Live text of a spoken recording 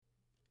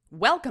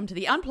Welcome to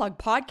the Unplugged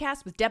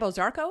Podcast with Deb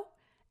Ozarko,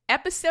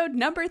 episode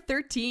number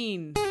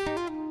 13.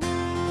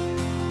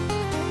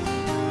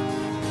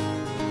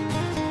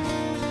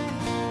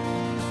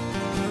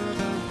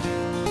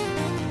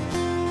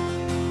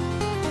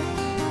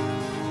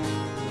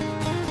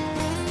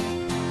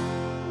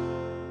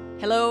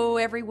 Hello,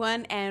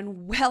 everyone,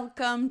 and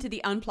welcome to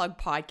the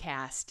Unplugged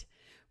Podcast,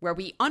 where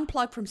we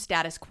unplug from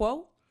status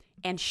quo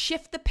and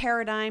shift the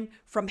paradigm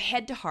from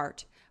head to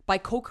heart by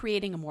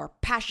co-creating a more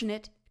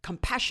passionate,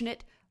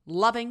 compassionate,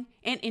 loving,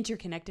 and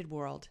interconnected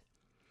world.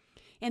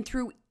 And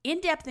through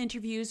in-depth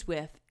interviews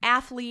with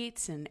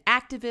athletes and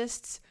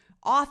activists,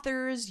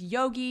 authors,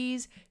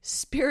 yogis,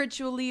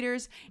 spiritual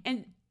leaders,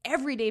 and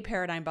everyday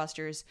paradigm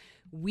busters,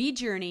 we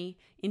journey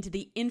into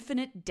the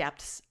infinite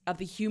depths of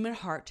the human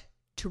heart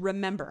to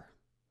remember,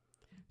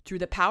 through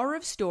the power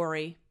of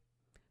story,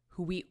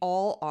 who we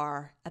all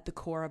are at the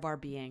core of our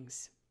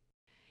beings.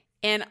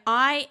 And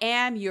I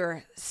am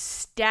your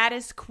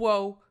status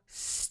quo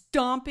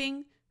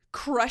stomping,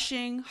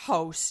 crushing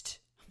host,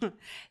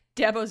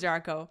 Deb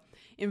Ozarko,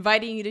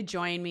 inviting you to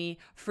join me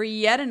for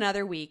yet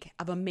another week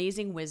of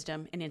amazing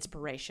wisdom and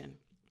inspiration.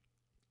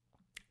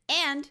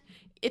 And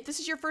if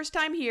this is your first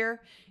time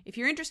here, if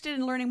you're interested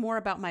in learning more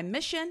about my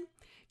mission,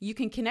 you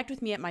can connect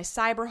with me at my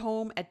cyber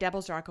home at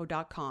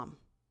debozarko.com.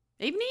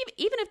 Even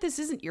if this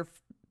isn't your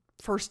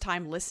first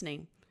time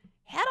listening,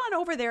 head on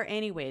over there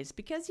anyways,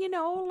 because you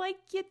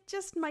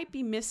just might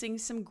be missing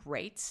some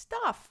great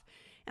stuff.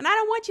 And I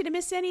don't want you to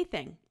miss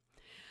anything.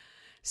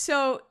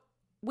 So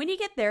when you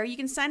get there, you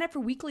can sign up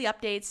for weekly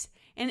updates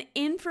and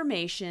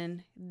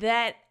information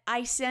that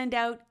I send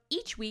out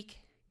each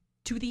week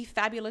to the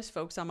fabulous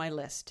folks on my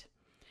list.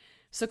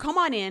 So come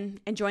on in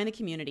and join the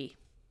community.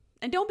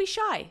 And don't be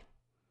shy.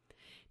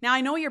 Now,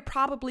 I know you're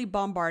probably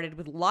bombarded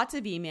with lots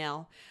of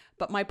email,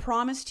 but my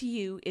promise to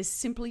you is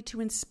simply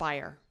to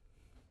inspire.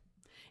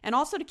 And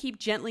also to keep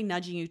gently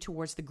nudging you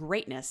towards the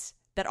greatness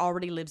that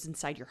already lives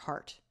inside your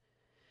heart.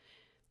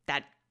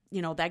 That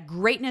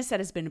greatness that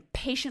has been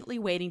patiently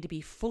waiting to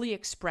be fully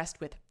expressed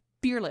with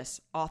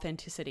fearless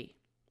authenticity.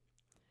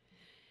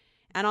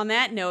 And on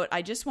that note,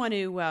 I just want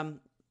to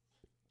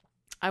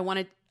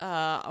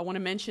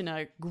mention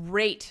a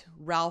great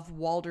Ralph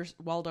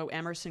Waldo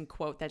Emerson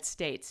quote that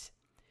states,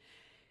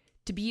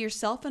 "To be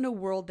yourself in a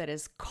world that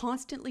is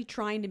constantly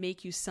trying to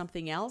make you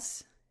something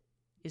else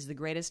is the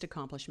greatest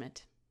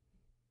accomplishment."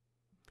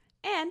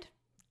 And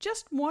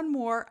just one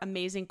more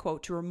amazing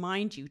quote to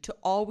remind you to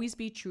always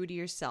be true to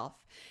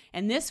yourself.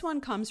 And this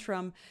one comes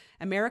from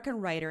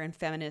American writer and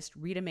feminist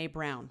Rita Mae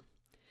Brown.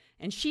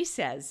 And she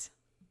says,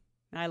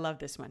 and I love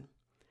this one,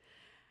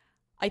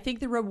 "I think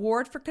the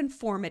reward for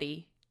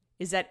conformity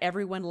is that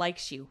everyone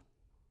likes you,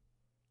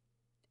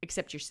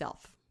 except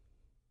yourself."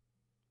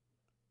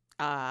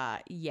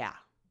 Yeah,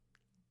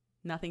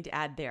 nothing to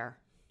add there.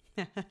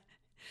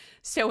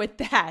 So with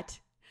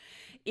that,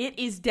 it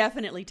is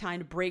definitely time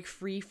to break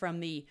free from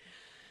the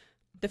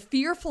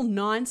fearful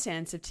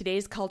nonsense of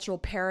today's cultural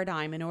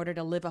paradigm in order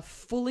to live a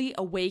fully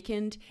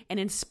awakened and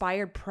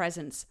inspired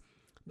presence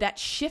that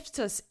shifts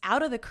us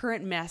out of the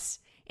current mess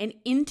and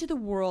into the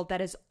world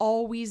that has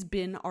always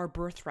been our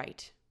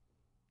birthright.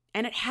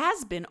 And it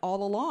has been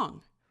all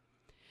along.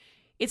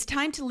 It's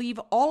time to leave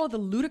all of the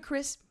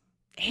ludicrous,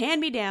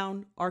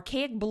 hand-me-down,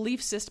 archaic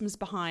belief systems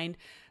behind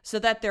so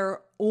that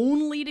they're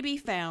only to be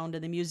found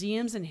in the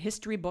museums and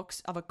history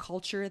books of a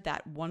culture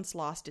that once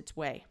lost its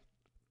way.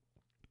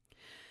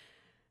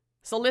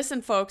 So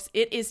listen, folks,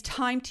 it is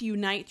time to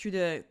unite through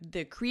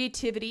the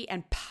creativity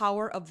and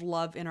power of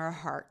love in our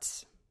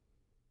hearts.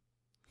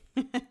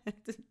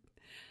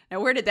 Now,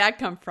 where did that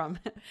come from?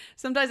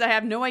 Sometimes I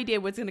have no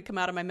idea what's going to come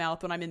out of my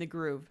mouth when I'm in the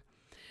groove.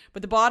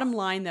 But the bottom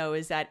line, though,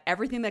 is that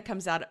everything that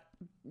comes out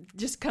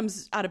just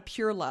comes out of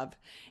pure love,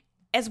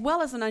 as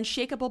well as an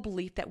unshakable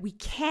belief that we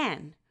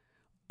can,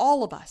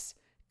 all of us,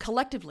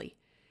 collectively,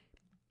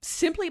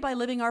 simply by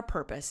living our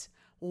purpose,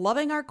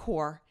 loving our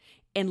core,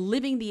 and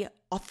living the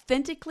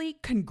authentically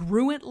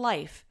congruent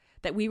life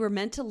that we were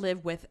meant to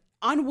live with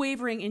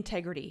unwavering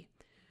integrity,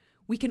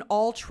 we can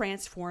all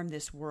transform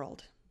this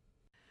world.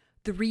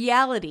 The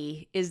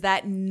reality is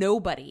that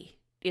nobody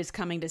is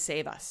coming to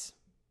save us,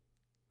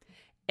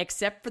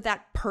 except for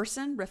that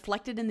person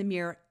reflected in the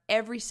mirror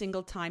every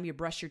single time you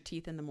brush your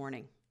teeth in the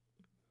morning.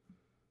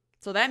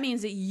 So that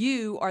means that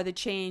you are the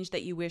change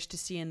that you wish to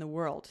see in the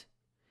world.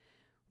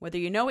 Whether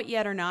you know it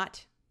yet or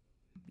not,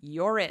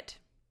 you're it.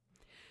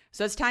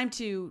 So it's time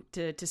to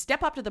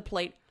step up to the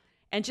plate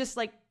and just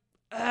hit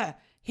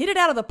it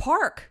out of the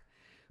park.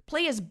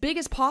 Play as big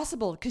as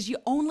possible because you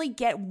only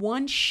get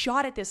one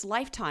shot at this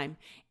lifetime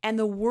and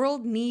the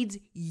world needs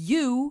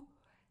you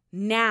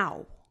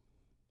now.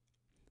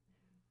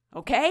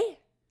 Okay?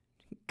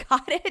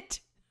 Got it?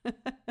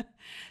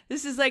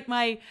 This is like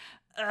my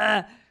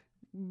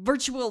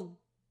virtual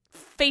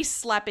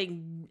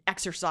face-slapping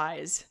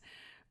exercise.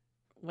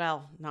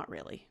 Well, not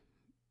really.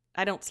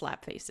 I don't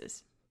slap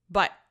faces.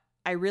 But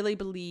I really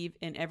believe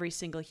in every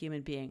single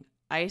human being.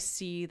 I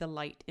see the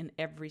light in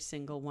every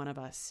single one of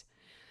us.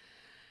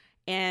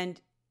 And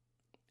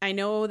I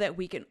know that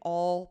we can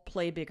all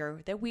play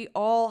bigger, that we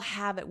all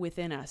have it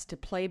within us to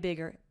play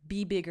bigger,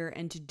 be bigger,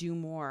 and to do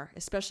more,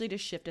 especially to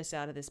shift us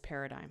out of this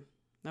paradigm.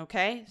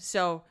 Okay?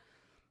 So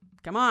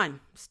come on,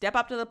 step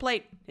up to the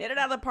plate, hit it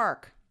out of the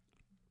park.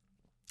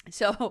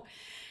 So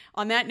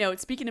on that note,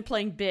 speaking of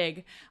playing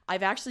big,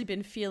 I've actually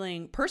been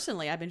feeling,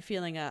 personally, I've been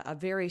feeling a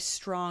very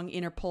strong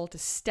inner pull to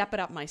step it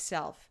up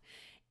myself.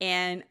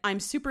 And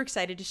I'm super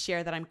excited to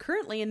share that I'm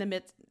currently in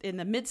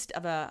the midst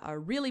of a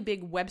really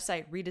big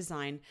website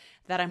redesign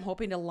that I'm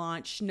hoping to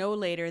launch no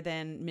later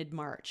than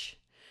mid-March.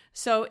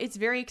 So it's a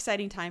very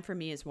exciting time for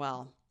me as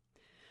well.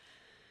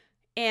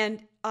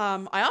 And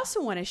I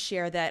also want to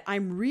share that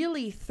I'm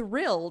really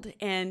thrilled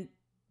and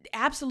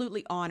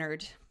absolutely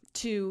honored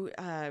to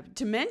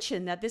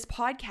mention that this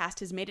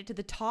podcast has made it to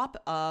the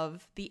top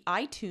of the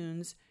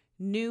iTunes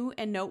new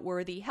and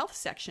noteworthy health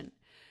section,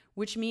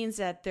 which means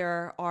that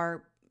there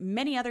are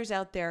many others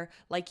out there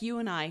like you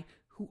and I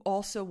who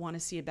also want to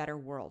see a better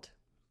world.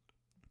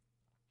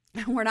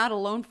 We're not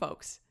alone,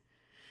 folks.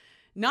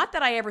 Not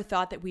that I ever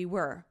thought that we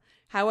were.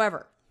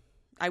 However,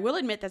 I will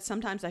admit that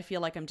sometimes I feel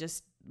like I'm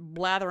just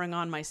blathering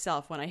on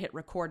myself when I hit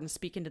record and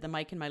speak into the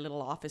mic in my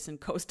little office in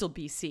coastal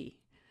BC.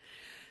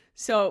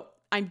 So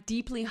I'm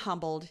deeply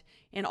humbled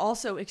and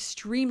also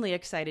extremely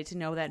excited to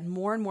know that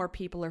more and more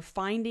people are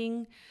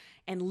finding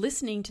and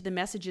listening to the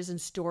messages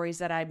and stories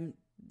that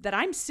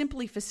I'm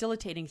simply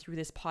facilitating through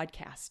this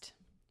podcast.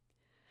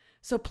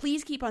 So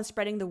please keep on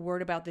spreading the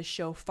word about this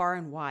show far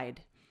and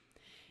wide.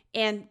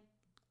 And,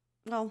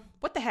 well,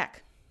 what the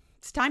heck?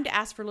 It's time to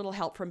ask for a little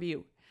help from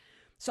you.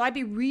 So I'd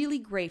be really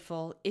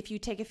grateful if you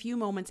take a few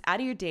moments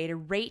out of your day to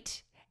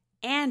rate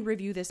and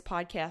review this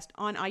podcast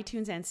on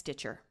iTunes and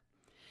Stitcher.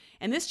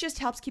 And this just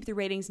helps keep the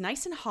ratings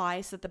nice and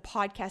high so that the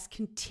podcast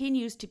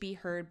continues to be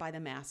heard by the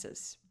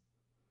masses.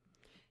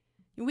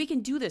 And we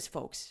can do this,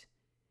 folks.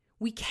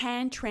 We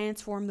can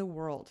transform the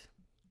world.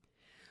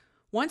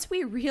 Once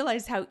we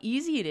realize how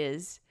easy it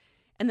is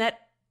and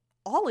that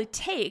all it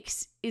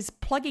takes is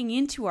plugging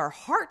into our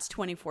hearts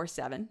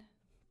 24/7,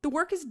 the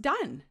work is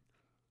done.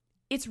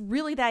 It's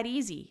really that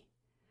easy.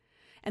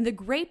 And the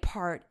great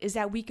part is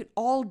that we can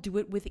all do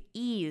it with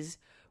ease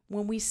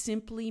when we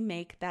simply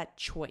make that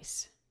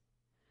choice.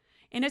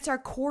 And it's our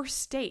core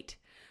state.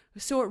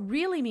 So it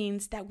really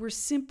means that we're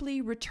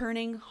simply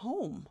returning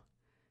home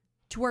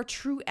to our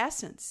true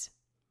essence.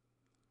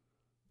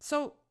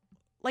 So,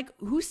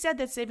 who said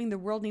that saving the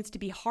world needs to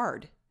be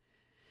hard?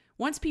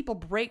 Once people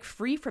break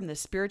free from the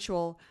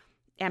spiritual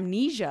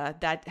amnesia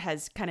that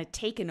has kind of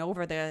taken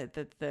over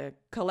the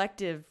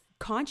collective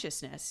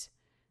consciousness,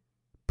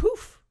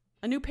 poof,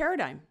 a new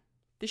paradigm.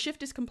 The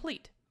shift is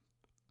complete.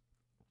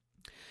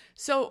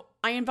 So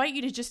I invite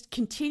you to just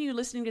continue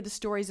listening to the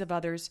stories of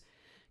others,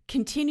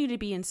 continue to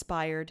be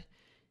inspired,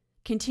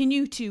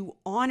 continue to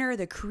honor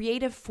the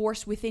creative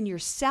force within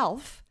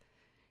yourself,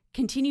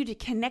 continue to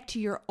connect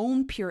to your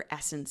own pure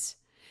essence,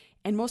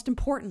 and most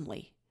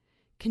importantly,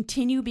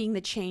 continue being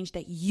the change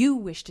that you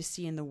wish to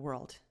see in the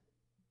world.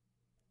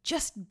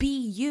 Just be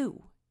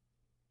you.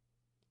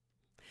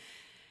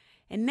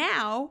 And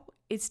now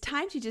it's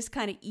time to just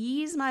kind of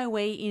ease my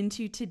way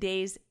into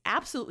today's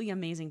absolutely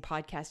amazing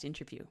podcast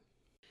interview.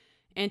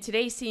 And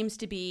today seems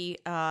to be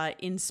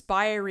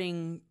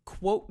inspiring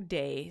quote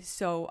day.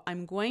 So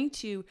I'm going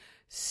to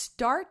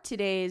start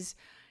today's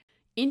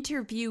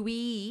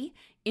interviewee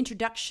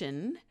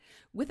introduction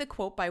with a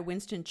quote by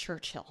Winston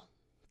Churchill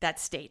that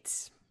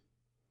states,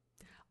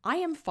 "I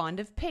am fond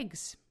of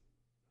pigs.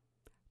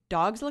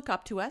 Dogs look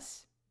up to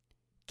us.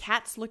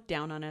 Cats look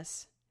down on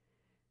us.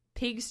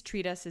 Pigs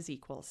treat us as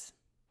equals."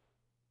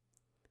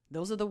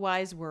 Those are the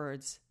wise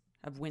words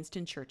of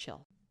Winston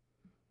Churchill.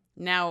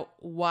 Now,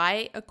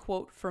 why a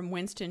quote from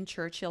Winston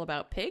Churchill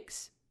about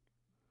pigs?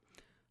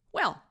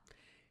 Well,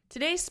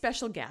 today's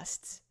special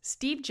guests,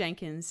 Steve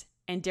Jenkins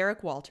and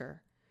Derek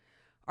Walter,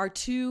 are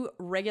two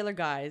regular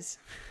guys,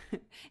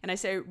 and I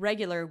say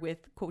regular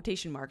with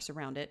quotation marks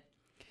around it,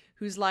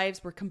 whose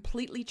lives were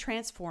completely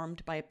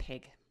transformed by a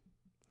pig.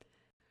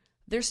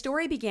 Their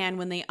story began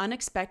when they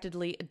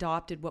unexpectedly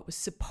adopted what was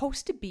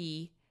supposed to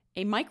be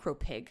a micro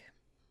pig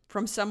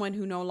from someone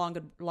who no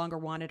longer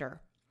wanted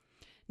her.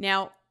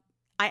 Now,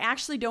 I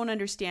actually don't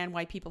understand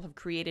why people have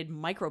created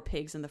micro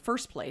pigs in the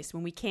first place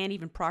when we can't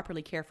even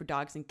properly care for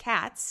dogs and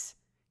cats,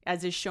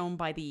 as is shown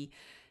by the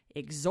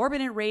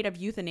exorbitant rate of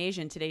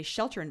euthanasia in today's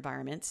shelter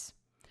environments.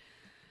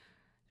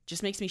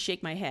 Just makes me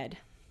shake my head.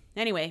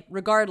 Anyway,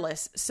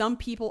 regardless, some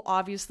people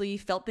obviously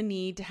felt the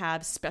need to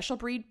have special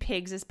breed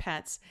pigs as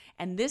pets,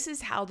 and this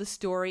is how the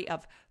story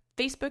of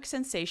Facebook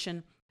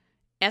sensation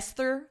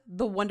Esther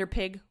the Wonder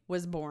Pig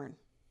was born.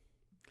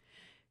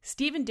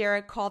 Steve and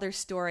Derek call their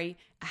story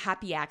a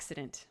happy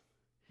accident.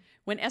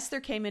 When Esther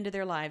came into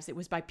their lives, it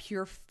was by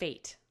pure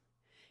fate.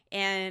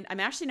 And I'm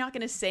actually not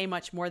going to say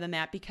much more than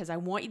that because I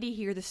want you to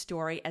hear the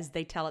story as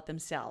they tell it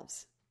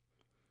themselves.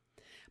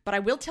 But I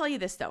will tell you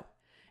this, though.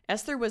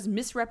 Esther was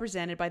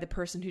misrepresented by the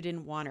person who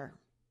didn't want her.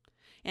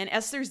 And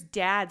Esther's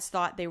dads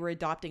thought they were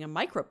adopting a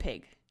micro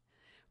pig.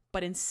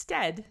 But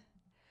instead,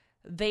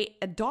 they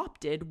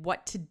adopted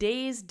what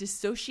today's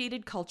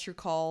dissociated culture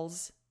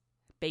calls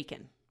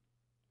bacon.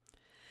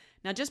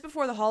 Now, just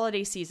before the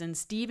holiday season,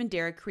 Steve and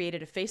Derek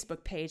created a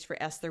Facebook page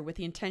for Esther with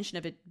the intention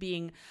of it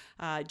being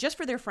just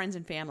for their friends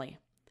and family.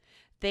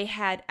 They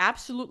had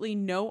absolutely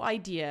no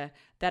idea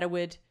that it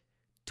would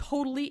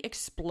totally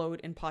explode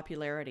in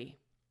popularity.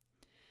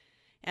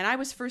 And I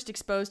was first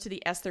exposed to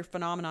the Esther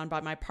phenomenon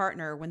by my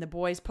partner when the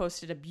boys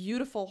posted a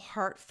beautiful,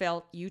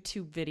 heartfelt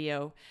YouTube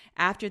video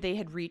after they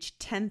had reached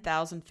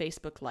 10,000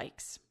 Facebook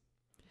likes.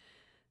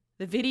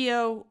 The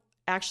video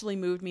actually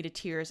moved me to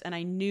tears, and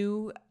I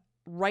knew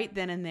right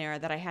then and there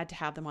that I had to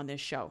have them on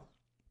this show.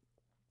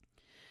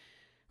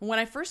 When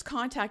I first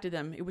contacted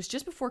them, it was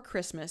just before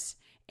Christmas,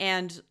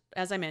 and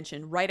as I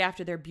mentioned, right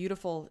after their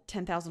beautiful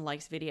 10,000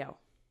 likes video.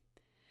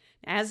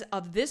 As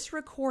of this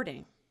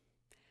recording,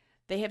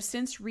 they have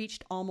since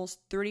reached almost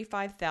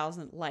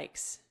 35,000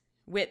 likes,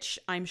 which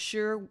I'm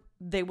sure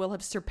they will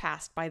have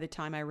surpassed by the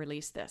time I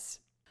release this.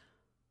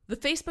 The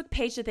Facebook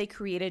page that they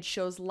created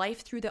shows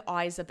life through the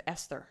eyes of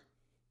Esther.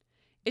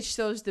 It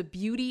shows the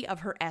beauty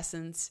of her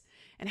essence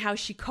and how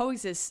she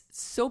coexists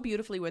so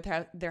beautifully with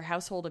their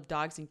household of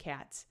dogs and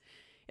cats.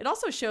 It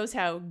also shows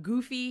how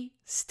goofy,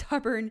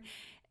 stubborn,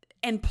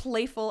 and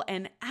playful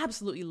and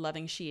absolutely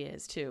loving she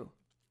is, too.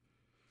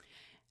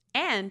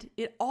 And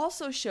it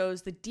also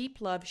shows the deep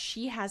love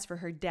she has for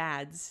her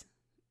dads,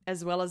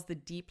 as well as the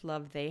deep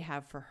love they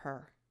have for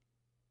her.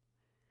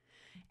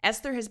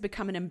 Esther has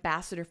become an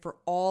ambassador for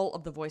all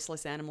of the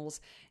voiceless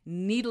animals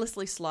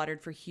needlessly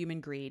slaughtered for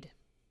human greed.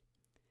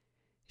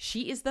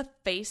 She is the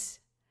face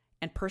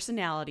and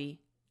personality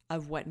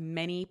of what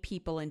many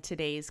people in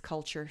today's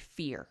culture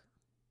fear: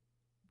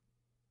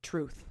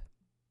 truth.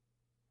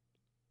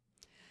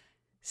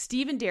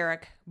 Steve and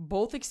Derek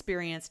both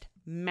experienced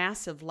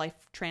massive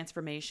life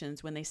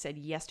transformations when they said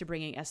yes to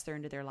bringing Esther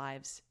into their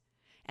lives.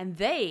 And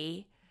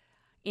they,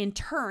 in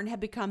turn, have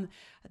become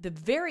the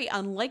very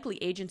unlikely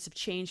agents of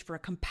change for a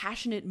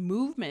compassionate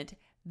movement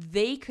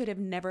they could have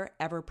never,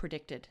 ever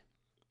predicted.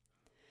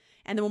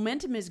 And the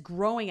momentum is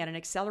growing at an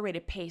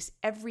accelerated pace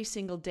every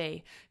single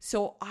day.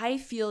 So I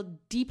feel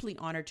deeply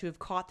honored to have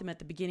caught them at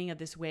the beginning of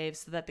this wave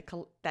so that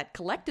that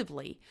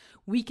collectively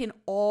we can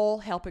all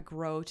help it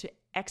grow to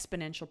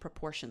exponential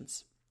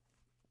proportions.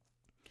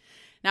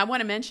 Now, I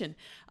want to mention,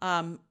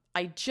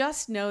 I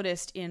just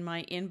noticed in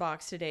my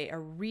inbox today a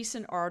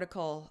recent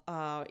article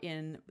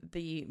in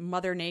the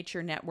Mother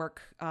Nature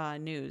Network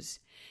news.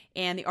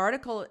 And the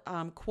article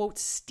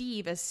quotes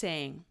Steve as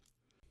saying,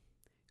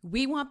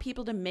 "We want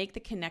people to make the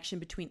connection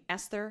between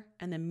Esther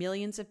and the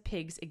millions of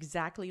pigs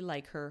exactly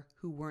like her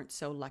who weren't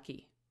so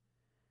lucky.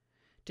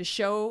 To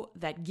show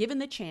that given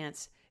the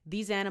chance,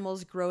 these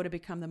animals grow to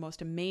become the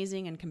most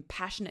amazing and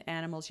compassionate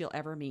animals you'll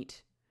ever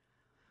meet.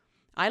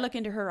 I look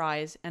into her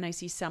eyes and I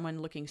see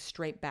someone looking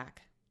straight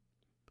back.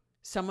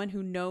 Someone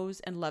who knows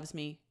and loves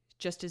me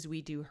just as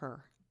we do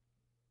her."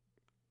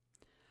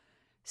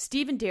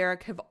 Steve and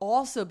Derek have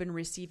also been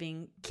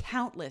receiving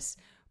countless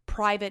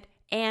private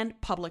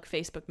and public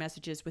Facebook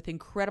messages with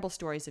incredible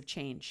stories of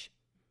change.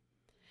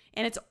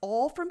 And it's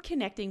all from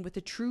connecting with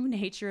the true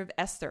nature of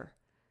Esther,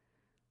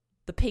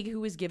 the pig who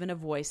was given a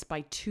voice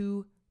by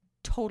two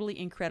totally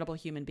incredible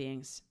human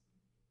beings.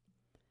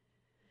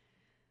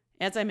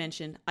 As I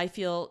mentioned, I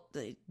feel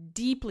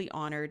deeply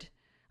honored.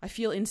 I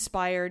feel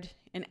inspired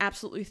and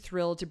absolutely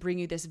thrilled to bring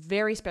you this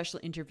very special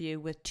interview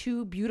with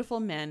two beautiful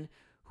men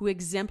who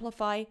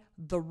exemplify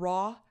the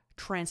raw,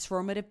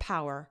 transformative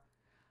power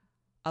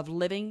of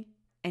living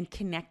and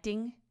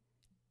connecting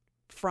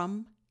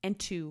from and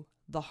to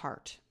the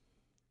heart.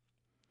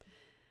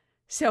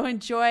 So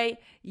enjoy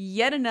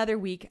yet another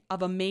week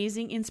of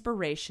amazing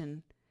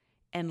inspiration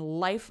and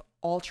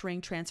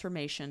life-altering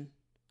transformation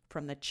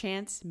from the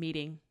chance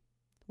meeting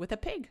with a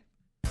pig.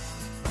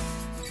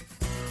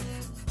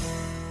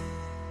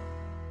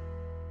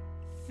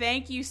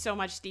 Thank you so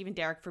much, Steve and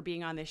Derek, for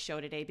being on this show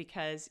today,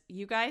 because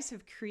you guys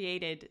have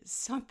created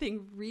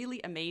something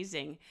really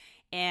amazing.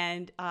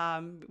 And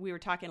we were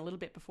talking a little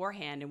bit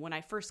beforehand, and when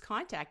I first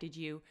contacted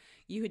you,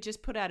 you had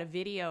just put out a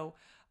video,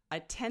 a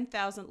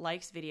 10,000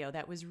 likes video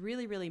that was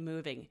really, really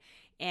moving.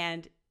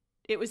 And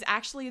it was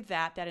actually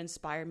that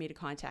inspired me to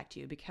contact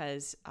you,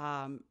 because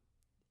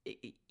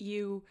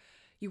you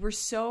were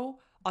so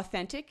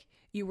authentic,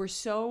 you were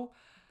so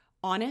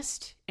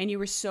honest, and you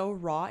were so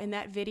raw in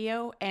that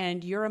video,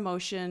 and your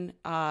emotion,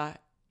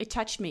 it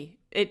touched me.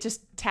 It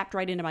just tapped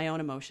right into my own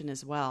emotion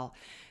as well.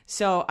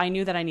 So I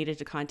knew that I needed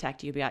to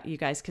contact you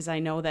guys, because I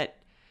knew that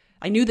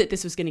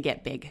this was going to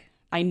get big.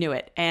 I knew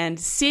it. And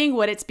seeing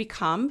what it's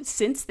become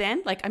since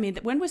then,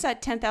 when was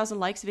that 10,000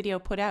 likes video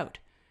put out?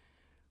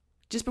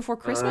 Just before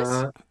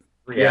Christmas?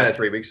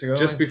 3 weeks ago.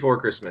 Just before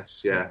Christmas,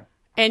 yeah.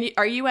 And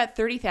are you at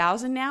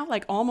 30,000 now?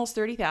 Like almost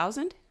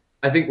 30,000?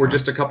 I think we're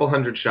just a couple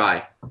hundred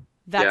shy.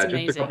 That's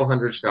amazing. Just a couple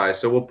hundred shy.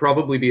 So we'll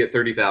probably be at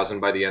 30,000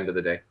 by the end of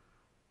the day.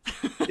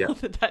 Yeah.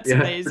 That's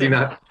amazing.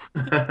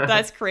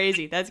 That's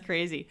crazy. That's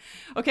crazy.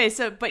 Okay,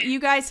 but you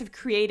guys have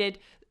created,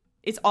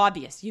 it's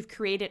obvious, you've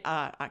created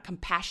a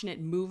compassionate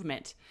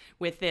movement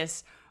with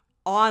this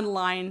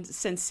online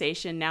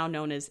sensation now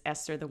known as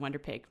Esther the Wonder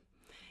Pig.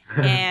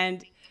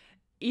 And,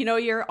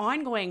 your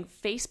ongoing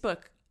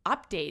Facebook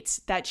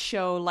updates that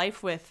show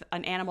life with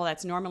an animal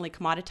that's normally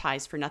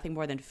commoditized for nothing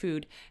more than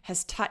food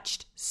has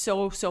touched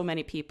so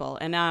many people.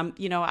 And,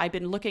 I've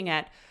been looking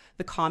at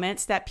the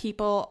comments that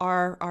people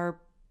are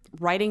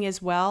writing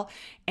as well.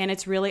 And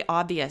it's really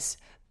obvious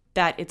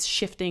that it's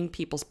shifting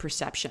people's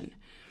perception.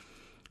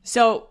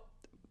 So,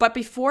 but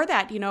before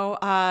that,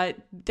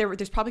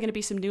 there's probably going to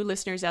be some new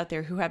listeners out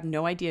there who have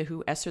no idea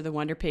who Esther the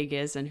Wonder Pig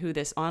is and who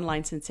this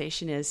online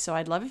sensation is. So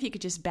I'd love if you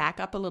could just back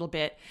up a little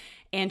bit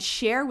and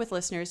share with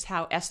listeners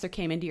how Esther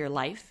came into your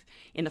life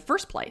in the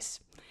first place.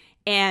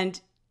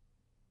 And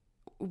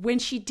when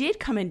she did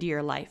come into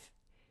your life,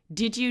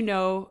 did you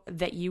know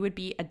that you would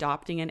be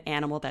adopting an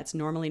animal that's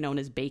normally known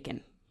as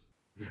bacon?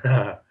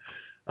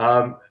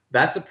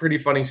 That's a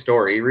pretty funny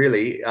story,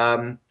 really.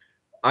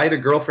 I had a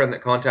girlfriend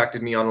that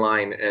contacted me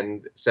online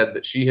and said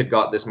that she had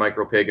got this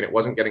micro pig and it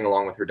wasn't getting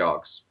along with her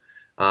dogs.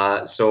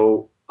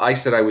 So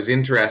I said I was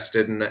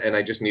interested and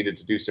I just needed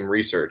to do some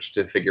research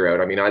to figure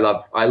out. I mean, I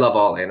love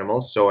all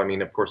animals. So, I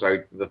mean, of course,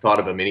 the thought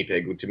of a mini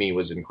pig to me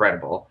was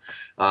incredible.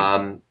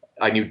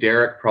 I knew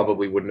Derek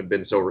probably wouldn't have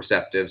been so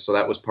receptive. So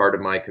that was part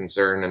of my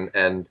concern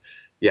and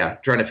yeah,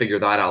 trying to figure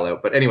that all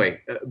out. But anyway,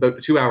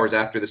 about 2 hours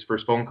after this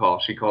first phone call,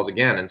 she calls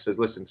again and says,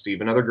 listen, Steve,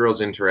 another girl's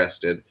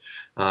interested,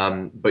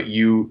 but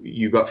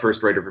you got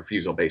first right of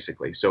refusal,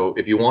 basically. So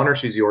if you want her,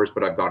 she's yours,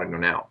 but I've got her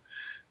now.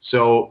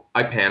 So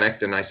I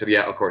panicked and I said,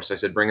 yeah, of course. I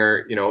said, bring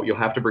her, you'll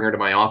have to bring her to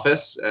my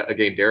office.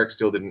 Again, Derek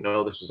still didn't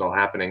know this was all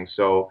happening.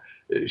 So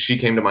she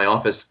came to my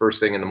office first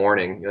thing in the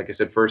morning. Like I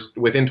said,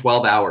 within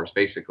 12 hours,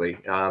 basically,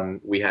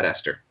 we had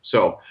Esther.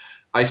 So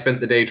I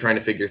spent the day trying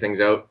to figure things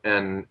out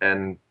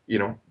and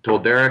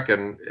told Derek,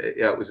 and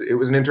yeah, it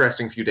was an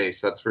interesting few days,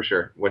 that's for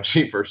sure, when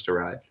she first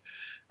arrived.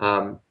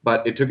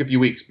 But it took a few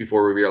weeks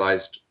before we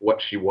realized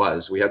what she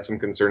was. We had some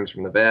concerns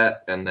from the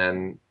vet, and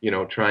then,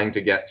 trying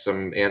to get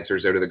some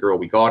answers out of the girl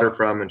we got her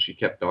from, and she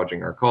kept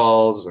dodging our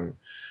calls. And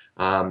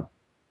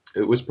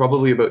it was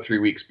probably about 3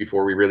 weeks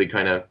before we really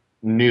kind of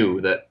knew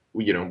that,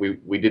 we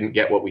didn't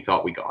get what we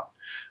thought we got.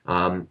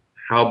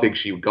 How big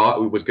she was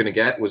going to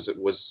get was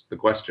the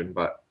question,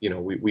 but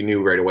we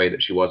knew right away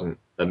that she wasn't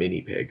a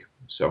mini pig.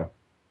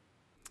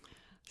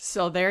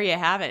 So there you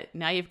have it.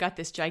 Now you've got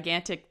this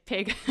gigantic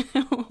pig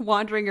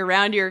wandering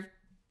around your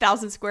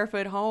 1,000 square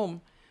foot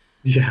home.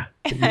 Yeah,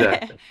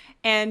 exactly.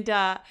 And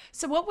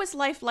so what was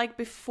life like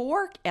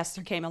before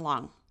Esther came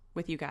along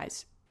with you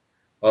guys?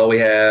 Well, we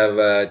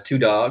have 2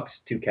 dogs,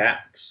 2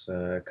 cats,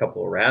 a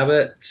couple of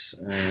rabbits,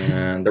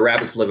 and the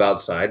rabbits live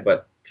outside,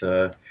 but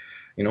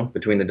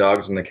between the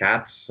dogs and the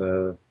cats,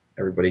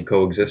 everybody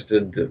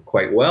coexisted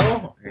quite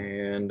well.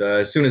 And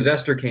as soon as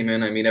Esther came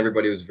in, I mean,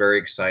 everybody was very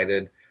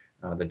excited.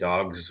 The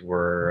dogs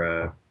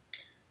were,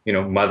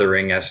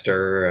 mothering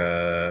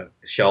Esther.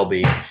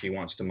 Shelby, she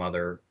wants to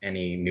mother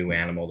any new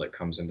animal that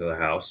comes into the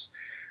house.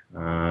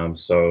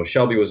 So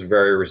Shelby was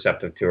very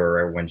receptive to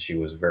her when she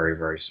was very,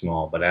 very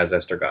small. But as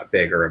Esther got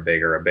bigger and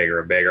bigger and bigger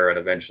and bigger, it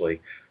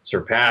eventually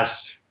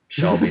surpassed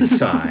Shelby's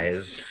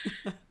size.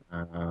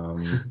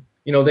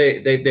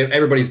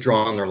 Everybody's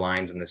drawn their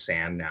lines in the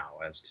sand now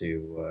as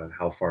to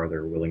how far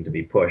they're willing to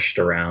be pushed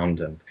around,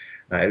 and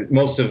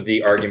most of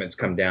the arguments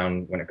come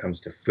down when it comes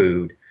to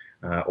food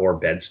or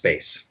bed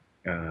space.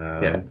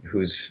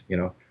 Who's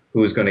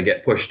going to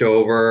get pushed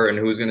over and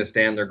who's going to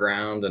stand their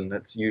ground, and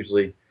that's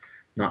usually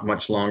not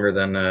much longer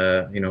than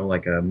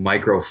like a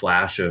micro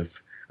flash of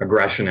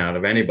aggression out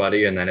of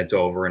anybody, and then it's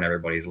over and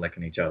everybody's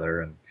licking each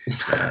other.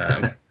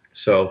 And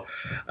So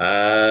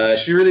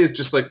she really is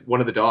just like one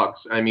of the dogs.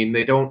 I mean,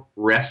 they don't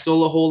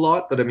wrestle a whole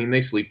lot, but I mean,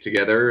 they sleep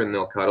together and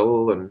they'll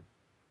cuddle and,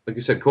 like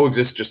you said,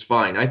 coexist just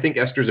fine. I think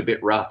Esther's a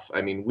bit rough.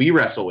 I mean, we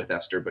wrestle with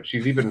Esther, but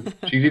she's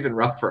even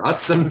rough for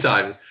us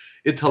sometimes.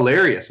 It's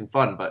hilarious and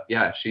fun, but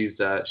yeah, she's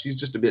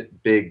just a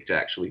bit big to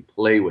actually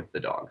play with the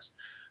dogs.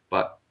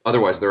 But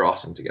otherwise, they're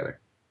awesome together.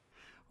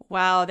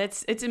 Wow,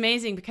 it's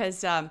amazing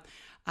because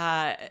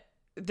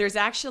there's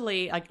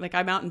actually like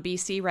I'm out in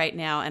BC right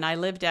now, and I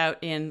lived out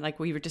in, like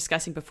we were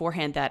discussing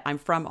beforehand, that I'm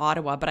from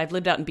Ottawa, but I've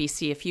lived out in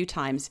BC a few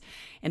times,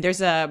 and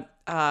there's a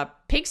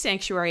pig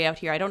sanctuary out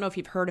here. I don't know if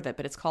you've heard of it,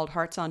 but it's called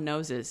Hearts on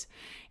Noses,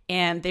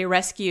 and they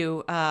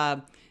rescue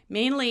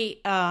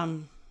mainly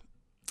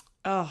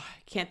I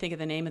can't think of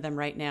the name of them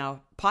right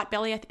now.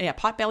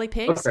 Potbelly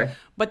pigs, okay.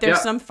 But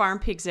there's some farm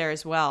pigs there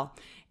as well.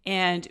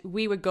 And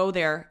we would go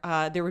there.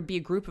 There would be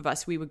a group of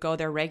us. We would go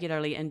there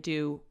regularly and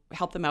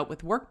help them out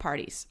with work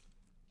parties.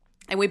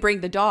 And we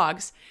bring the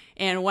dogs.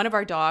 And one of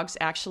our dogs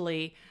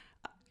actually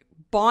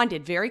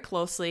bonded very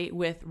closely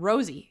with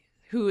Rosie,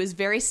 who is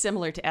very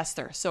similar to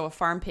Esther, so a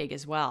farm pig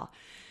as well.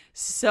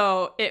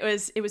 So it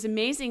was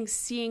amazing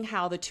seeing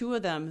how the two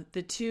of them,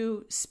 the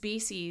two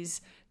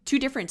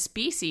different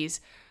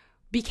species,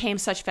 became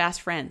such fast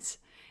friends,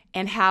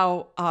 and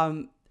how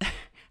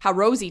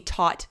Rosie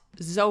taught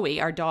Zoe,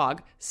 our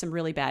dog, some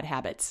really bad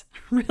habits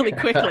really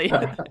quickly.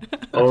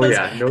 Oh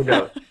yeah, no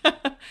doubt.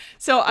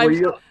 So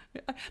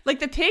Like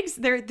the pigs,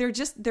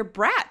 they're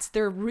brats.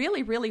 They're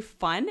really, really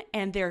fun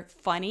and they're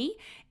funny.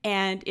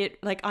 And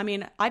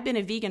I've been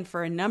a vegan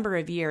for a number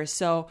of years,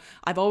 so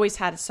I've always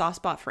had a soft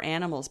spot for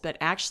animals, but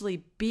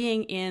actually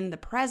being in the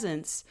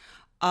presence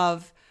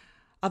of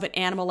an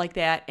animal like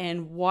that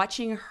and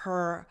watching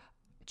her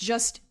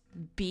just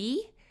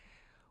be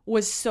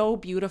was so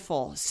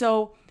beautiful.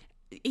 So,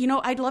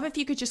 I'd love if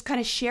you could just kind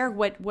of share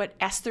what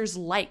Esther's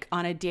like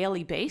on a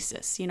daily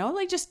basis,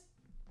 like just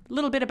a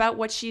little bit about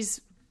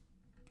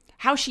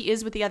how she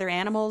is with the other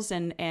animals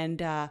and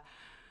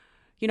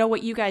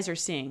what you guys are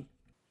seeing.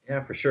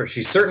 Yeah, for sure.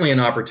 She's certainly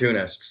an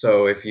opportunist.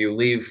 So if you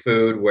leave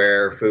food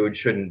where food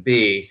shouldn't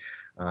be,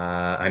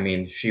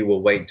 she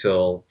will wait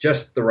till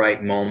just the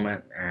right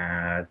moment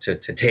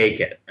to take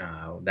it.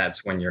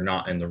 That's when you're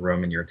not in the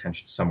room and your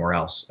attention's somewhere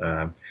else.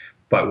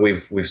 But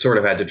we've sort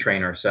of had to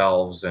train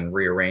ourselves and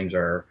rearrange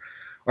our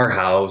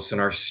house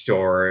and our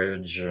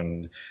storage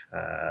and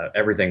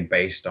everything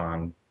based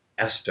on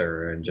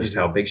Esther and just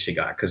how big she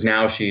got. Because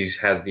now she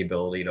has the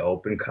ability to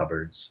open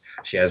cupboards.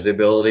 She has the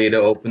ability to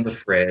open the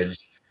fridge.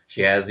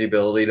 She has the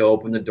ability to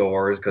open the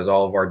doors because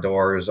all of our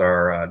doors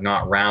are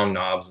not round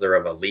knobs. They're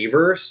of a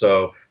lever.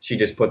 So she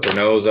just puts her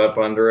nose up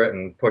under it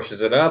and pushes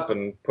it up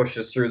and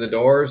pushes through the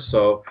doors.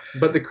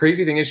 But the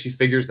crazy thing is she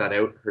figures that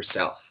out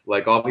herself.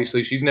 Like,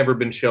 obviously, she's never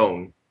been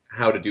shown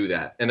how to do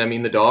that. And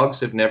the dogs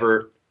have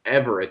never,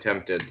 ever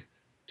attempted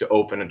to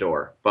open a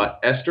door. But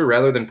Esther,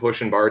 rather than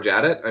push and barge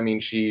at it,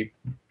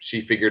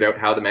 she figured out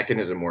how the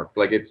mechanism worked.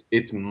 Like,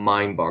 it's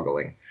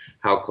mind-boggling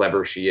how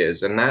clever she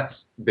is. And that's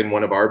been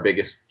one of our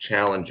biggest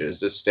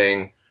challenges, is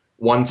staying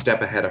one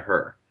step ahead of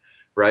her,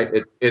 right?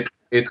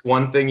 It's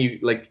one thing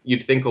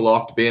you'd think a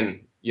locked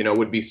bin,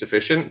 would be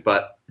sufficient,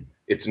 but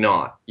it's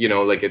not.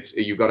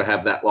 You've got to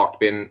have that locked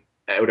bin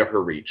out of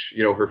her reach.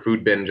 Her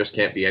food bin just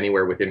can't be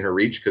anywhere within her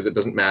reach because it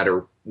doesn't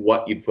matter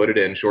what you put it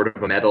in, short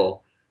of a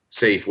metal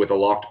safe with a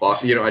locked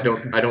box. I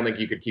don't think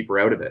you could keep her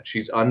out of it.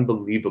 She's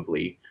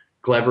unbelievably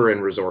clever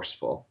and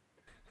resourceful.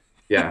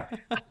 Yeah.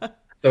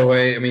 So,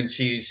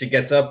 she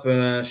gets up,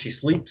 she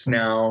sleeps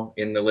now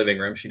in the living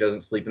room. She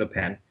doesn't sleep in a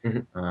pen,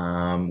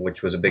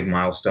 which was a big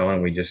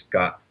milestone. We just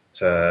got,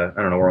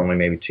 we're only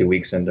maybe 2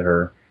 weeks into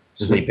her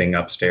sleeping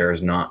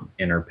upstairs, not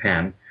in her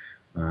pen.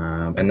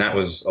 And that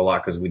was a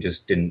lot because we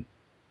just didn't,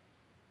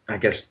 I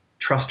guess,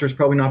 trust her's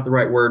probably not the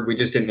right word. We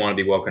just didn't want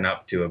to be woken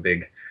up to a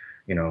big,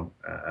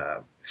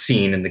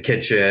 scene in the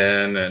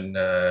kitchen. And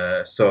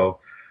so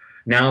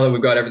now that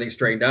we've got everything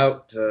straightened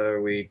out,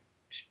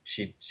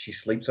 she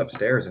sleeps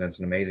upstairs, and it's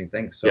an amazing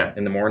thing. So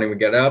in the morning we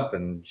get up,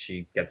 and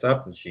she gets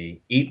up and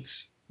she eats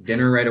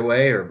dinner right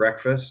away, or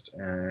breakfast,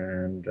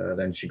 and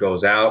then she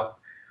goes out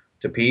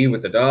to pee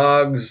with the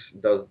dogs,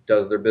 does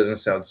their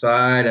business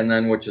outside, and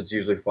then which is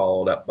usually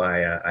followed up by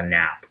a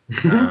nap.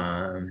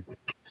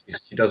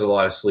 She does a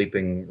lot of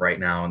sleeping right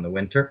now in the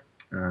winter.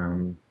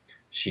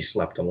 She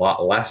slept a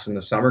lot less in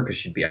the summer because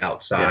she'd be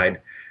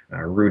outside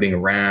rooting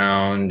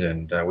around,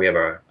 and we have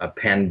a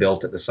pen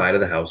built at the side of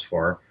the house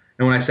for her.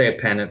 And when I say a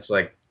pen, it's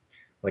like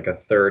a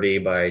 30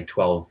 by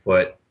 12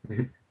 foot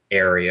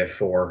area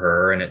for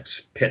her, and it's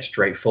pitched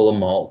right full of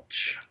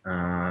mulch.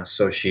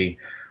 So she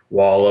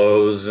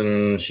wallows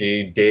and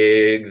she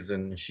digs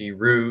and she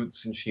roots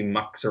and she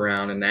mucks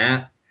around in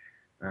that.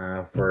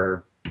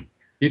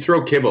 You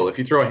throw kibble. If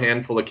you throw a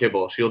handful of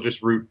kibble, she'll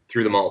just root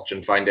through the mulch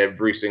and find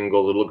every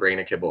single little grain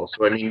of kibble.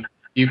 So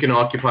you can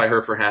occupy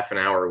her for half an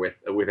hour with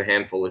a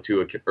handful or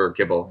two of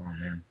kibble. Oh,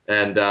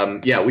 man.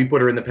 And we put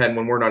her in the pen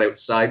when we're not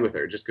outside with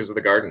her, just because of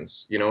the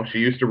gardens. She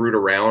used to root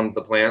around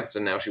the plants,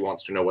 and now she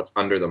wants to know what's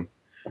under them.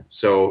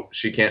 So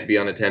she can't be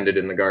unattended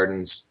in the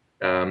gardens.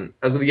 As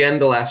of the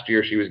end of last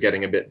year, she was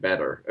getting a bit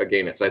better.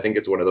 Again, I think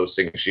it's one of those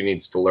things she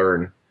needs to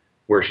learn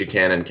where she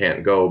can and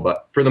can't go.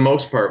 But for the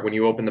most part, when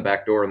you open the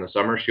back door in the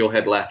summer, she'll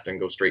head left and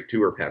go straight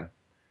to her pen.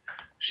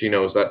 She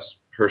knows that's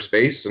her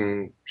space,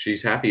 and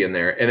she's happy in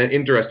there. And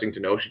interesting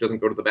to know, she doesn't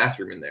go to the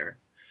bathroom in there.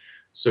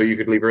 So you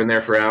could leave her in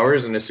there for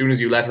hours, and as soon as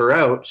you let her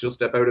out, she'll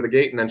step out of the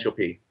gate and then she'll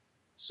pee.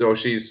 So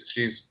she's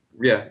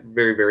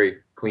very, very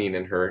clean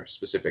in her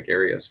specific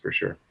areas for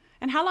sure.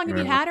 And how long have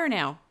you had her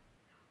now?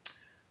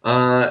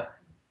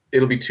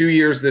 It'll be 2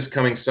 years this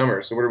coming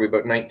summer. So what are we,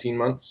 about 19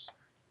 months?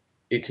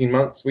 18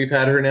 months we've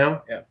had her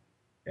now?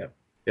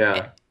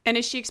 Yeah. And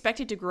is she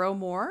expected to grow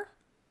more?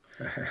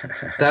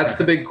 That's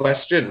the big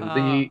question.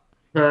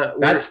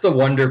 That's the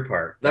wonder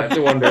part. That's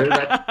the wonder.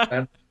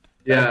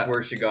 That's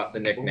where she got the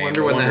nickname. I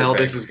wonder when the hell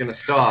this is going to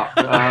stop.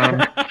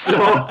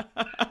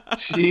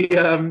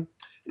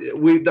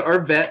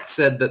 Our vet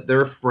said that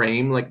their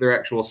frame, like their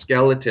actual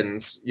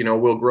skeletons,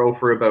 will grow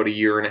for about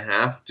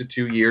 1.5 to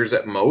 2 years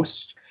at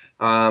most.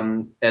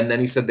 And then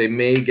he said they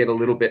may get a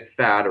little bit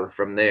fatter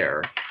from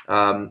there.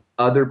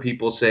 Other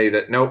people say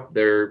that nope,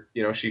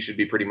 she should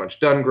be pretty much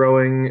done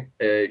growing.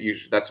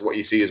 That's what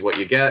you see is what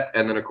you get.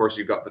 And then of course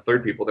you've got the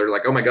third people. They're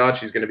like, oh my God,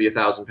 she's going to be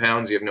 1,000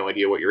 pounds. You have no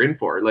idea what you're in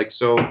for.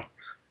 So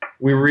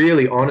we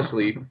really,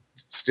 honestly,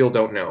 still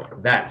don't know.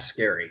 That's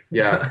scary.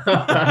 Yeah.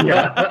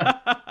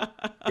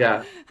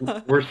 Yeah.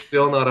 We're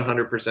still not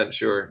 100%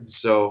 sure.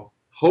 So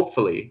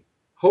hopefully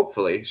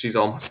hopefully she's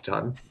almost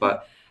done,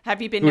 but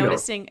Have you been who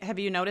knows? have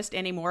you noticed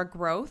any more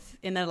growth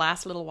in the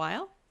last little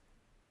while?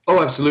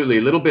 Oh,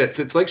 absolutely. Little bits.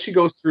 It's like she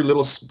goes through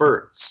little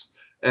spurts,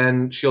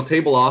 and she'll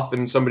table off,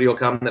 and somebody will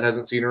come that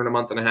hasn't seen her in a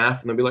month and a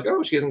half, and they'll be like,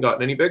 "Oh, she hasn't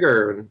gotten any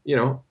bigger." And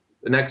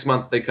the next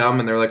month they come,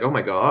 and they're like, "Oh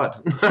my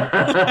God,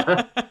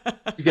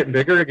 she's getting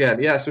bigger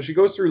again." Yeah. So she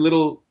goes through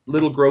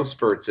little growth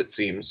spurts, it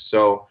seems.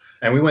 So.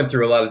 And we went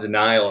through a lot of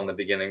denial in the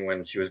beginning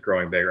when she was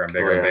growing bigger and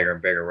bigger and bigger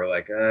and bigger. We're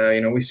like,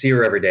 we see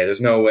her every day.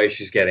 There's no way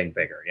she's getting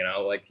bigger.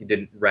 Like he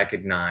didn't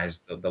recognize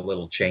the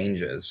little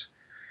changes.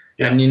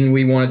 Yeah. And then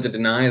we wanted to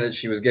deny that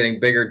she was getting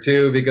bigger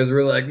too, because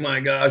we're like, my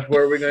gosh, what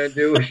are we going to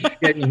do? She's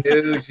getting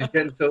huge. She's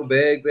getting so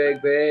big,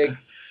 big, big.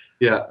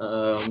 Yeah.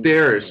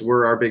 Stairs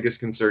were our biggest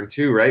concern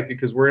too, right?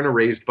 Because we're in a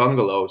raised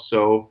bungalow.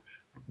 So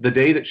the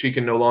day that she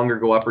can no longer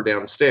go up or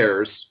down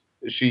stairs,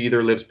 she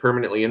either lives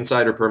permanently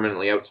inside or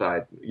permanently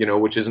outside,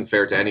 which isn't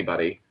fair to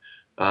anybody,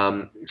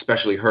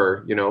 especially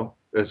her,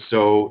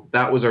 So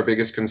that was our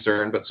biggest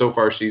concern. But so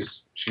far she's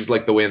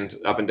like the wind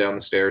up and down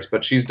the stairs.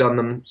 But she's done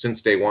them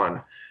since day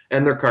one.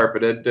 And they're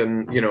carpeted,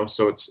 and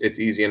so it's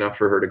easy enough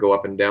for her to go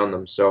up and down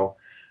them. So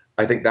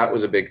I think that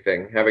was a big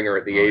thing, having her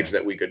at the age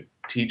that we could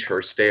teach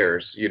her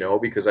stairs,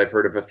 because I've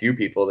heard of a few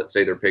people that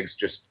say their pigs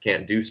just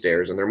can't do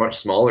stairs, and they're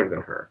much smaller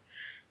than her.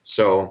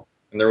 So,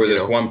 and there was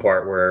this one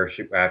part where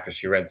after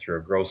she went through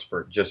a growth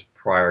spurt just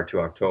prior to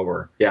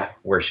October,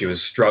 where she was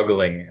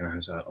struggling, and I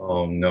was like,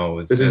 oh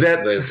no, this is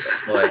it.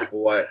 Like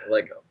what?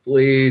 Like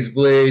please,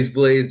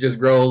 just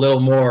grow a little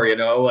more,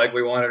 Like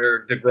we wanted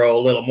her to grow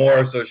a little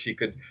more so she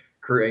could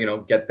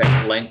get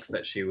that length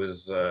that she was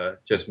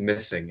just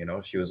missing.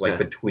 She was like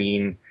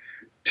between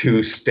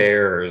two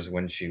stairs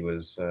when she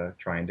was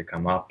trying to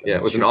come up. Yeah,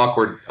 it was an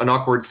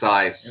awkward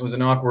size. It was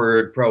an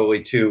awkward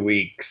probably 2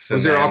 weeks. It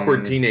was their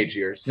awkward teenage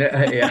years.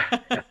 Yeah.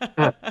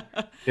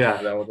 Yeah.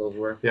 Is that what those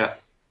were? Yeah.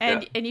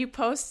 And you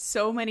post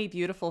so many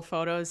beautiful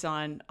photos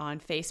on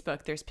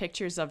Facebook. There's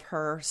pictures of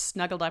her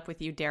snuggled up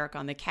with you, Derek,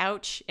 on the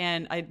couch.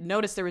 And I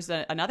noticed there was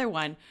another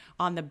one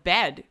on the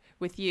bed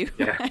with you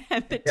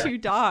and the two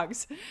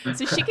dogs.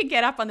 So she could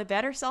get up on the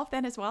bed herself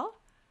then as well?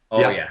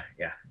 Oh, yeah.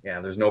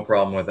 There's no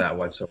problem with that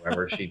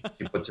whatsoever. She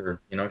puts her,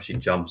 she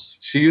jumps.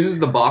 She uses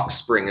the box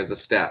spring as a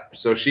step.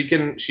 So she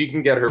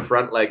can get her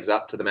front legs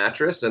up to the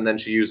mattress, and then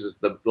she uses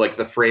the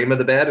frame of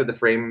the bed, or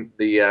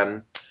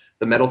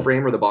the metal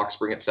frame or the box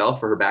spring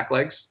itself for her back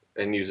legs,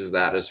 and uses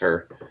that as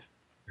her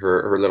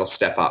little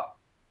step up.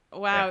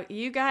 Wow,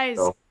 you guys,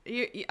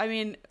 I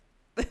mean,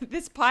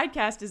 this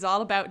podcast is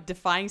all about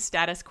defying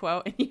status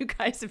quo, and you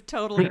guys have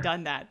totally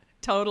done that.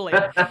 Totally.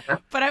 But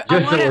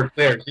so we're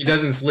clear, she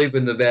doesn't sleep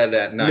in the bed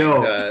at night.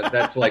 No.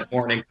 That's like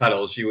morning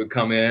cuddles. She would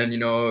come in,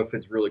 if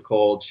it's really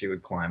cold, she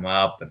would climb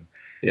up, and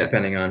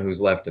depending on who's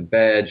left in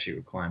bed, she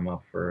would climb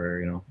up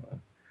for,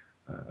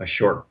 a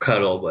short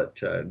cuddle, but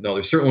no,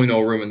 there's certainly no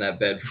room in that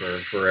bed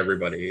for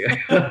everybody.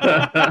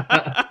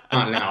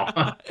 Not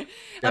now.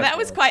 Well, that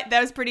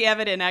was pretty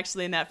evident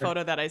actually in that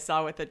photo that I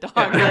saw with the dogs.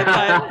 I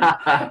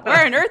thought,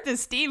 where on earth does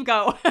Steve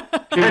go?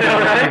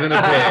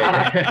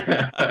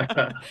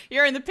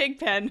 You're in the pig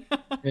pen.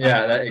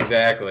 Yeah,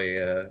 exactly.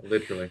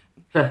 Literally.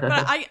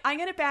 But I'm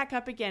going to back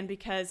up again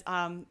because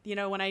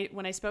when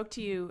I spoke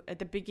to you at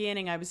the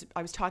beginning, I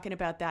was talking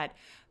about that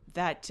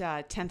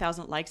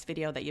 10,000 likes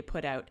video that you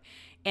put out,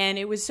 and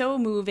it was so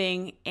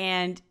moving,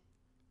 and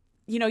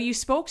you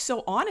spoke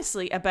so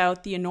honestly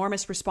about the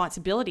enormous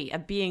responsibility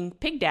of being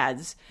pig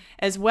dads,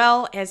 as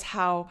well as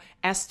how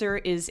Esther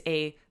is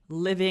a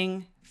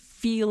living,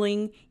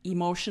 feeling,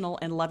 emotional,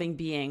 and loving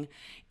being,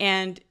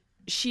 and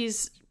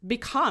she's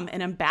become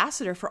an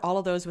ambassador for all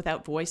of those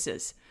without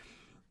voices.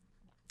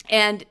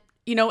 And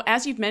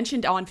as you've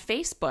mentioned on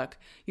Facebook,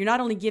 you're not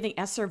only giving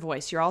Esther a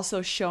voice, you're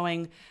also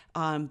showing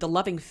the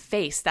loving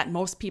face that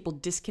most people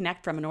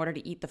disconnect from in order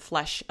to eat the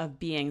flesh of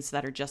beings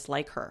that are just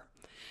like her.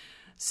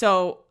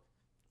 So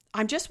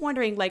I'm just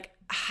wondering,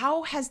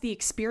 how has the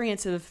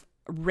experience of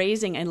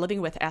raising and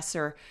living with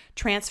Esther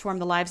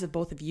transformed the lives of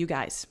both of you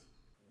guys?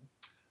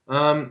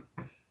 We're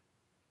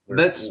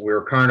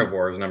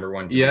carnivores, number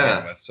one, to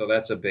begin with. So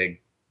that's a big,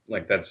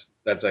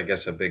 that's I guess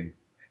a big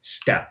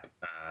step.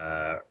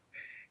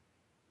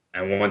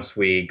 And once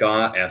we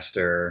got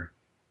Esther,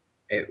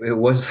 it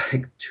was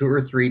like 2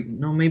 or 3,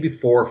 no, maybe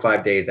 4 or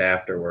 5 days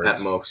afterwards. At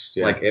most,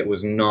 yeah. It was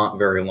not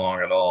very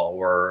long at all,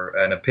 where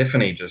an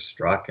epiphany just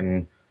struck,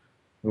 and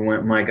we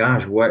went, my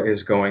gosh, what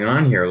is going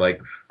on here?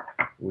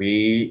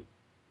 We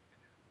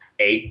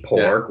ate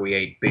pork, we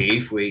ate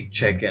beef, we ate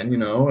chicken,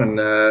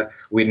 and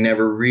we'd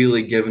never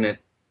really given it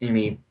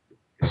any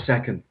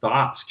second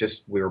thoughts.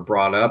 Just we were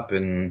brought up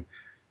in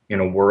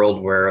a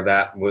world where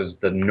that was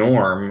the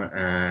norm,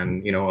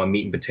 and a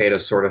meat and potato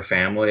sort of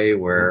family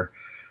where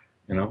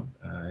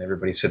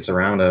everybody sits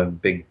around a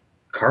big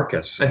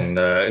carcass. And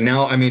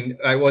now,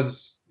 I was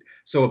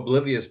so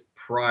oblivious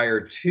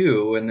prior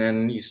to, and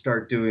then you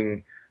start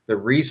doing the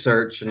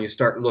research and you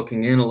start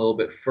looking in a little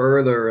bit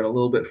further and a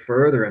little bit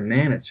further, and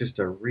man, it's just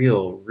a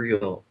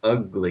real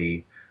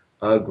ugly,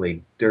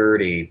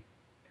 dirty,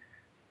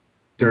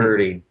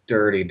 dirty,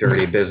 dirty,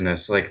 dirty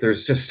business. Like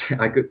there's just,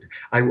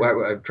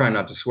 I'm trying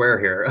not to swear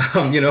here.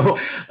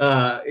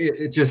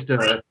 It just,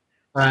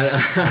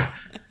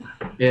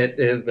 it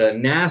is the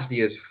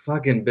nastiest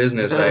fucking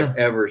business I've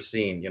ever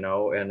seen,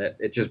 and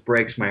it just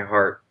breaks my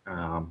heart.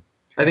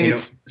 I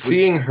think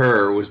seeing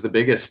her was the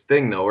biggest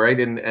thing, though, right?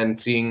 And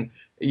seeing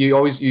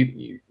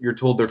you're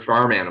told they're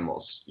farm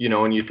animals,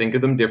 and you think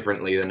of them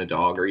differently than a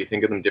dog, or you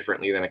think of them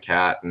differently than a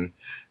cat, and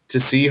to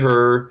see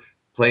her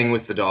playing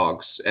with the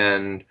dogs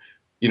and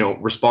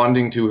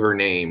responding to her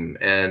name,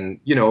 and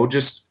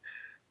just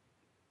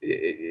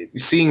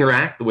seeing her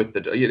act with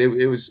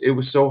it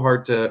was so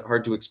hard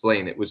to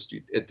explain. It was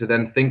to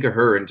then think of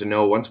her and to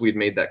know, once we'd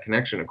made that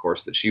connection, of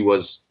course, that she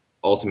was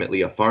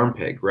ultimately a farm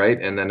pig,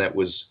 right? And then it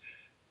was,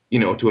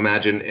 to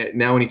imagine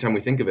now, anytime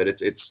we think of it,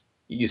 it's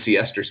you see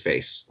Esther's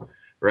face,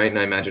 right? And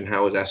I imagine,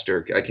 how is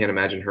Esther? I can't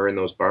imagine her in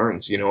those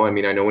barns. I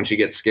mean, I know when she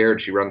gets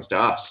scared, she runs to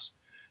us,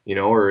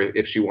 or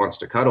if she wants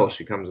to cuddle,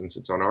 she comes and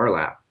sits on our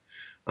lap.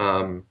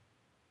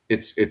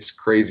 It's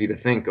crazy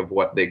to think of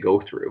what they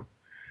go through.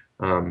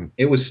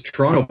 It was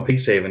Toronto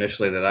Pig Save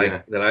initially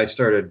that I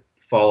started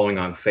following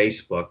on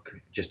Facebook,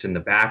 just in the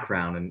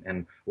background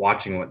and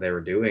watching what they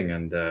were doing.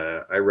 And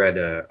I read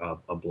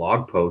a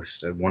blog post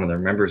that one of their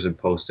members had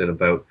posted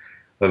about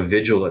a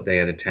vigil that they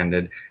had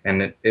attended,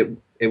 and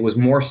it was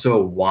more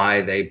so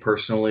why they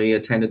personally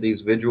attended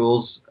these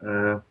vigils,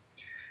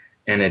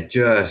 and it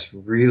just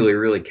really,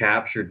 really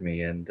captured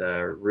me, and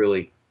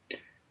really.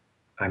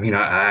 I mean,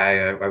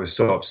 I was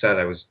so upset.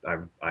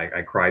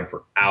 I cried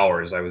for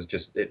hours.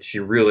 She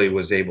really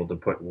was able to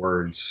put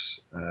words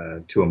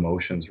to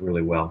emotions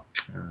really well.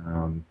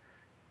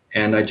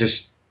 And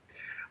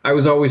I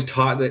was always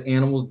taught that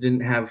animals didn't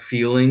have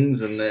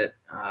feelings, and that,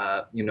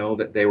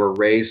 that they were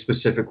raised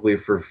specifically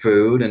for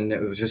food, and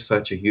it was just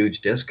such a huge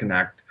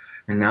disconnect.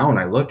 And now when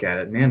I look at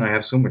it, man, I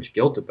have so much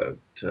guilt about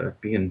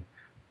being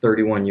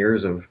 31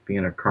 years of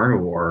being a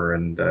carnivore,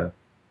 and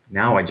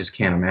now I just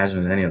can't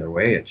imagine it any other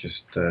way. It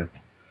just...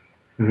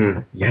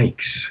 Yikes!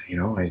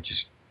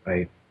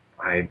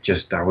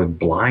 I was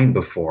blind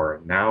before,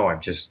 and now I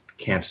just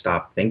can't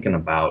stop thinking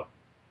about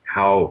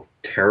how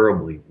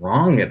terribly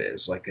wrong it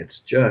is. Like,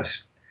 it's just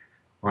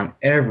on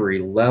every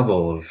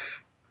level of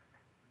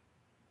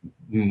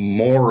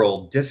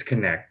moral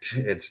disconnect.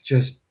 It's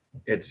just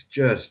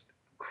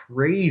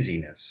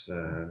craziness.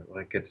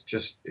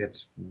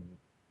 It's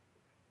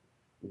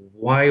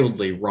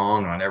wildly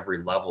wrong on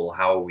every level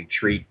how we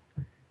treat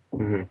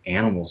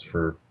animals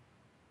for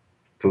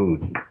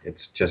food.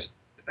 It's just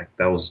like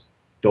those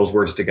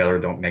words together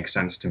don't make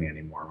sense to me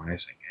anymore. When I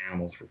say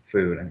animals for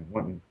food, I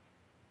mean,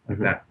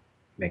 that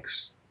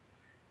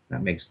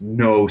makes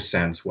no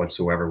sense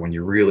whatsoever when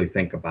you really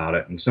think about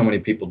it. And so many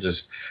people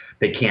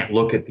they can't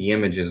look at the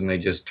images, and they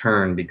just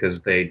turn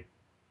because they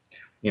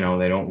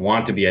don't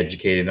want to be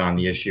educated on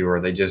the issue, or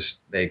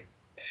the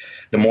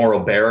moral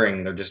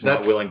bearing, they're just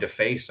not willing to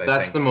face. I think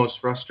that's the most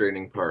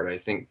frustrating part, I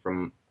think,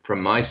 from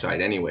my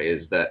side anyway,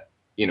 is that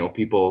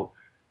people,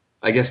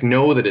 I guess,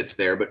 know that it's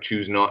there, but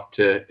choose not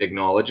to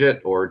acknowledge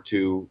it, or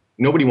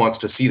nobody wants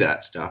to see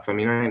that stuff. I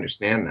mean, I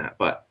understand that,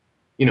 but,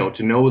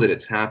 to know that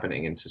it's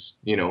happening and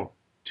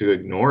to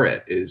ignore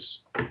it is,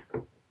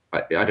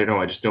 I don't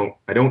know.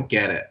 I don't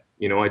get it.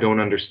 I don't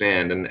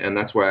understand. And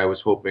that's why I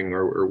was hoping,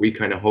 or we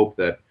kind of hope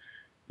that,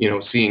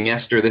 seeing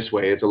Esther this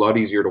way, it's a lot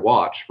easier to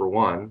watch, for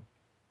one,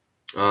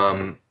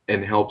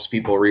 and helps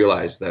people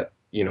realize that,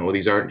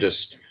 these aren't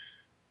just,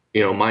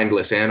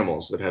 mindless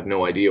animals that have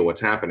no idea what's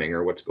happening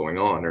or what's going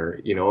on,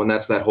 or, and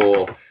that's that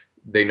whole,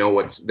 they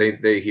know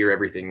they hear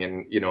everything,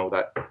 and,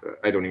 that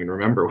I don't even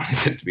remember what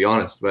I said, to be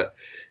honest, but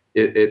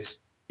it's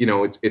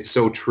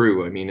so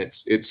true. I mean,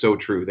 it's so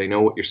true. They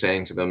know what you're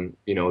saying to them.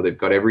 They've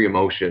got every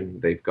emotion.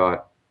 They've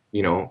got,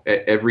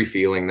 every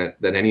feeling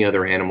that any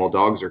other animal,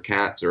 dogs or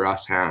cats or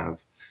us, have.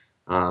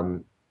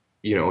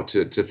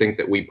 To think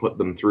that we put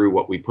them through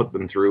what we put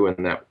them through,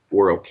 and that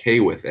we're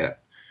okay with it,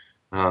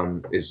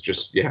 is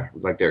just,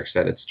 like Derek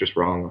said, it's just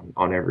wrong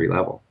on every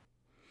level.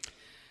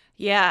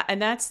 Yeah,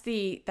 and that's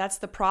the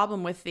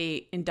problem with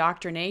the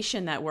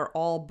indoctrination that we're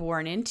all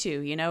born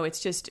into.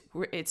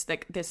 It's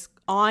like this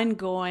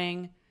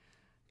ongoing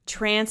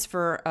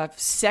transfer of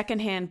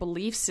secondhand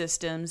belief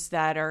systems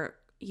that are,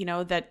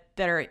 that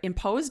are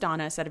imposed on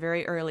us at a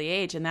very early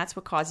age, and that's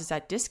what causes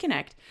that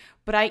disconnect.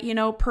 But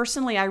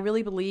personally, I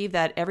really believe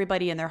that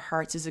everybody in their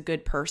hearts is a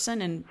good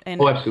person,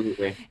 and oh,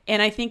 absolutely.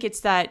 And I think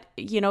it's that,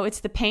 it's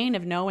the pain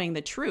of knowing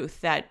the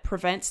truth that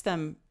prevents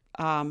them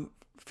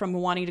from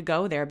wanting to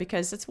go there,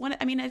 because it's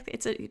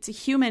a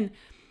human.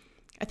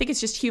 I think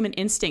it's just human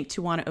instinct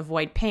to want to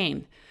avoid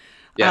pain.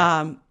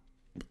 Yeah.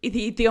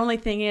 The only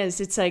thing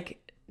is, it's like,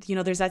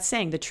 there's that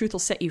saying, the truth will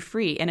set you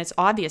free, and it's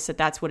obvious that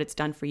that's what it's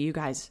done for you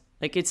guys.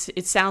 Like, it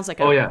sounds like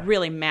a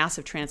really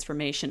massive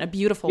transformation, a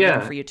beautiful one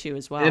for you too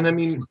as well. And I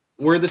mean,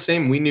 we're the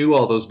same. We knew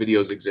all those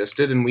videos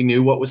existed, and we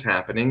knew what was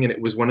happening, and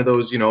it was one of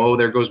those,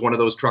 there goes one of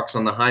those trucks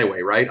on the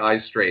highway, right?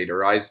 Eyes straight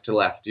or eyes to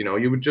left.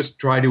 You would just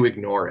try to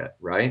ignore it,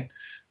 right?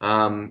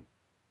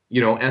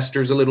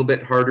 Esther's a little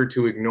bit harder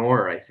to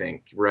ignore, I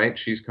think, right?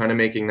 She's kind of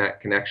making that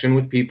connection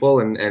with people.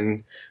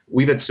 And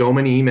we've had so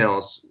many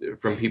emails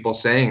from people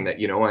saying that,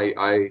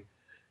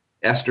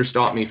 Esther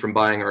stopped me from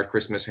buying our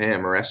Christmas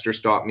ham, or Esther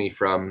stopped me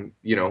from,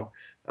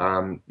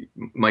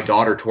 my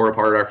daughter tore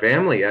apart our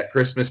family at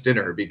Christmas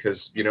dinner because,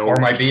 or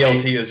my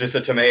BLT is just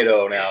a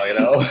tomato now,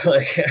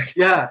 like.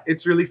 Yeah,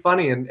 it's really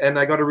funny. And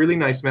I got a really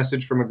nice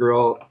message from a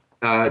girl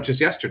just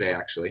yesterday,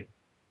 actually.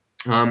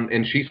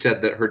 And she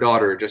said that her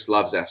daughter just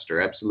loves Esther,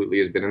 absolutely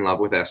has been in love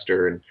with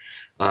Esther,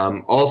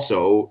 and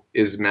also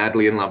is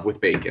madly in love with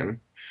bacon.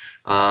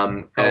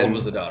 How old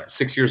was the daughter?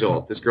 6 years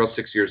old. This girl's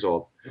 6 years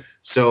old.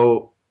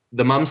 So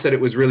the mom said it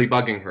was really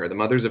bugging her. The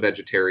mother's a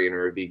vegetarian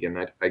or a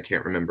vegan. I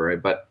can't remember.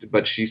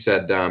 But she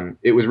said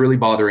it was really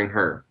bothering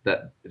her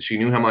that she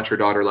knew how much her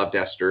daughter loved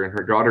Esther, and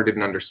her daughter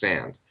didn't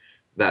understand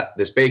that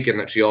this bacon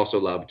that she also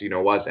loved,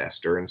 was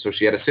Esther. And so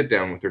she had to sit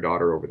down with her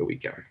daughter over the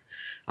weekend.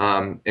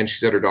 And she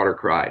said her daughter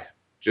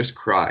just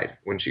cried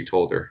when she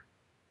told her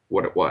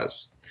what it was.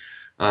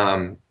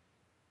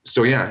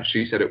 So yeah,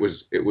 she said it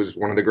was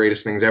one of the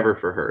greatest things ever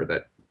for her,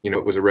 that,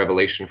 it was a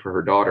revelation for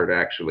her daughter to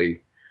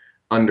actually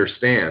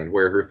understand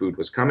where her food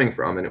was coming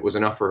from. And it was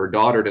enough for her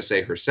daughter to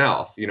say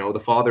herself,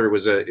 the father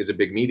is a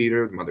big meat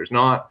eater, the mother's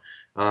not.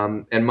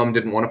 And mom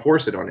didn't want to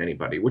force it on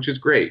anybody, which is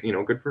great,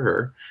 good for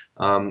her.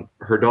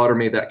 Her daughter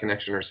made that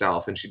connection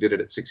herself, and she did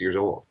it at 6 years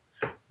old.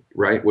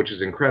 Right, which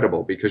is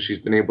incredible, because she's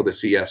been able to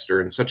see Esther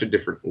in such a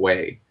different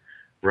way,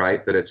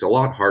 right, that it's a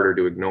lot harder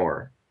to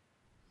ignore,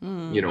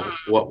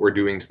 what we're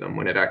doing to them,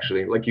 when it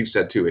actually, like you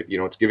said too,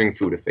 it's giving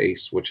food a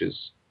face, which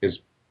is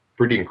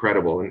pretty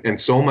incredible,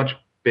 and so much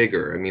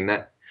bigger. I mean,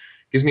 that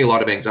gives me a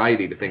lot of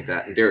anxiety to think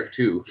that, and Derek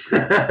too.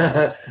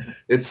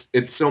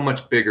 It's so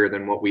much bigger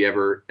than what we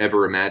ever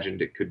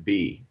imagined it could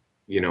be,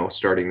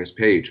 starting this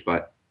page,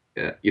 but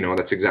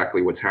that's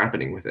exactly what's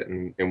happening with it,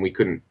 and we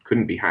couldn't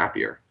be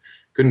happier.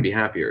 Couldn't be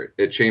happier.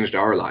 It changed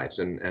our lives,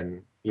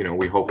 and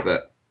we hope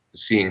that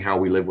seeing how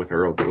we live with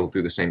her will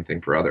do the same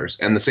thing for others,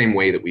 and the same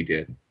way that we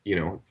did,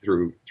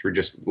 through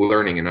just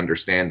learning and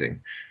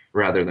understanding,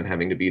 rather than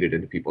having to beat it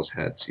into people's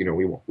heads.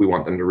 We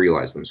want them to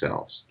realize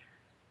themselves.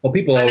 Well,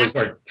 people always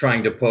are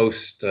trying to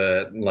post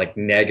like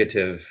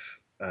negative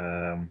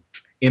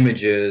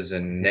images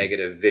and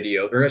negative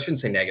videos, or I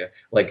shouldn't say negative,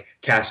 like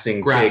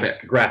casting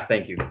graphic.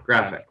 Graphic.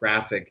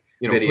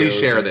 Please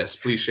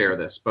share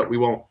this, but we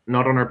won't,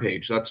 not on our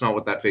page. That's not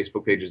what that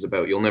Facebook page is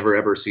about. You'll never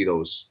ever see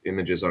those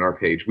images on our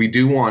page. We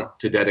do want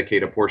to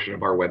dedicate a portion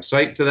of our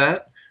website to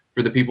that,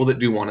 for the people that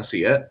do want to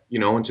see it,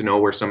 and to know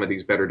where some of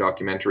these better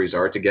documentaries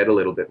are, to get a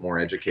little bit more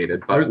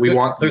educated. But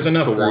there's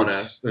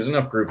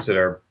enough groups that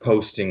are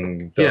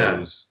posting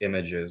those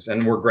images,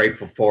 and we're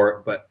grateful for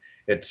it, but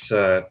it's,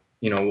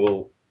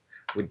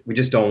 we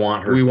just don't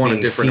want her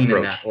a different approach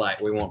in that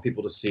light. We want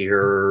people to see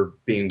her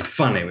being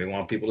funny. We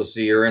want people to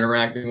see her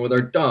interacting with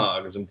our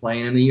dogs and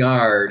playing in the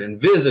yard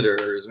and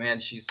visitors. Man,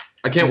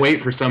 I can't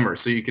wait for summer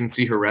so you can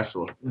see her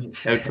wrestle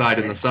outside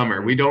in the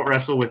summer. We don't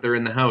wrestle with her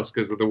in the house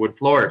because of the wood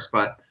floors,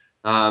 but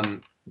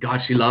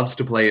God, she loves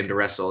to play and to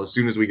wrestle. As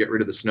soon as we get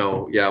rid of the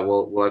snow, yeah,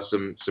 we'll have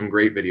some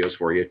great videos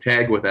for you.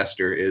 Tag with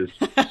Esther is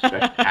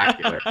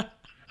spectacular.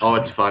 Oh,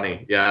 it's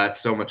funny. Yeah,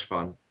 it's so much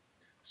fun.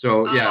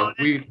 So yeah,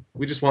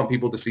 we just want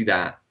people to see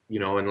that,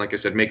 and like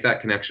I said, make that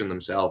connection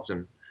themselves,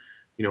 and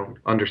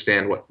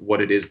understand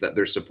what it is that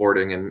they're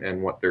supporting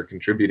and what they're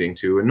contributing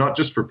to, and not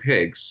just for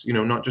pigs,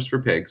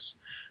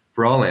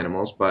 for all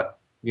animals, but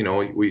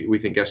we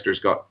think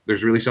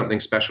there's really something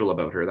special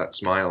about her. That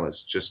smile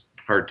is just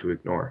hard to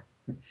ignore.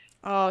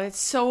 Oh, it's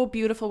so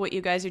beautiful what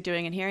you guys are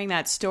doing, and hearing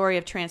that story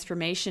of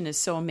transformation is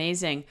so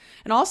amazing.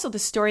 And also the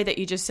story that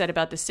you just said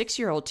about the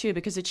 6-year-old too,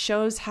 because it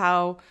shows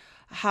how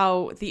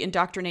the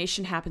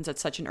indoctrination happens at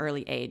such an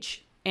early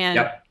age.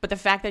 But the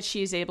fact that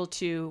she's able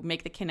to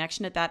make the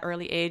connection at that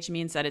early age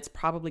means that it's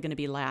probably going to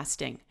be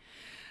lasting.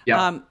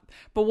 Yeah.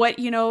 But what,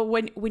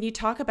 when you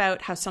talk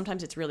about how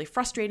sometimes it's really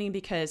frustrating,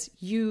 because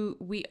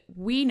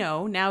we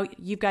know now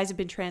you guys have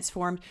been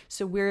transformed.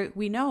 So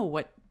we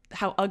know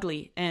how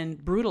ugly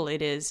and brutal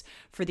it is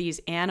for these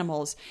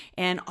animals.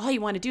 And all you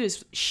want to do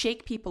is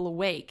shake people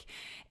awake.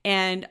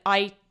 And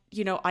I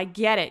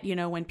get it,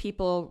 when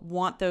people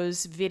want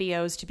those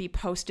videos to be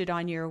posted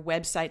on your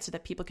website so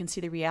that people can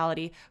see the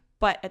reality.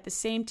 But at the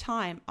same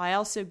time, I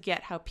also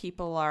get how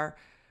people are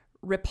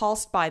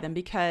repulsed by them,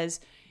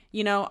 because,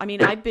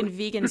 I've been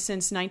vegan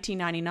since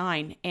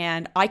 1999,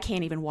 and I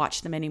can't even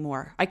watch them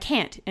anymore. I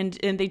can't. And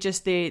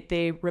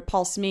they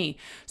repulse me.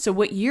 So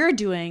what you're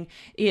doing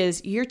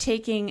is you're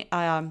taking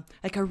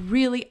like a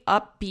really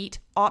upbeat,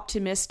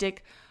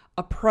 optimistic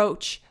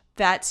approach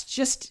that's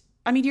just,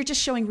 you're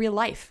just showing real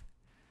life.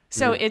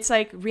 So it's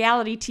like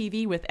reality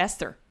TV with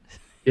Esther.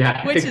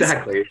 Yeah,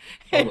 exactly.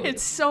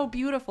 It's so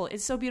beautiful.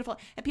 It's so beautiful.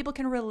 And people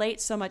can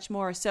relate so much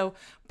more. So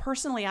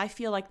personally, I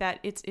feel like that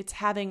it's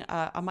having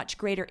a much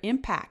greater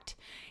impact.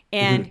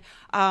 And,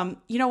 on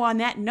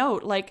that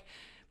note, like,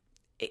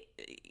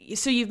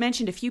 so you've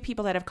mentioned a few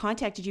people that have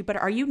contacted you, but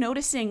are you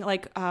noticing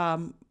like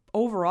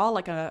overall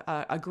like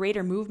a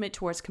greater movement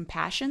towards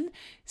compassion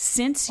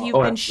since you've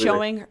been absolutely.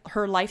 showing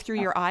her life through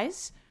your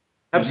eyes?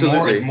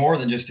 Absolutely. More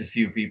than just a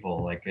few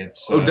people. Like it's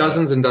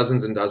dozens and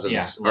dozens and dozens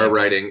are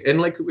writing. And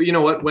like, you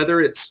know what,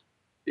 whether it's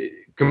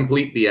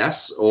complete BS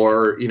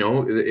or, you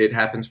know, it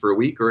happens for a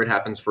week or it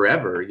happens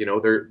forever, you know,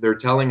 they're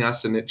telling us,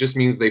 and it just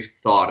means they've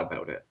thought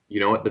about it. You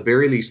know, at the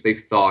very least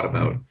they've thought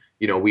about,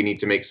 you know, we need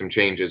to make some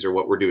changes, or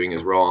what we're doing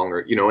is wrong,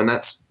 or, you know, and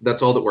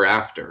that's all that we're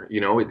after. You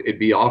know, it'd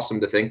be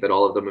awesome to think that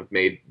all of them have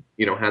made,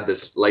 you know, had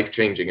this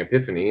life-changing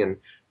epiphany, and,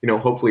 you know,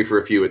 hopefully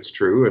for a few it's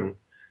true, and,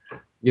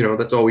 you know,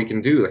 that's all we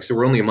can do. Like, so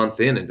we're only a month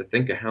in, and to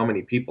think of how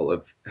many people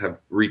have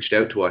reached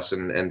out to us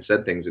and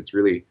said things,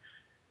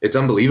 it's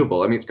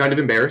unbelievable. I mean, it's kind of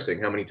embarrassing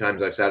how many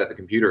times I've sat at the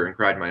computer and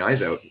cried my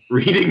eyes out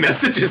reading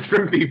messages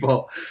from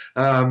people.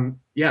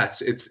 Yeah,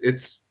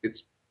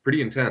 it's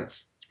pretty intense.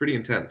 It's pretty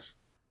intense.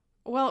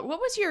 Well, what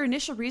was your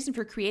initial reason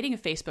for creating a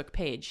Facebook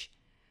page?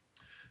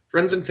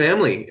 Friends and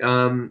family.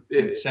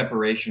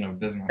 Separation of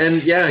business.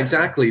 And yeah,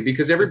 exactly.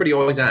 Because everybody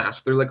always asks,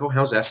 they're like, oh,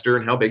 how's Esther?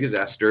 And how big is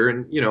Esther?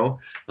 And, you know,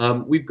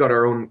 we've got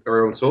our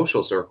own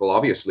social circle,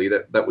 obviously,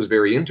 that was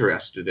very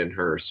interested in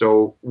her.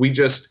 So we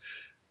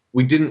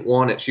didn't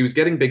want it. She was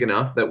getting big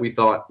enough that we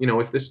thought, you know,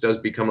 if this does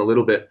become a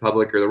little bit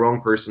public, or the wrong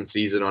person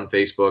sees it on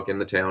Facebook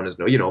and the town is,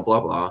 you know, blah,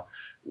 blah.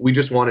 We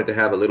just wanted to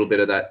have a little bit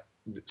of that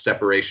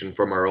separation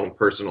from our own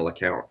personal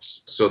accounts,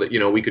 so that, you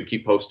know, we could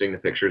keep posting the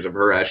pictures of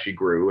her as she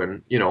grew,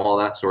 and, you know, all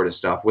that sort of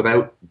stuff,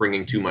 without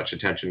bringing too much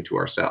attention to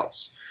ourselves.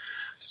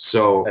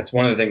 So that's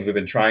one of the things we've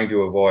been trying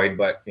to avoid,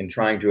 but in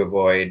trying to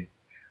avoid,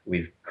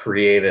 we've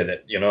created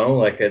it, you know,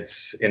 like it's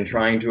in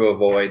trying to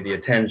avoid the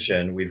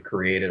attention, we've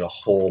created a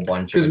whole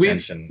bunch of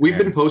attention. We've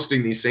been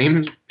posting these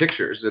same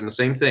pictures and the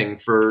same thing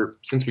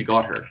since we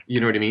got her,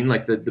 you know what I mean?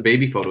 Like the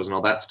baby photos and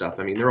all that stuff.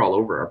 I mean, they're all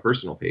over our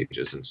personal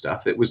pages and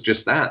stuff. It was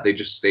just that they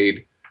just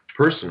stayed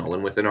personal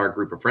and within our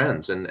group of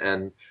friends.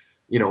 And,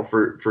 you know,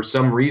 for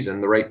some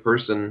reason, the right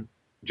person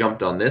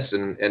jumped on this,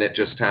 and it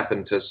just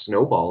happened to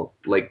snowball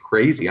like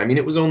crazy. I mean,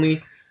 it was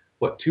only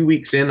 2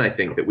 weeks in, I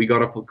think, that we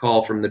got a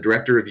call from the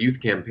director of youth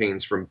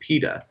campaigns from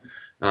PETA,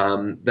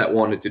 that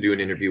wanted to do an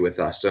interview with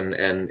us,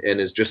 and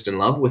is just in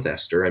love with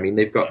Esther. I mean,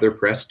 they've got their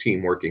press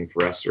team working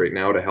for us right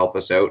now to help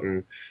us out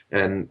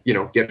and you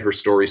know, get her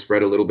story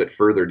spread a little bit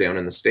further down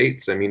in the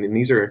States. I mean, and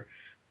these are,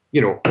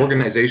 you know,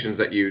 organizations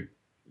that you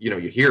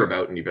hear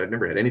about and you've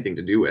never had anything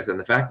to do with, and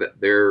the fact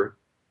that they're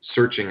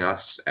searching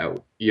us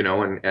out, you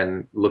know,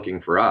 and looking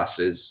for us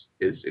is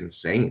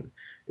insane.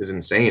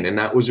 And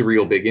that was a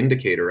real big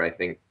indicator, I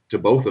think, to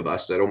both of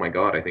us, that, oh my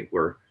God, I think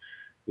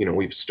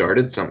we've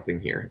started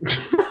something here.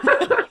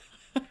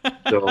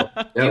 So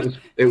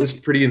it was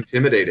pretty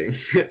intimidating.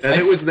 And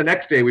it was the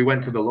next day we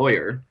went to the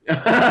lawyer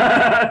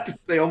to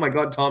say, oh my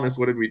God, Thomas,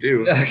 what did we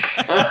do?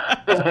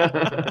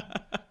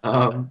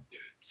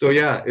 So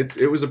yeah,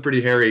 it was a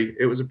pretty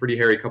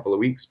hairy couple of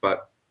weeks,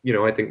 but, you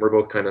know, I think we're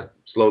both kind of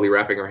slowly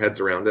wrapping our heads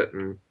around it,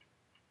 and,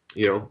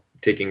 you know,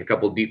 taking a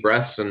couple deep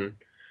breaths and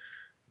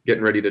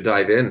getting ready to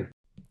dive in.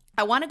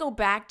 I want to go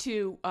back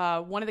to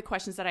one of the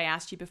questions that I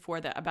asked you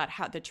before about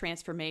how the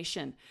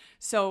transformation.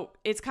 So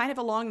it's kind of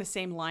along the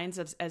same lines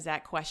as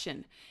that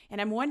question. And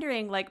I'm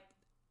wondering, like,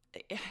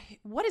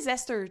 what has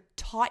Esther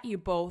taught you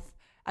both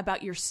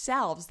about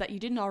yourselves that you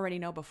didn't already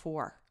know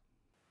before?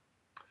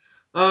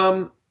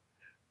 I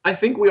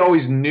think we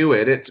always knew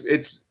it.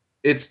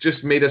 It's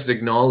just made us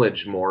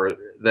acknowledge more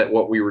that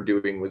what we were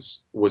doing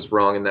was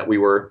wrong, and that we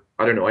were,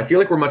 I don't know, I feel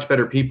like we're much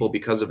better people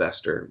because of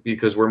Esther,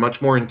 because we're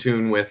much more in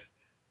tune with,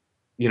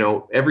 you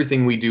know,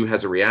 everything we do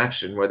has a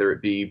reaction, whether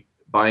it be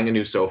buying a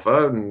new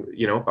sofa and,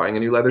 you know, buying a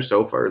new leather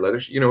sofa or leather,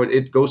 you know,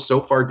 it goes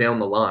so far down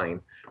the line.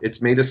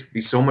 It's made us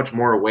be so much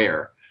more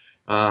aware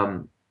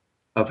of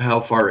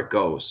how far it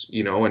goes,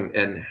 you know,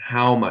 and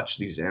how much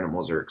these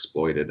animals are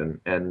exploited.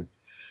 And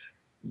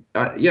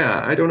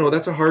yeah, I don't know.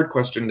 That's a hard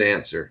question to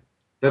answer.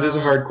 That is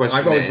a hard question.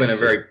 I've always been a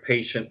very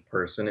patient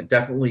person. It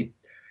definitely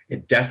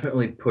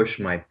pushed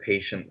my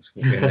patience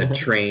in the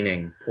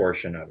training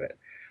portion of it.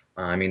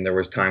 I mean, there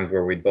was times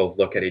where we'd both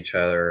look at each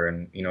other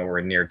and, you know,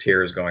 we're near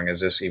tears going, is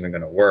this even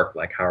going to work?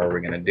 Like, how are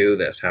we going to do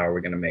this? How are we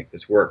going to make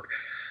this work?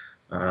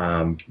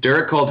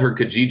 Derek called her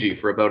Kijiji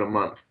for about a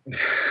month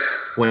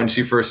when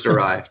she first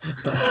arrived.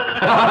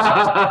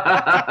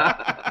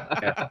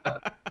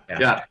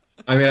 Yeah.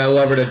 I mean, I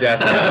love her to death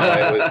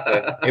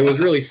now. It was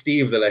really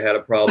Steve that I had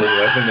a problem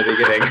with in the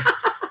beginning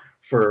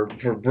for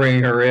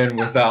bringing her in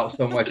without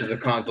so much as a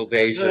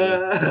consultation.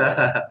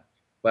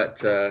 But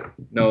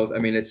no, I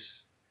mean, it's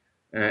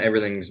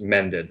everything's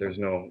mended. There's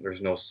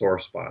no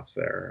sore spots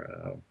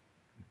there.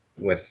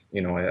 With,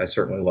 you know, I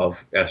certainly love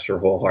Esther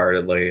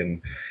wholeheartedly,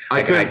 and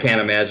I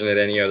can't imagine it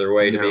any other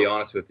way, to be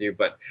honest with you.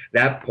 But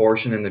that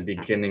portion in the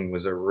beginning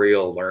was a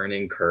real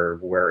learning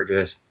curve where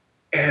just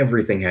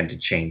everything had to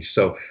change.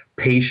 So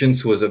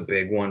patience was a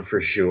big one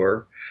for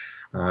sure.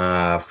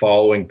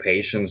 Following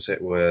patience,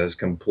 it was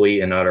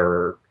complete and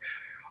utter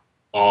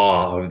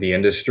awe of the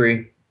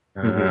industry.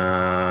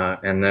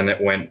 And then it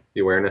went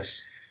the awareness.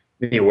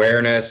 the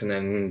awareness, and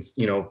then,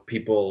 you know,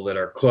 people that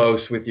are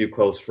close with you,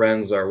 close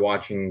friends, are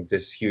watching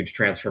this huge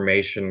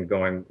transformation,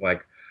 going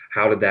like,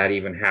 how did that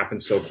even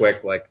happen so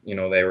quick? Like, you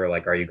know, they were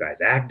like, are you guys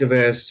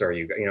activists? Are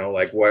you, you know,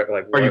 like what,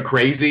 Are you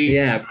crazy?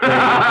 Yeah, crazy.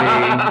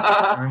 And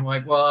I'm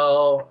like,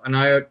 well, and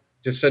I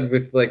just said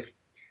with like,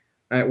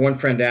 one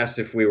friend asked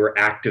if we were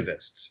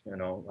activists, you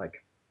know, like,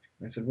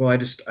 I said, well,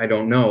 I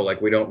don't know.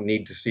 Like, we don't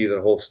need to see the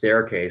whole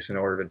staircase in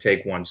order to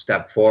take one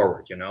step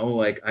forward, you know?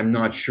 Like, I'm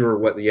not sure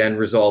what the end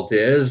result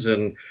is,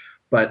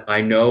 but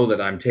I know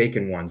that I'm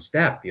taking one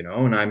step, you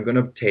know, and I'm going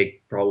to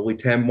take probably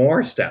 10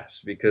 more steps,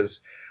 because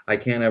I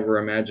can't ever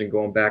imagine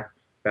going back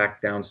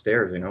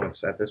downstairs, you know?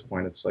 It's at this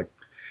point, it's like,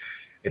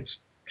 it's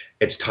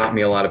it's taught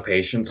me a lot of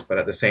patience, but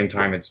at the same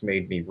time, it's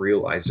made me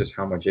realize just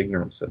how much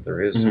ignorance that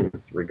there is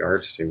with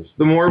regards to.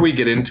 The more we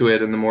get into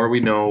it, and the more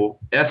we know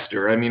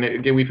Esther. I mean,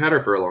 again, we've had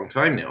her for a long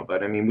time now,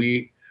 but I mean,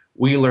 we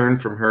learn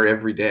from her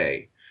every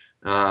day,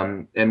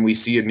 and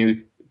we see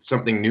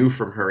something new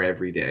from her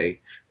every day,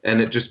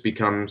 and it just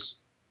becomes,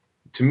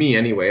 to me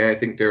anyway, I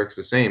think Derek's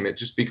the same. It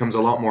just becomes a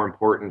lot more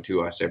important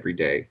to us every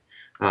day.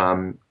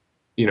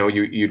 You know,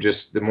 you just,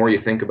 the more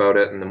you think about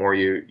it, and the more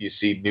you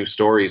see new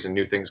stories and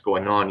new things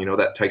going on, you know,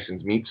 that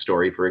Tyson's meat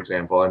story, for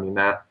example, I mean,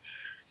 that,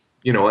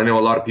 you know, I know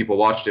a lot of people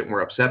watched it and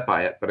were upset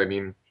by it, but I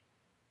mean,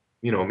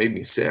 you know, it made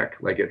me sick.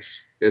 Like,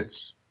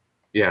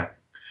 yeah.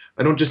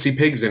 I don't just see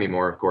pigs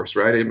anymore, of course,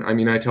 right? I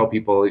mean, I tell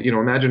people, you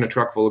know, imagine a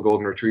truck full of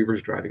golden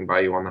retrievers driving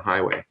by you on the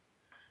highway,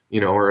 you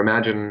know, or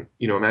imagine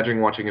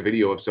watching a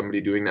video of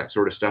somebody doing that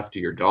sort of stuff to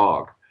your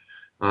dog.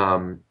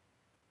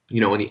 You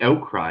know, and the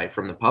outcry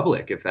from the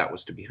public if that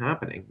was to be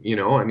happening. You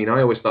know, I mean,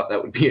 I always thought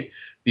that would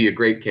be a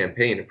great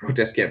campaign, a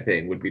protest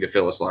campaign would be to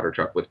fill a slaughter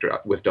truck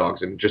with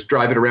dogs and just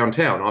drive it around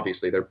town.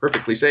 Obviously, they're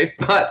perfectly safe,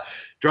 but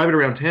drive it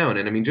around town,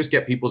 and I mean, just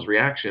get people's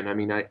reaction. I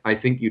mean, I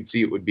think you'd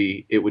see it would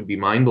be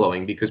mind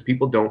blowing, because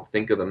people don't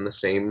think of them the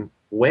same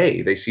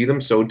way. They see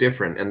them so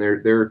different, and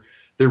they're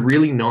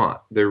really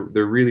not. They're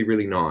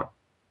really not.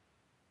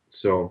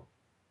 So,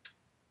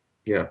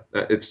 yeah,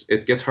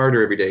 it gets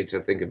harder every day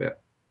to think of it.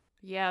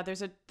 Yeah,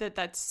 there's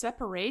that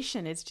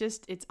separation. It's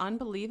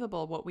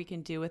unbelievable what we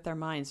can do with our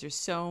minds. There's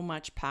so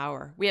much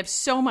power. We have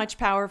so much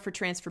power for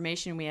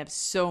transformation. We have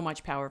so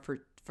much power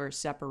for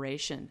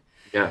separation.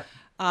 Yeah.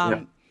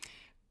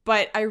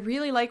 But I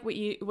really like what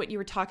you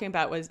were talking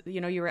about was,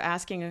 you know, you were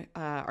asking,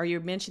 or you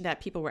mentioned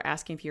that people were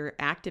asking if you're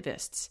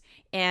activists.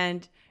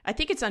 And I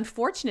think it's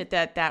unfortunate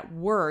that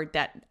word,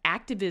 that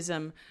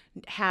activism,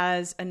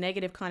 has a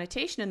negative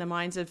connotation in the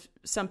minds of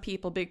some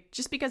people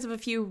just because of a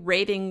few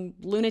raving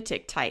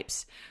lunatic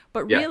types.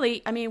 But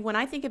really, I mean, when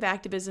I think of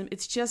activism,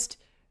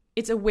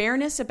 it's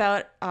awareness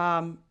about,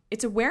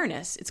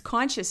 it's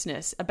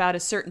consciousness about a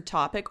certain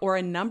topic or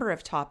a number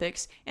of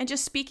topics, and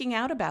just speaking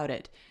out about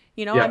it.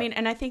 You know, I mean,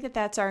 and I think that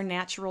that's our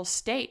natural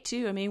state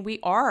too. I mean, we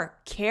are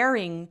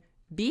caring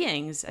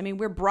beings. I mean,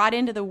 we're brought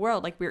into the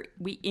world, like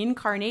we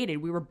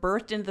incarnated. We were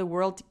birthed into the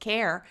world to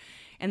care,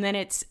 and then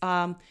it's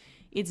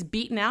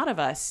beaten out of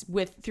us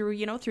through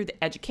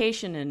the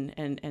education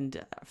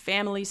and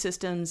family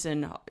systems,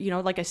 and, you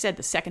know, like I said,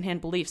 the secondhand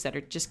beliefs that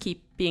are just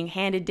keep being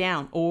handed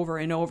down over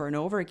and over and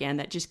over again,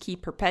 that just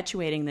keep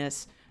perpetuating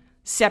this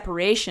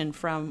separation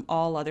from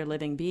all other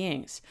living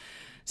beings.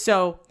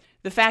 So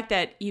the fact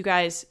that you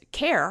guys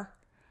care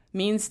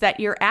means that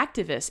you're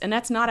activists, and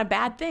that's not a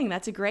bad thing.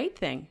 That's a great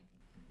thing.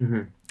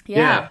 Mm-hmm.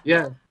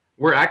 Yeah.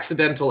 We're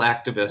accidental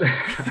activists,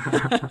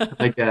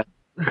 I guess.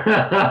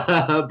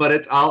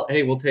 But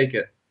hey, we'll take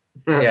it.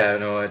 Yeah,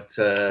 no,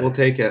 we'll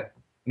take it.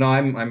 No,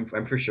 I'm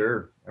for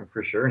sure an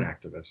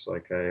activist.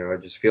 Like, I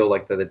just feel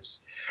like that it's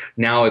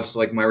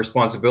like my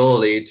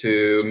responsibility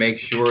to make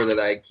sure that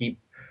I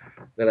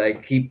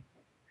keep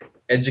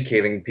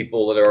educating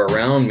people that are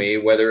around me,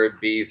 whether it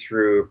be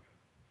through,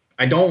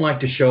 I don't like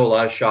to show a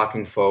lot of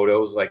shocking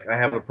photos. Like, I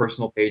have a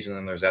personal page, and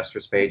then there's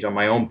Esther's page. On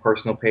my own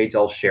personal page,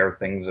 I'll share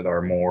things that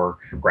are more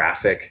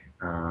graphic,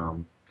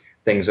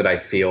 things that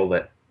I feel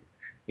that,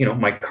 you know,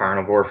 my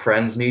carnivore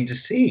friends need to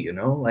see, you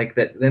know, like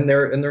that. Then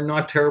they're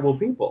not terrible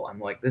people.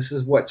 I'm like, this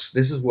is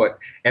what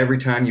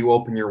every time you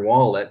open your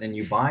wallet and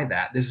you buy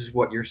that, this is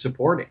what you're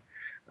supporting.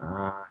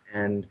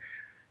 And,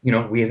 you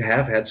know, we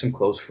have had some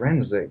close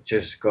friends that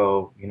just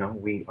go, you know,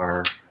 we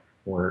are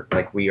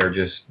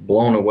just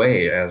blown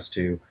away as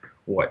to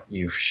what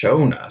you've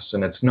shown us.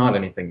 And it's not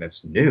anything that's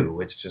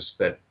new. It's just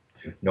that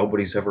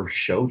nobody's ever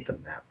showed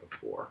them that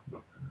before.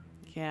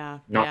 Yeah.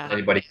 Not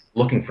anybody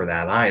looking for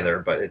that either,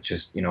 but it's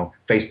just, you know,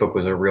 Facebook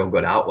was a real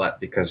good outlet,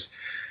 because,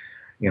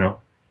 you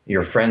know,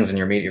 your friends and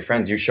your immediate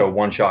friends, you show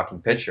one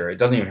shocking picture. It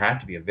doesn't even have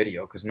to be a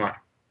video, because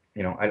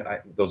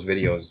those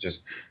videos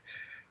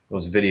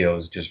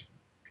just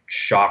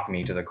shock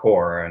me to the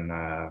core. And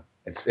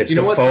it's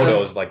the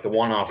photos, like the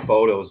one-off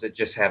photos that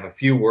just have a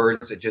few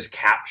words that just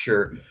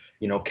capture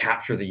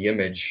the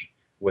image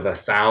with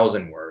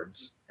 1,000 words,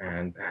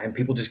 and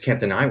people just can't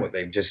deny what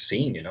they've just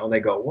seen. You know, they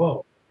go,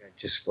 whoa,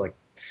 just like.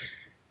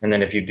 And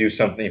then if you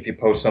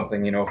post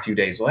something, you know, a few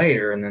days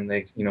later, and then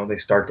they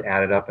start to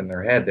add it up in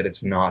their head that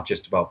it's not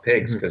just about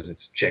pigs, because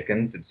it's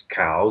chickens, it's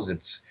cows,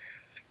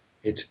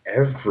 it's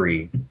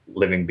every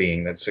living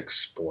being that's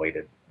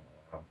exploited.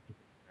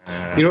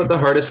 You know what the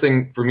hardest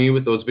thing for me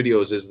with those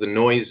videos is the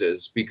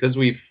noises, because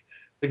we've,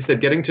 like I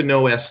said, getting to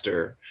know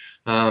Esther,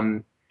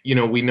 you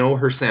know, we know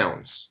her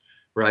sounds,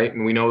 right?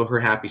 And we know her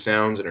happy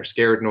sounds and her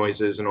scared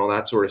noises and all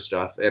that sort of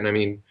stuff. And I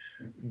mean,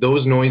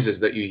 those noises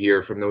that you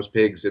hear from those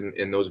pigs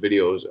in those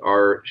videos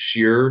are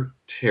sheer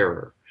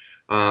terror.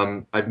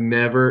 I've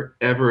never,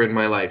 ever in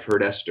my life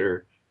heard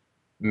Esther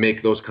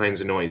make those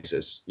kinds of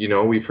noises. You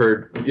know, we've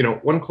heard, you know,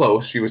 one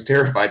close, she was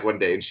terrified one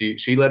day and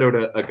she let out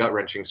a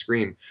gut-wrenching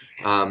scream.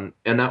 And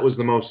that was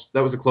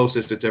the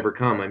closest it's ever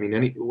come. I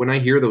mean, when I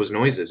hear those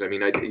noises, I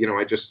mean,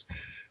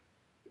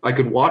 I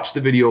could watch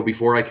the video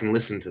before I can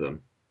listen to them,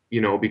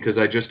 you know, because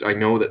I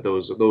know that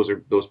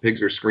those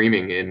pigs are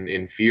screaming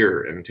in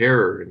fear and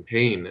terror and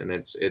pain. And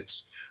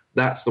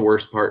that's the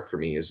worst part for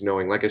me, is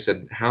knowing, like I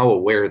said, how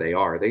aware they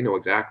are. They know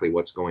exactly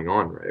what's going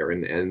on right there,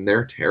 and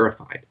they're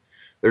terrified.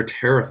 They're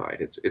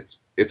terrified.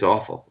 It's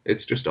awful.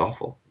 It's just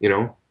awful, you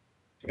know?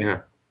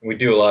 Yeah. We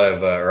do a lot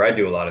of, or I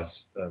do a lot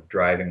of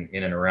driving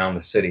in and around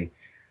the city,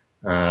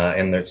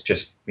 and there's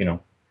just, you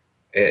know,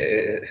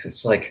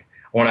 it's like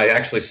when I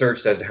actually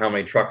searched as to how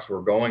many trucks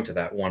were going to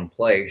that one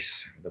place,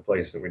 the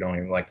place that we don't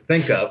even like to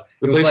think of.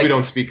 The place we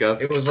don't speak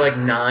of. It was like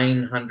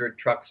 900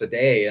 trucks a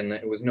day, and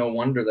it was no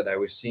wonder that I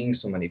was seeing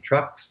so many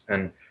trucks.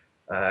 And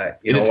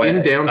you know,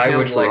 in downtown I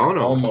would like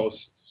Toronto. almost,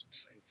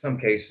 in some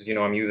cases, you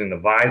know, I'm using the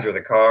visor of the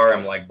car.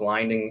 I'm like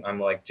blinding. I'm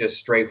like just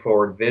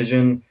straightforward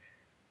vision,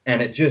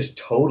 and it just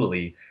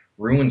totally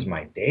ruins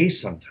my day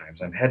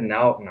sometimes. I'm heading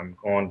out and I'm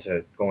going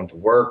to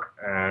work,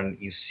 and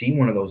you see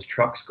one of those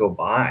trucks go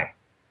by,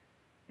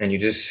 and you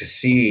just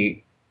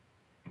see,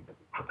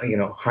 you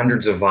know,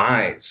 hundreds of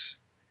eyes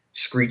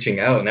screeching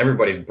out, and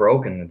everybody's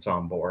broken that's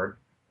on board.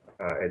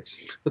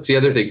 That's the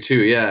other thing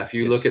too. Yeah, if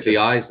you look at the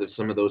eyes of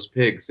some of those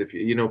pigs, if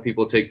you know,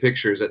 people take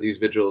pictures at these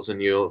vigils, and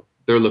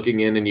they're looking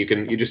in, and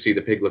you just see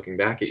the pig looking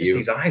back at you.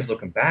 These eyes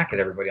looking back at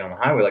everybody on the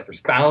highway. Like, there's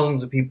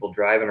thousands of people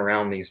driving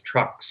around these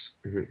trucks.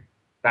 Mm-hmm.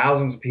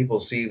 Thousands of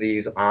people see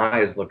these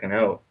eyes looking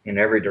out in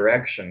every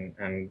direction,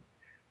 and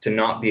to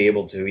not be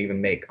able to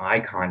even make eye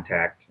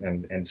contact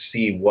and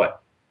see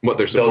what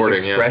they're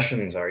supporting, those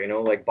expressions are. You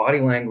know, like, body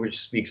language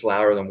speaks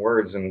louder than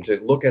words, and to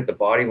look at the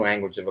body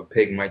language of a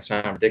pig might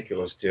sound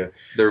ridiculous to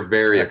they're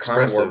very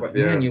expressive. But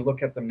man, you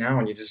look at them now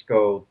and you just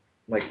go,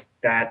 like,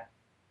 that,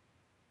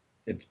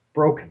 it's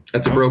broken.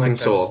 That's a broken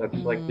soul.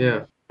 That's like,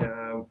 yeah.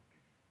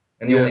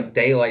 And the only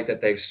daylight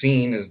that they've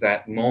seen is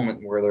that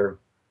moment where they're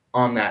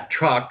on that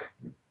truck,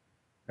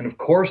 and of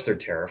course they're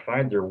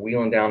terrified. They're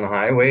wheeling down the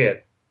highway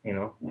at, you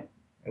know,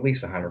 at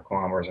least 100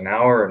 kilometers an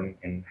hour, and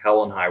in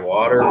hell and high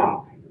water.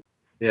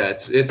 Yeah,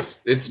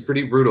 it's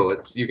pretty brutal.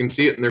 You can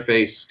see it in their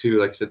face too.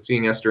 Like I said,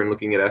 seeing Esther and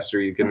looking at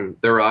Esther,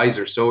 their eyes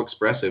are so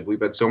expressive.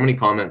 We've had so many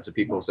comments of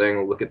people saying,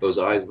 "Oh, look at those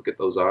eyes, look at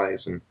those eyes,"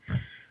 and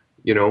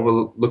you know,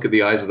 well, look at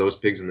the eyes of those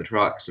pigs in the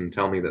trucks and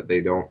tell me that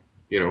they don't,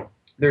 you know,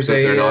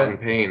 they're not in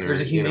pain.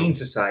 There's a Humane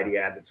Society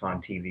ad that's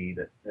on TV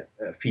that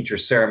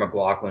features Sarah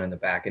McLachlan in the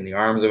back, in the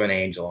arms of an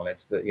angel, and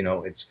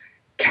it's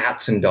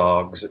cats and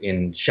dogs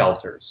in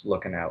shelters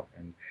looking out,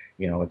 and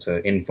you know, it's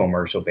an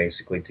infomercial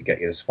basically to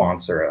get you to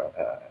sponsor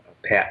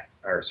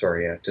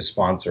to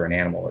sponsor an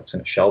animal that's in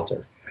a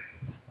shelter.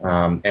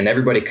 And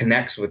everybody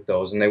connects with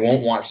those, and they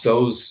won't watch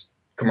those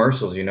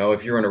commercials. You know,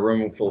 if you're in a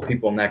room full of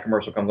people and that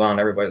commercial comes on,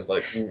 everybody's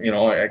like, you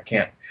know, I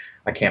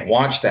can't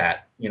watch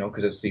that, you know,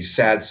 because it's these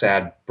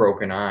sad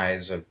broken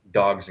eyes of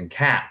dogs and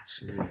cats.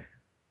 Mm-hmm.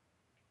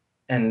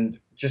 And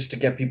just to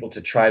get people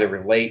to try to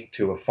relate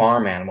to a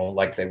farm animal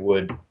like they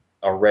would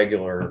a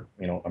regular,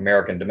 you know,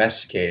 American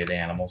domesticated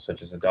animal,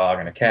 such as a dog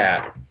and a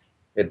cat,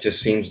 it just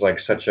seems like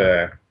such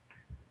a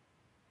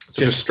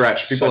stretch.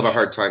 People have a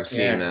hard time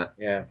seeing that.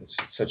 Yeah,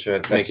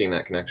 it's making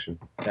that connection.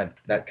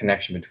 That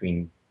connection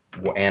between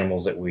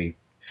animals that we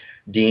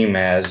deem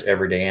as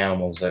everyday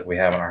animals that we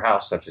have in our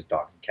house, such as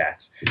dogs and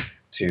cats,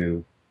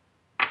 to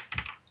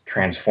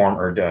transform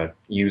or to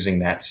using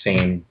that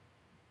same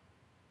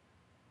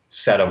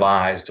set of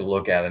eyes to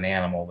look at an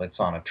animal that's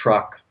on a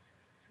truck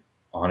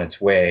on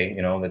its way.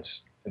 You know, that's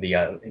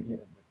the.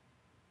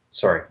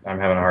 Sorry, I'm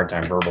having a hard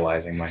time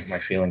verbalizing my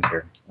feelings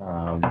here.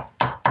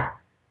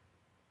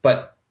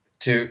 But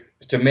to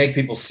make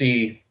people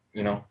see,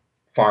 you know,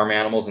 farm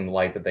animals in the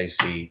light that they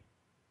see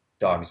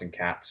dogs and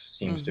cats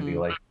seems to be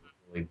like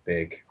a really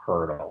big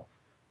hurdle.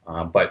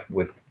 But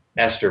with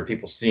Esther,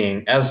 people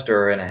seeing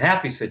Esther in a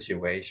happy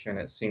situation,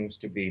 it seems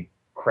to be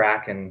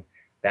cracking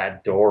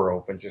that door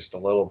open just a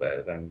little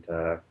bit, and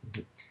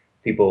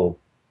people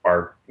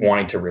are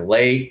wanting to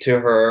relate to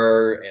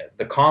her.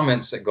 The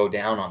comments that go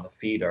down on the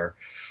feed are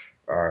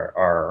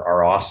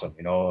awesome.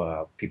 You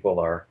know, people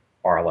are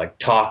like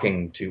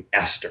talking to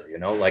Esther, you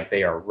know, like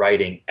they are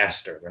writing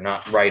Esther. They're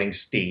not writing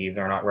Steve.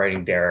 They're not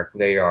writing Derek.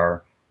 They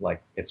are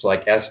like, it's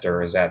like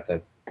Esther is at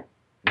the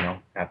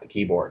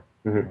keyboard,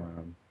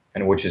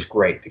 and which is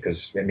great because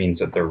it means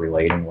that they're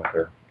relating with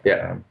her.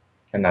 Yeah,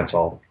 and that's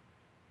all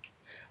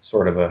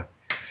sort of a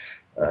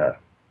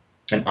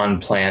an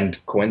unplanned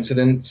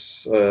coincidence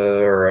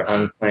or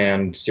an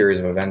unplanned series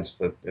of events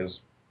that has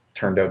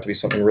turned out to be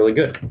something really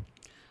good.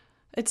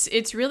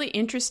 It's really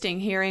interesting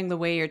hearing the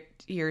way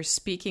you're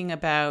speaking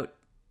about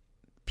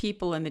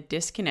people and the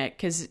disconnect,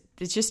 because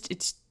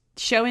it's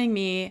showing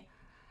me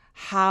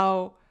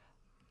how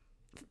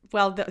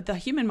well the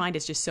human mind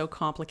is just so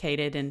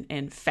complicated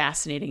and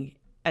fascinating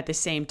at the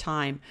same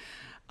time.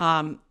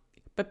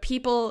 But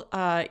people,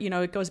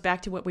 it goes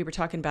back to what we were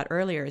talking about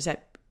earlier, is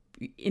that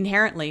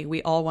inherently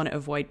we all want to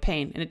avoid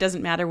pain, and it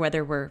doesn't matter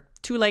whether we're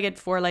two-legged,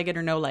 four-legged,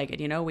 or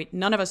no-legged.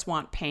 None of us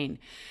want pain,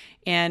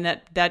 and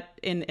that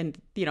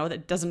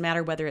doesn't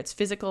matter whether it's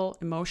physical,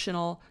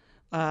 emotional,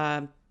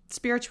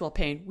 spiritual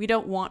pain. We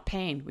don't want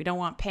pain. We don't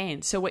want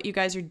pain. So what you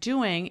guys are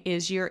doing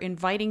is you're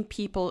inviting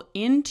people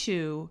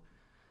into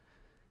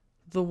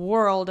the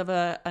world of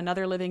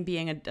another living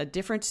being, a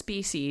different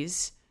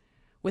species,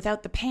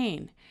 without the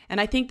pain. And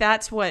I think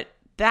that's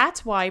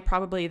why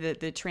probably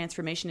the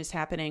transformation is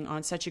happening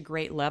on such a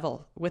great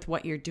level with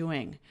what you're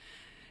doing.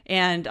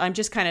 And I'm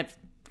just kind of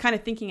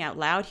thinking out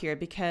loud here,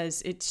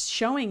 because it's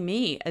showing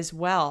me as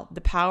well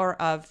the power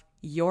of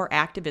your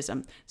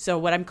activism. So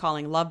what I'm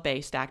calling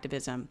love-based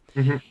activism.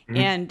 Mm-hmm, mm-hmm.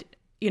 And,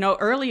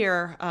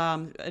 earlier,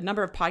 a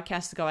number of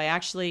podcasts ago, I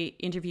actually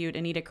interviewed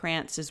Anita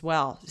Krantz as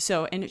well.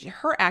 So, and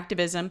her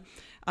activism,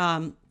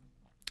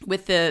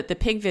 with the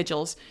pig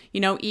vigils,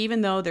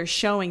 even though they're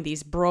showing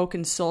these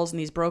broken souls and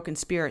these broken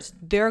spirits,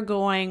 they're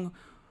going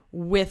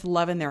with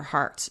love in their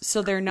hearts.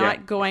 So they're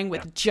not going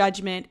with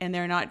judgment, and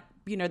they're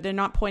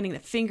not pointing the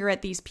finger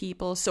at these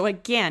people. So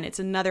again, it's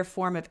another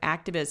form of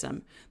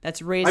activism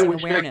that's raising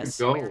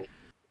awareness.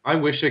 I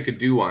wish I could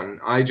do one.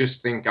 I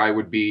just think I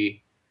would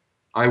be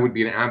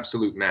an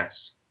absolute mess.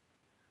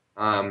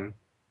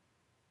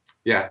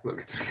 Yeah.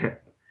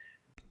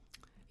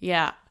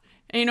 Yeah.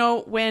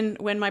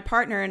 When my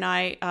partner and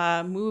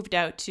I moved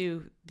out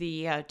to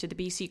the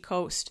BC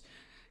coast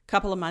a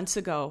couple of months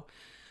ago,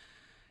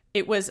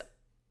 it was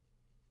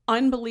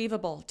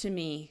unbelievable to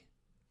me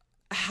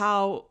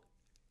how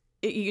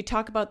you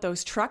talk about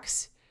those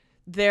trucks.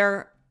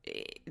 The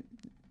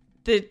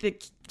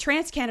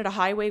Trans-Canada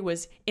Highway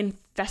was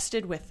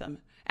infested with them,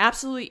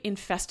 absolutely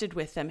infested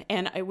with them.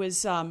 And it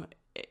was,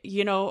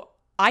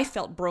 I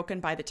felt broken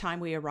by the time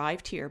we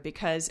arrived here,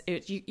 because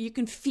you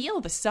can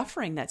feel the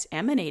suffering that's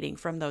emanating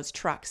from those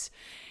trucks.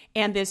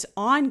 And this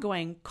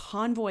ongoing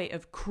convoy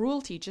of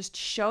cruelty just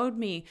showed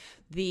me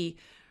the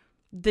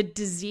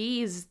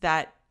disease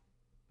that,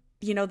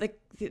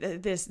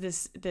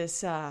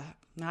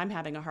 I'm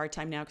having a hard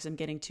time now because I'm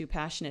getting too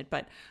passionate,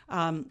 but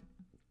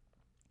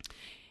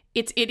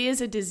it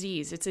is a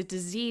disease. It's a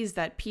disease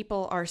that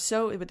people are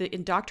the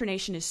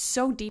indoctrination is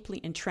so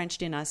deeply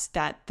entrenched in us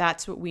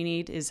that's what we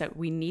need, is that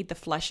we need the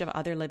flesh of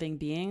other living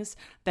beings,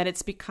 that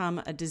it's become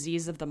a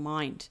disease of the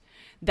mind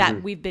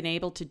that we've been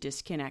able to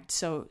disconnect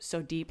so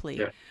deeply.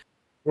 Yeah.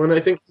 Well, and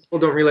I think people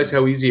don't realize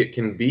how easy it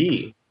can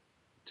be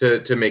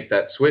to make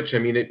that switch. I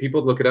mean,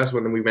 people look at us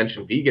when we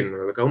mention vegan, and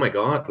they're like, oh my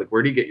God, like,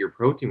 where do you get your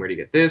protein? Where do you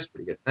get this? Where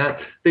do you get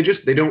that?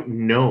 They don't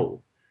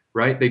know.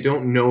 Right? They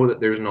don't know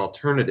that there's an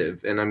alternative.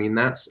 And I mean,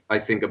 that's, I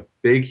think, a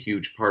big,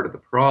 huge part of the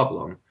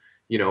problem.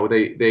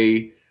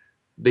 They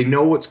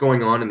know what's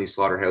going on in these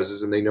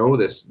slaughterhouses, and they know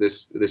this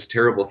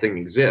terrible thing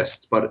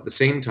exists. But at the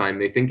same time,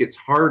 they think it's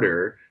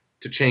harder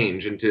to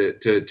change and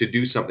to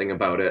do something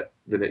about it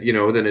than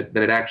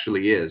it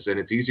actually is. And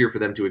it's easier for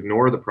them to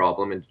ignore the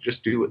problem and to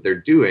just do what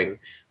they're doing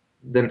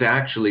than to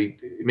actually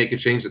make a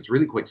change that's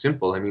really quite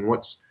simple. I mean,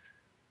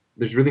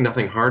 there's really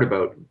nothing hard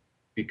about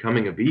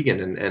becoming a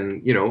vegan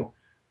and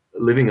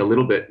living a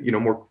little bit,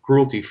 more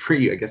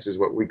cruelty-free, I guess is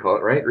what we call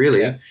it, right?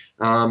 Really. Yeah.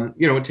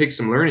 It takes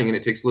some learning and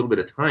it takes a little bit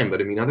of time, but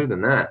I mean, other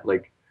than that,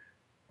 like,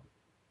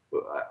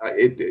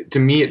 to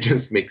me, it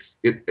just makes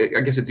it,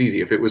 I guess it's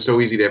easy. If it was so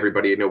easy to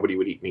everybody, nobody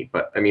would eat meat.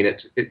 But I mean,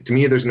 to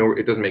me, it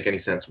doesn't make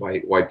any sense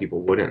why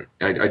people wouldn't.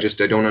 I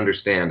don't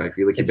understand. I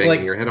feel like you're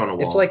banging your head on a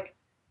wall. It's like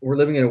we're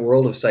living in a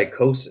world of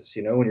psychosis,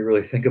 when you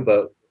really think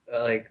about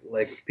like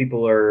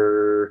people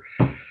are.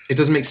 It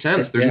doesn't make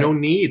sense. There's no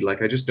need.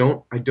 Like, I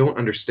don't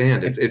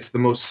understand. It's the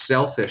most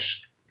selfish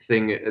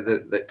thing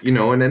that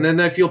and then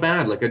I feel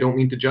bad. Like, I don't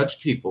mean to judge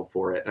people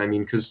for it. I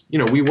mean, because,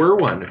 we were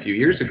one a few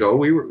years ago.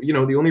 We were,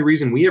 the only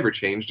reason we ever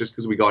changed is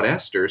because we got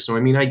Esther. So, I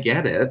mean, I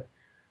get it.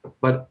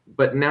 But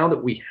now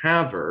that we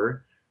have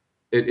her,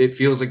 it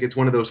feels like it's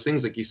one of those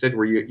things, like you said,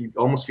 where you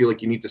almost feel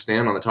like you need to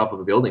stand on the top of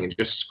a building and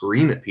just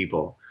scream at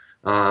people.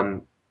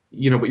 But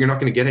you're not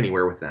going to get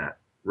anywhere with that.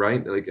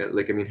 Right?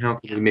 Like, I mean, how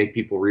can we make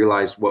people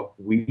realize what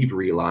we've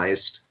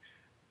realized,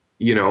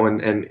 and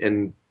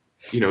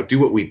do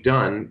what we've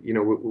done,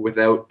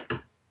 without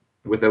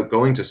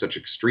going to such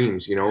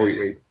extremes,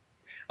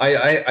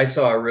 I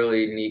saw a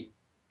really neat,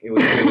 it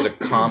was a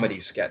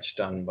comedy sketch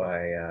done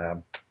by,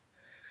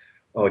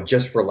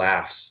 Just for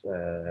Laughs.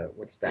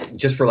 What's that?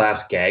 Just for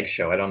Laughs gag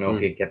show. I don't know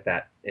if you get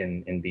that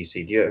in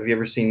BC. Have you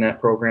ever seen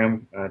that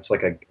program? It's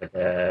like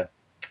a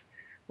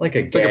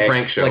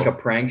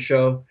prank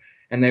show.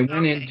 And they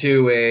went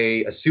into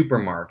a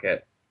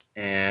supermarket,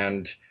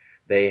 and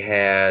they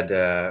had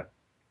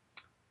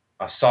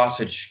a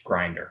sausage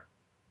grinder.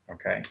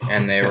 Okay,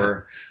 and they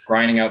were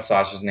grinding out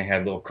sausages, and they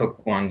had little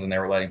cooked ones, and they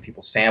were letting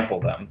people sample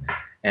them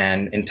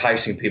and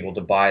enticing people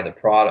to buy the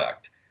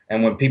product.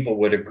 And when people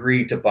would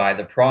agree to buy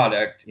the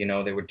product,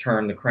 they would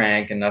turn the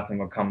crank and nothing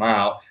would come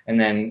out. And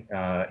then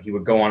he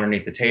would go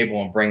underneath the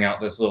table and bring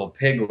out this little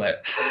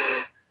piglet,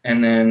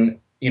 and then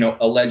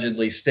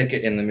allegedly stick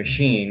it in the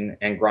machine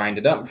and grind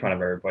it up in front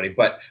of everybody.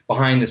 But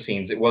behind the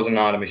scenes, it was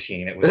not a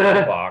machine. It was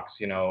a box,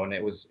 and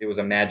it was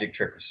a magic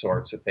trick of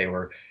sorts that they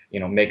were,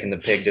 making the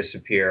pig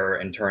disappear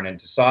and turn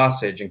into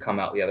sausage and come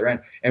out the other end.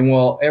 And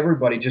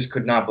everybody just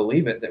could not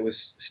believe it. That was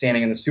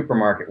standing in the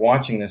supermarket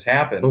watching this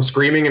happen. Well,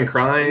 screaming and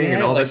crying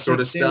and all that sort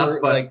of stuff.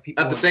 But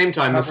at the same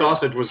time, the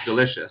sausage was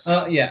delicious.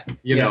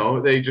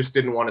 They just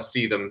didn't want to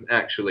see them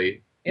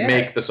actually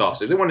make the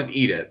sausage. They wanted to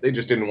eat it. They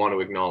just didn't want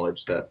to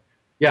acknowledge that.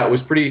 Yeah, it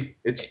was pretty.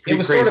 It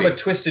was crazy. Sort of a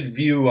twisted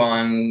view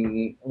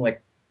on,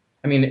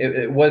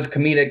 it was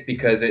comedic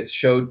because it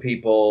showed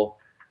people.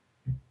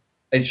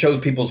 It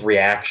shows people's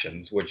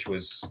reactions, which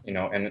was,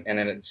 and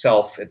in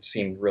itself, it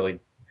seemed really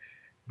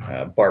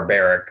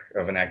barbaric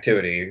of an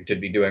activity to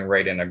be doing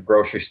right in a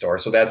grocery store.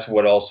 So that's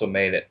what also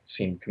made it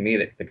seem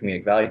comedic, the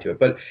comedic value to it.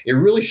 But it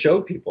really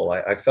showed people.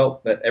 I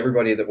felt that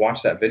everybody that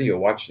watched that video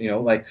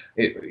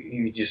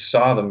you just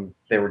saw them.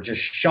 They were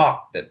just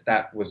shocked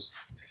that was.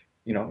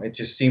 It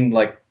just seemed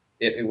like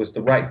it was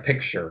the right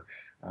picture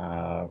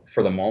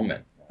for the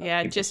moment.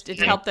 Yeah, it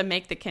helped them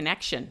make the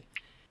connection.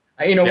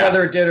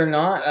 Whether it did or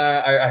not,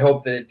 I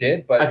hope that it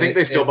did. But I think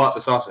they still bought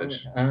the sausage.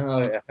 Oh,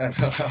 yeah.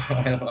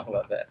 I don't know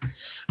about that.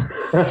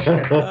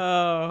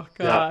 Oh,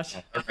 gosh.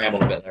 Yeah, I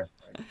rambled a bit there.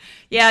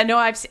 Yeah, no,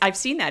 I've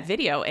seen that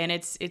video, and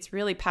it's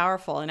really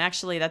powerful. And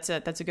actually, that's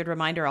a good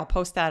reminder. I'll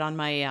post that on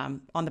my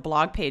on the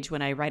blog page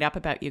when I write up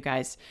about you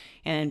guys,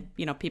 and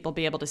people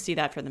be able to see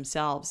that for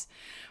themselves.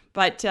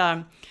 But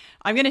I'm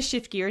going to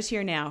shift gears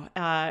here now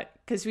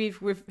because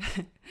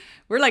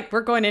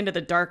we're going into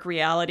the dark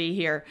reality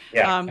here.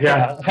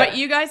 But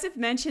you guys have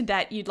mentioned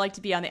that you'd like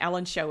to be on the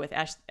Ellen Show with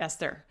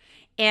Esther,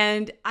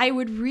 and I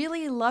would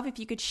really love if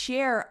you could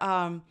share.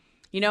 I'm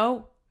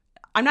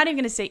not even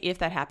going to say if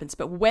that happens,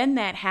 but when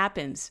that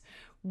happens,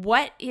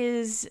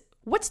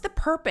 what's the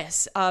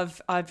purpose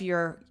of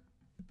your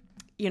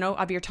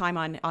time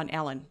on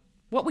Ellen?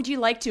 What would you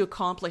like to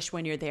accomplish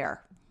when you're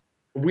there?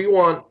 We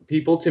want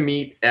people to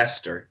meet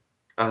Esther,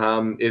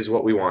 is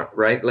what we want,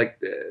 right?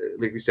 Like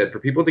we said, for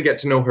people to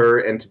get to know her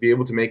and to be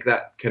able to make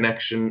that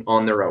connection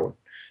on their own.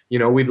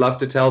 We'd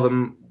love to tell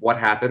them what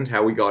happened,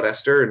 how we got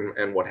Esther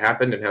and what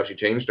happened and how she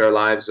changed our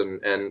lives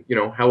and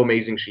how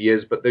amazing she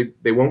is, but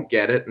they won't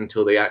get it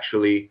until they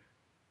actually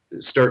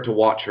start to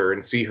watch her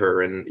and see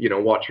her and,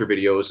 watch her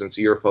videos and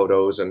see her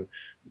photos. And,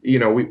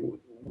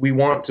 we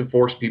want to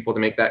force people to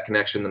make that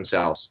connection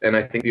themselves. And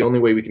I think the only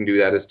way we can do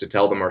that is to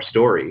tell them our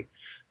story.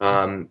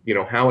 How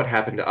it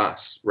happened to us,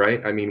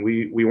 right? I mean,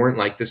 we weren't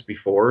like this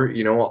before.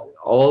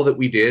 All that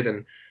we did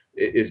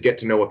is get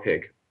to know a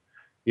pig.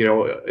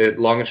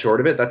 Long and short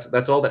of it,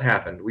 that's all that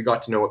happened. We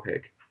got to know a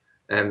pig,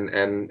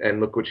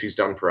 and look what she's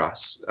done for us.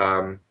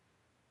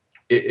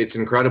 It's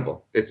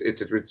incredible.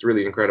 It's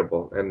really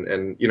incredible.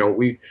 And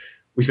we've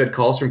had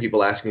calls from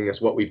people asking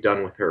us what we've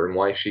done with her and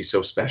why she's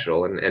so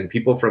special. And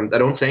people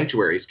that own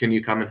sanctuaries, can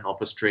you come and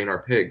help us train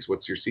our pigs?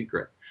 What's your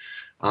secret?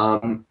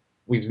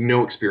 We've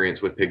no experience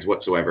with pigs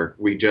whatsoever.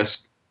 We just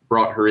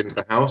brought her into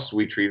the house.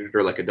 We treated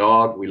her like a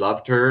dog. We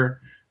loved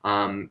her,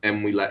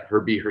 and we let her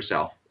be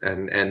herself.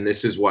 And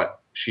this is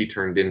what she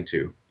turned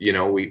into.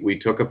 We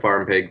took a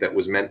farm pig that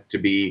was meant to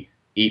be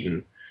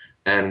eaten,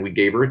 and we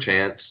gave her a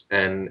chance.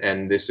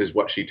 And this is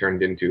what she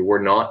turned into.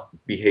 We're not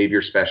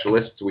behavior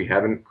specialists. We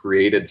haven't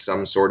created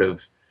some sort of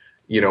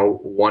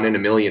 1 in a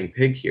million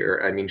pig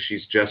here. I mean,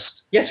 she's just.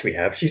 Yes, we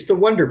have. She's the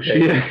wonder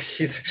pig.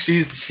 She's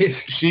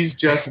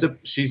just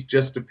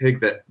a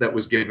pig that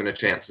was given a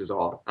chance is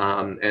all.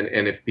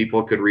 And if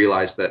people could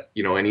realize that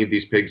any of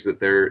these pigs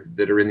that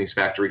are in these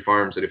factory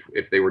farms, that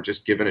if they were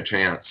just given a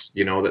chance,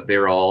 that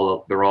they're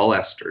all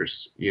Esthers.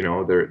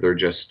 They're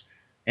just.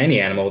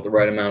 Any animal with the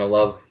right amount of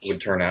love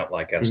would turn out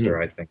like Esther.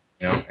 Mm-hmm. I think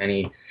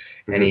any.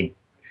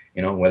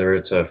 Whether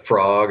it's a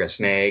frog, a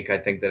snake, I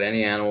think that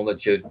any animal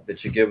that you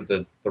give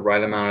the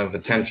right amount of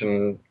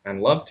attention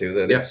and love to,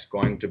 that it's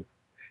going to,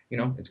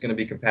 it's going to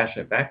be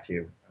compassionate back to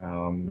you.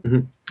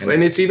 And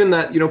it's even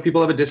that, people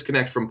have a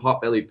disconnect from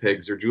pot-bellied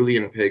pigs or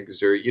Julian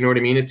pigs or, you know what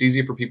I mean? It's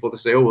easy for people to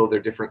say, oh, well, they're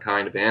different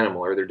kind of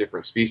animal or they're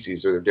different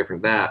species or they're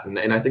different that.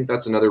 And I think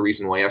that's another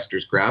reason why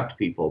Esther's grabbed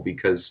people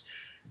because,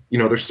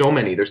 there's so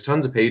many, there's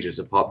tons of pages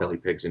of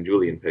pot-bellied pigs and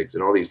Julian pigs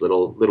and all these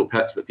little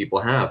pets that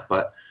people have,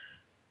 but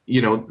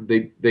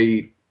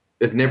they've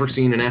never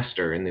seen an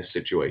Esther in this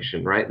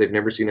situation, right? They've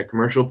never seen a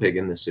commercial pig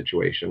in this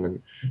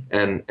situation,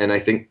 and I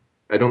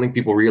don't think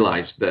people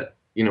realized that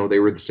they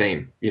were the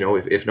same,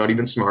 if not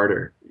even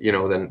smarter,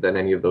 than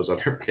any of those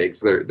other pigs.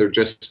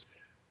 It's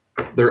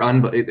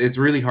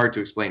really hard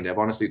to explain, Deb.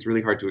 Honestly, it's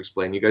really hard to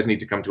explain. You guys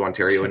need to come to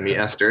Ontario and meet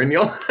Esther, and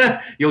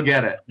you'll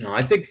get it. No,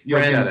 I think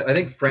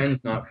friends,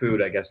 not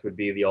food, I guess, would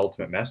be the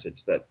ultimate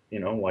message. That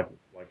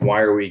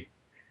why are we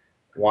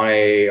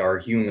why are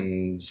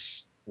humans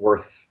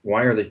worth?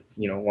 Why are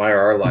why are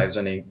our lives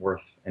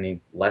worth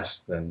any less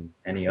than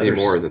Any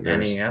more than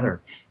any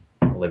other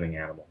living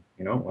animal?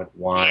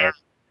 Why?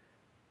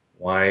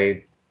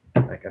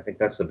 Like, I think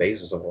that's the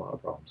basis of a lot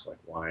of problems. Like,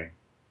 why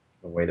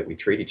the way that we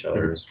treat each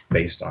other is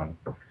based on,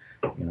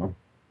 a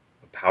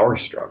power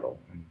struggle,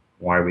 and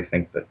why we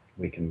think that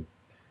we can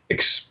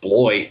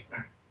exploit,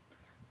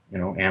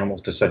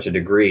 animals to such a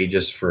degree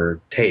just for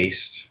taste.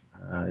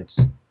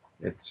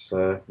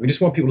 We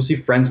just want people to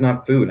see friends,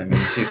 not food. I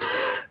mean, see,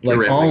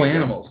 like all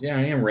animals. Yeah,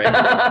 I am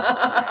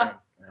right.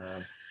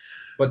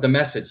 But the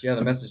message,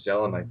 Ellen,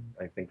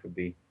 I think would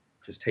be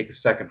just take a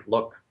second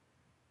look.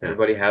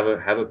 Everybody have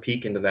a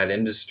peek into that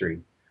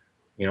industry.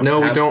 We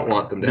don't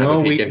want them to have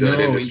a peek into that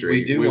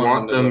industry. We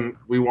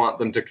want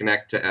them to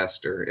connect to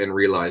Esther and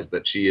realize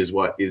that she is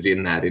what is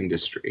in that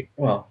industry.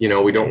 Well,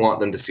 we don't want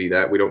them to see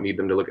that. We don't need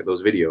them to look at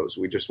those videos.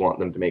 We just want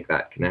them to make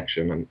that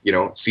connection and,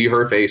 see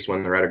her face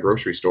when they're at a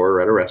grocery store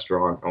or at a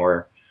restaurant,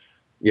 or,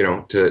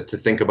 to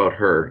think about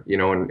her,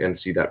 and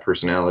see that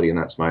personality and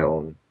that smile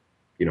and,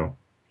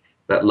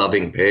 that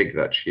loving pig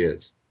that she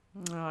is.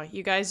 Oh,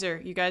 you guys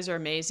are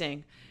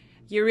amazing.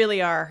 You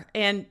really are.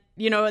 And,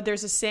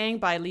 there's a saying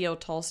by Leo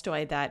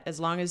Tolstoy that as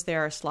long as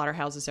there are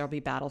slaughterhouses, there'll be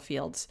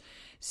battlefields.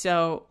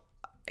 So,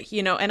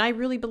 and I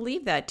really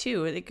believe that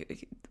too.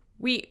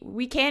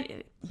 We can't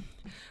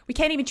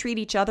even treat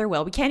each other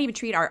well. We can't even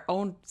treat our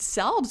own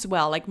selves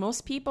well. Like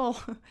most people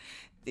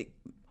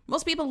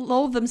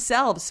loathe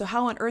themselves. So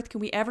how on earth can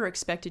we ever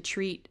expect to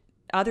treat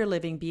other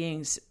living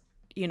beings,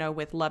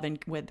 with love and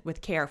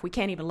with care if we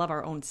can't even love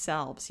our own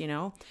selves,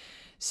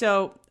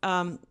 So,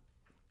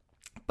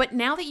 but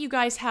now that you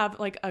guys have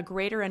like a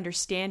greater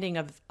understanding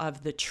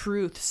of the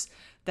truths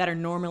that are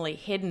normally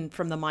hidden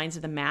from the minds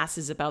of the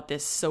masses about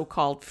this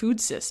so-called food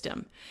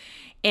system,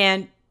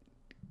 and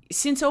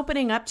since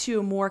opening up to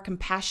a more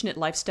compassionate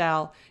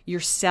lifestyle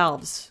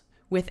yourselves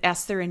with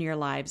Esther in your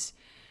lives,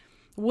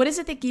 what is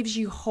it that gives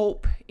you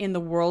hope in the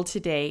world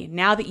today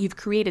now that you've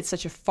created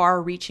such a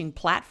far-reaching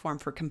platform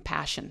for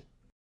compassion?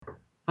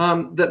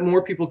 That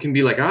more people can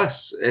be like us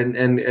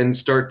and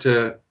start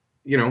to,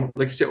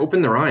 like I said,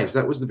 open their eyes.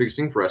 That was the biggest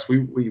thing for us.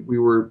 We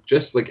were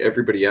just like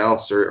everybody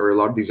else, or a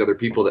lot of these other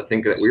people that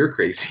think that we're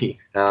crazy.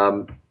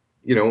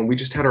 We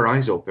just had our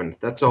eyes open.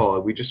 That's all.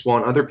 We just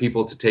want other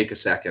people to take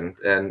a second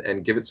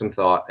and give it some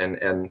thought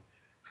and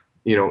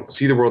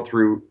see the world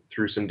through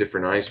some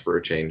different eyes for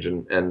a change.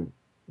 And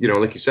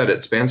like you said,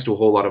 it spans to a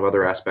whole lot of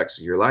other aspects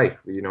of your life.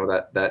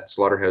 That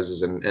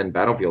slaughterhouses and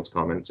battlefields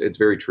comment, it's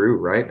very true,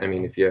 right? I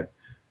mean,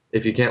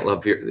 if you can't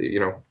love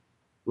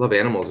love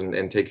animals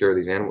and take care of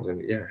these animals,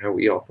 and how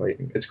we all fight.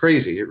 It's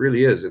crazy. It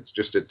really is. It's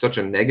such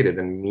a negative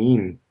and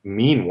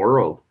mean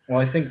world. Well,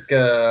 I think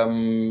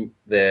the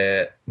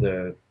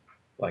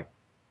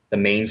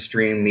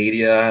mainstream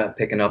media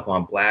picking up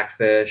on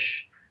blackfish,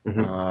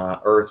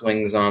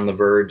 earthlings on the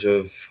verge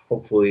of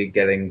hopefully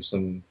getting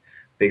some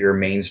bigger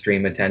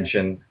mainstream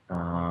attention.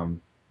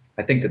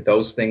 I think that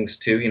those things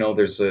too.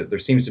 There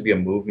seems to be a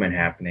movement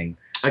happening.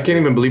 I can't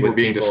even believe we're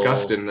being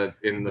discussed in the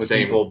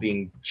same people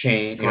being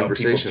changed.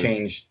 People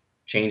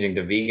changing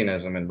to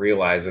veganism and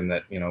realizing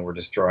that we're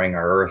destroying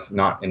our earth.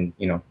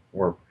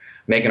 We're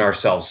making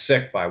ourselves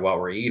sick by what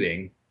we're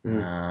eating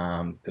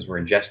because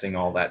we're ingesting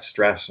all that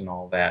stress and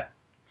all that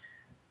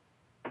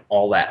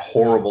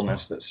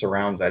horribleness that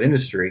surrounds that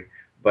industry.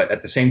 But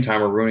at the same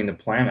time, we're ruining the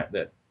planet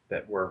that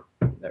we're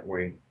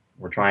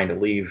trying to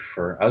leave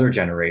for other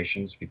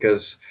generations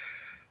because.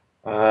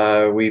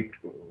 We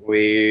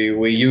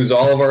use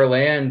all of our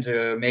land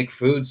to make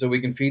food so we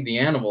can feed the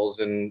animals,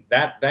 and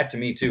that to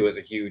me too is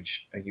a huge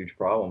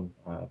problem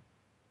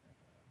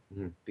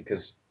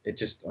because it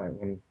just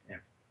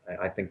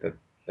I think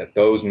that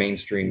those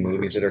mainstream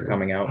movies that are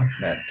coming out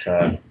that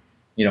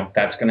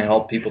that's going to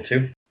help people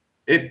too.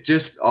 It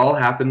just all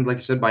happened, like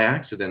I said, by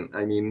accident.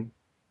 I mean,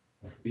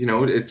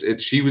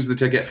 she was the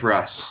ticket for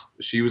us.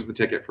 She was the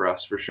ticket for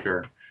us for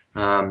sure.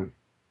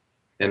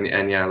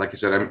 And yeah, like I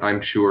said,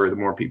 I'm sure the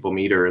more people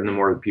meet her and the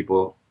more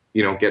people,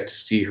 get to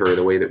see her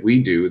the way that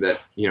we do,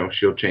 that,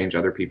 she'll change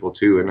other people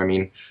too. And I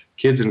mean,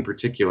 kids in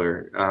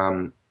particular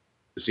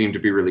seem to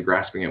be really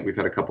grasping it. We've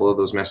had a couple of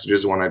those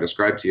messages, one I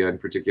described to you in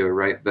particular,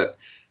 right? That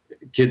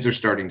kids are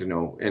starting to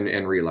know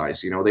and realize,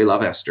 they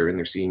love Esther and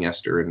they're seeing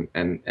Esther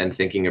and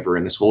thinking of her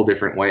in this whole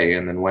different way.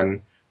 And then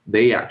when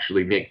they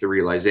actually make the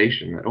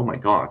realization that, oh my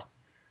God,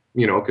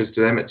 because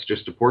to them it's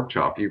just a pork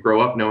chop. You grow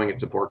up knowing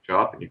it's a pork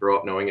chop, and you grow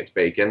up knowing it's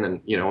bacon. And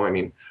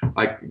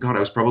I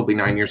was probably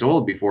 9 years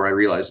old before I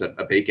realized that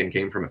a bacon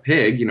came from a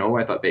pig.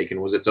 I thought bacon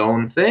was its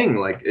own thing.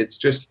 Like, it's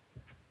just,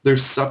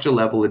 there's such a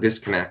level of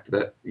disconnect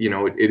that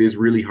it is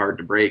really hard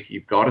to break.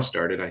 You've got to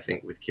start it, I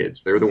think, with kids.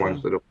 They're the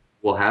ones that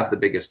will have the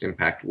biggest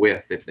impact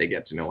with if they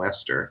get to know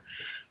Esther.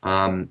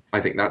 I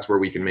think that's where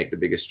we can make the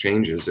biggest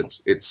changes.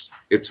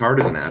 It's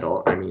harder than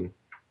adult. I mean,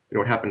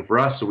 it happened for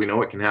us, so we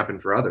know it can happen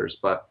for others,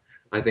 but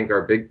I think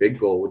our big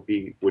goal would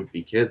be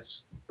kids,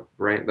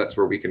 right? That's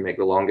where we can make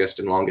the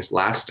longest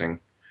lasting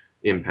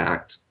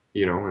impact,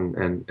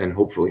 and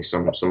hopefully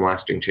some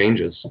lasting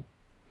changes.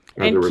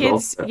 as a And result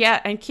kids, of that.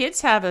 yeah, and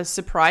kids have a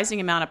surprising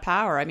amount of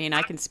power. I mean,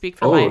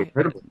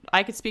 Incredible.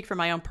 I could speak from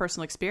my own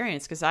personal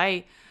experience because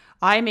I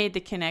made the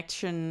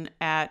connection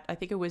at, I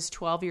think it was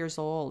 12 years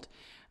old.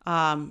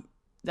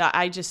 That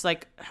I just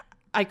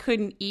I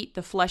couldn't eat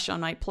the flesh on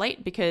my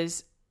plate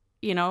because,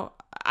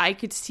 I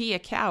could see a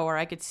cow or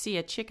I could see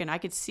a chicken. I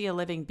could see a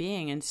living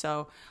being. And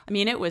so, I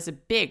mean, it was a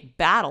big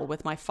battle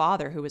with my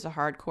father, who was a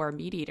hardcore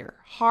meat eater.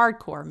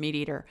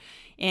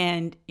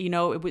 And,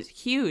 it was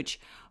huge,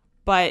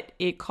 but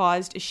it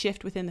caused a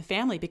shift within the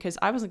family because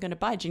I wasn't going to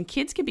budge. And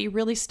kids can be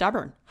really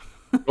stubborn.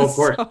 Oh, of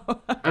course.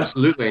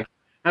 Absolutely.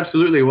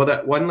 Absolutely. Well,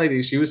 that one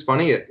lady, she was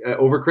funny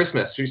over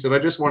Christmas. She said, I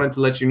just wanted to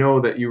let you know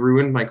that you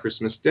ruined my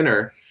Christmas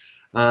dinner.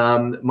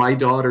 My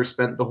daughter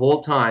spent the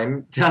whole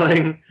time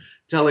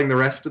telling the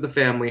rest of the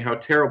family how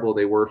terrible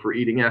they were for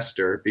eating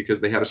Esther because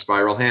they had a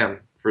spiral ham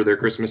for their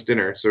Christmas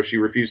dinner. So she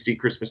refused to eat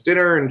Christmas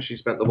dinner, and she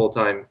spent the whole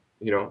time,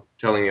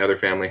 telling the other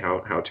family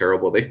how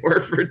terrible they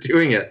were for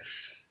doing it.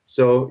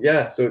 So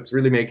yeah, so it's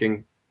really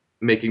making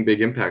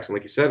big impacts. And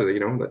like you said,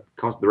 that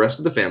caused the rest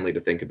of the family to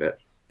think of it.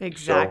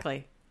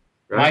 Exactly.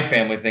 So, right? My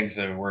family thinks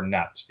that we're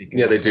nuts. Because,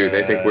 yeah, they do.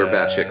 They think we're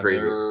batshit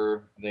crazy.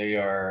 They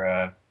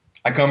are.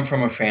 I come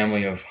from a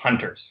family of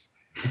hunters.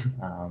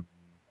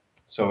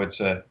 So that's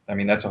a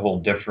whole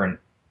different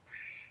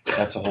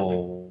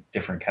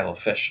kettle of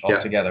fish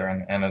altogether,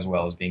 and as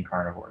well as being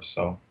carnivores.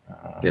 So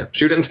yeah,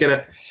 shoot it and skin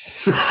it.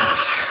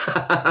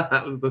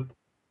 That was the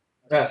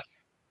best.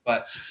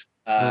 But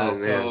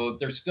so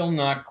they're still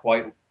not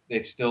quite.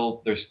 They're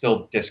still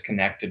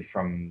disconnected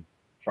from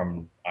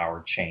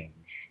our change.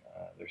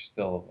 They're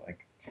still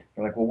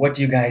they're like, well, what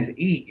do you guys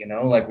eat?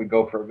 We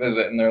go for a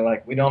visit and they're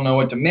like, we don't know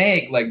what to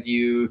make. What do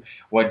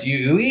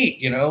you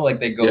eat?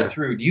 They go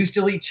through, do you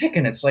still eat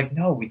chicken? It's like,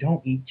 no, we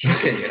don't eat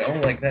chicken,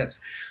 that's,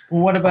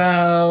 well, what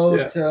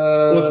about,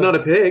 well, it's not a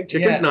pig.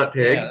 Chicken's not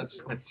pig.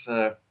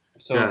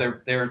 Yeah,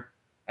 they're,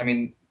 I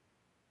mean,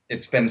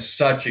 it's been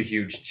such a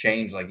huge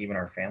change. Even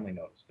our family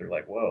noticed. They're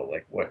like, whoa,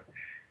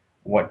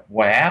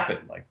 what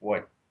happened?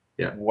 What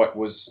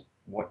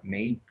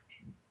made,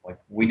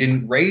 we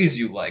didn't raise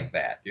you like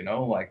that,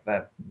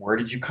 that. Where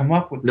did you come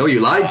up with? No, you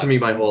lied to me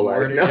my whole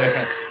life.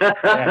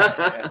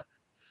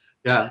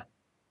 Yeah,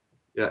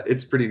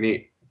 it's pretty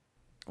neat.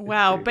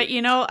 Wow, but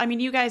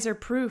you guys are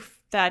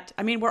proof that.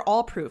 We're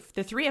all proof.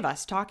 The three of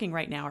us talking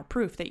right now are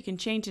proof that you can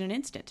change in an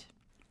instant.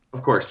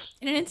 Of course.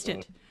 In an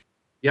instant.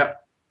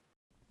 Yep.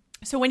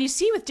 So when you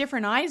see with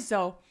different eyes,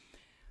 though,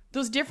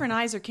 those different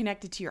eyes are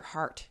connected to your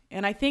heart,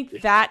 and I think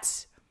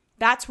that's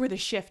where the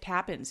shift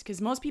happens, because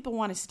most people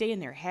want to stay in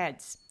their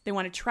heads. They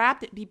want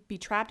to be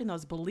trapped in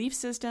those belief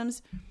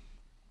systems,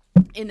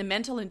 in the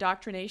mental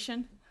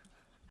indoctrination.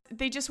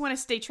 They just want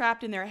to stay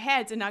trapped in their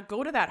heads and not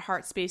go to that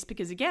heart space,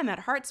 because again, that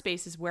heart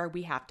space is where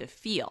we have to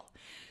feel.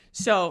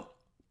 So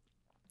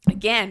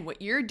again,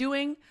 what you're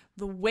doing,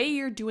 the way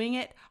you're doing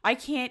it, I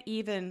can't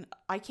even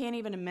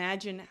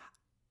imagine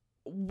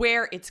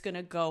where it's going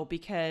to go,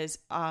 because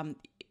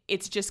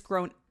it's just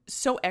grown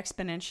so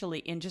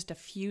exponentially in just a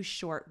few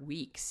short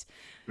weeks.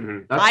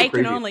 Mm-hmm. I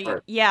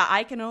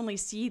can only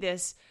see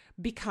this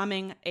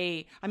becoming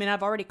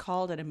I've already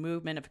called it a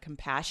movement of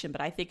compassion,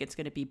 but I think it's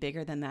going to be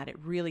bigger than that. It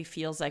really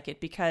feels like it,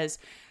 because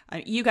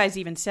you guys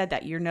even said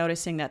that you're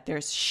noticing that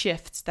there's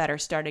shifts that are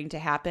starting to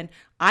happen.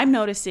 I'm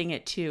noticing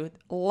it too.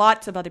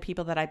 Lots of other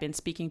people that I've been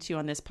speaking to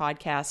on this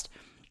podcast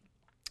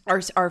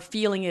are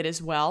feeling it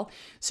as well.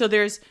 So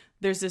there's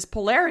this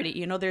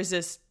polarity, there's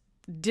this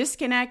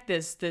disconnect,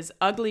 this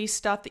ugly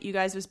stuff that you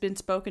guys have been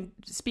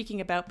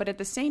speaking about, but at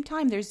the same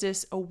time there's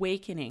this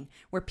awakening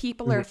where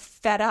people are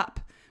fed up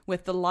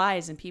with the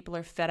lies, and people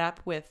are fed up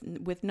with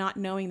not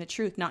knowing the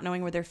truth, not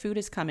knowing where their food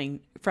is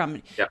coming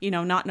from,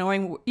 not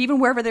knowing even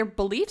wherever their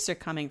beliefs are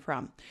coming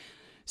from.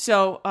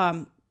 So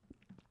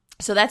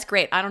that's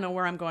great. I don't know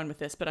where I'm going with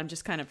this, but I'm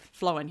just kind of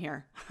flowing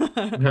here.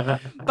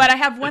 But I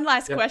have one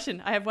last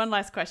question. I have one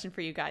last question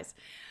for you guys.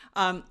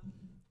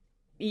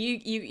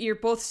 You're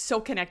both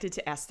so connected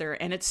to Esther,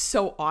 and it's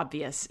so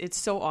obvious. It's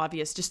so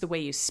obvious, just the way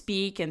you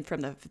speak and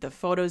from the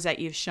photos that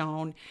you've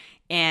shown,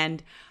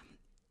 and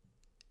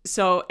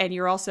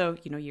you're also,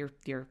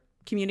 you're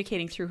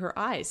communicating through her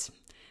eyes.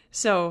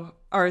 So,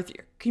 or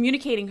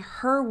communicating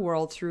her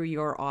world through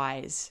your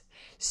eyes.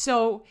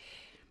 So,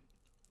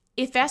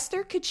 if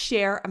Esther could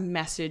share a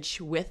message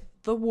with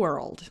the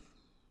world,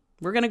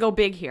 we're going to go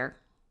big here.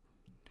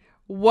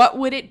 What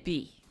would it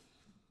be?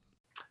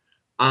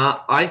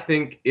 I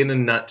think in a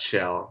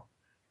nutshell,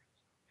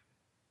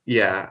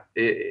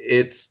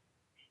 it's,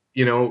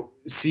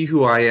 see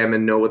who I am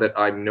and know that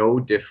I'm no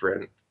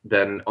different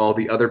than all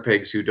the other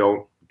pigs who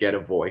don't get a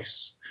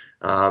voice.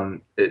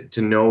 To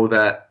know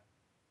that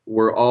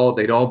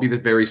they'd all be the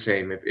very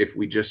same if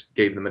we just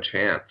gave them a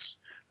chance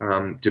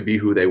to be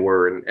who they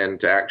were,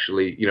 and to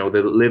actually,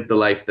 they live the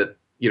life that,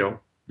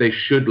 they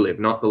should live,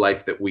 not the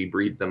life that we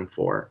breed them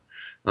for.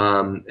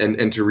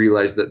 And to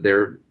realize that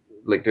they're,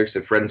 like they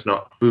said, friends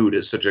not food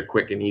is such a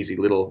quick and easy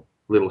little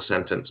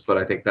sentence, but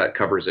I think that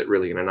covers it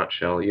really in a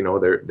nutshell.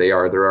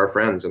 They're our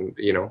friends, and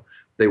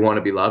they want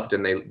to be loved,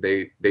 and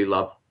they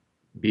love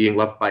being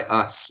loved by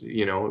us.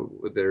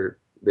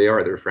 They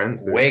are their friends.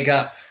 Wake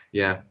up.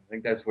 Yeah. I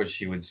think that's what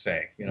she would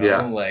say.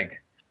 Yeah.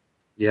 Like,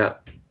 yeah,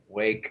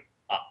 wake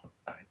up.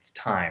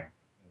 It's time.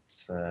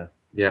 It's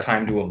yeah,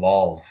 time to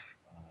evolve.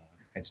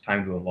 It's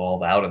time to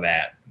evolve out of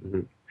that.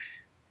 Mhm.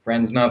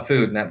 Friends, not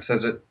food, and that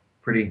says it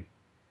pretty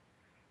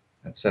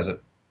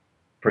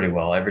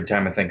well. Every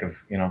time I think of,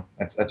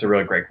 that's a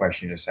really great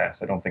question you just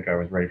asked. I don't think I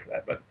was ready for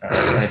that, but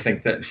I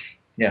think that,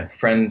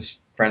 friends,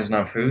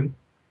 not food.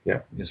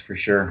 Yeah. Is for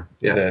sure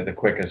the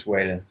quickest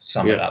way to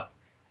sum it up.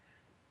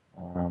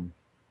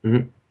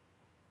 Mhm.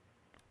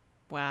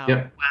 Wow.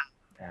 Yeah.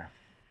 Yeah.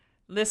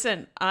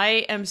 Listen,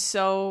 I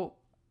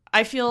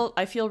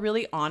feel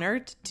really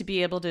honored to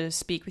be able to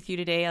speak with you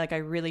today. Like, I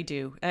really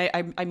do.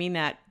 I mean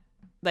that,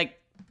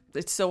 like,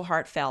 it's so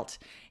heartfelt,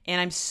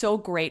 and I'm so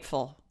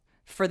grateful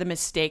for the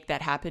mistake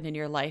that happened in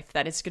your life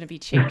that it's going to be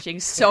changing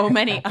so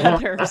many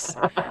others.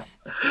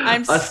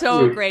 I'm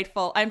so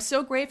grateful. I'm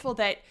so grateful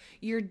that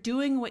you're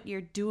doing what you're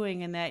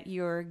doing and that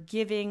you're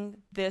giving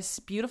this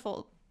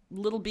beautiful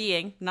little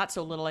being, not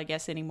so little, I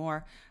guess,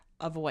 anymore,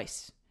 a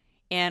voice.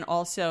 And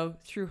also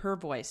through her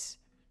voice,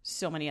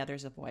 so many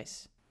others a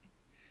voice.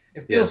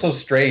 It feels so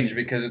strange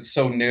because it's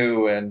so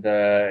new, and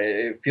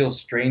it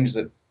feels strange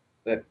that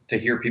to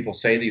hear people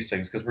say these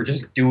things, because we're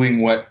just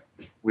doing what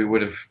we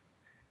would have,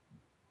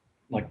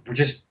 like,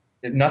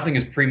 nothing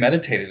is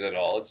premeditated at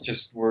all. It's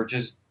just, we're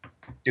just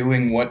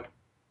doing what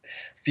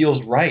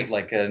feels right.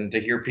 Like, and to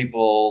hear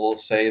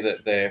people say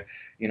that they,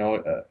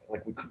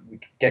 like, we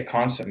get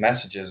constant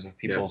messages of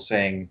people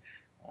saying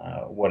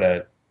what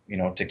a,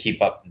 to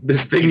keep up.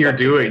 This thing you're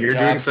doing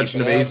such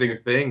an amazing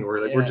thing.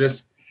 We're like,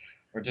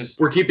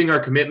 we're keeping our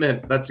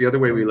commitment. That's the other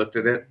way we looked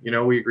at it.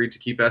 We agreed to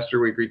keep Esther.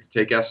 We agreed to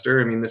take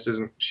Esther. I mean,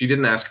 she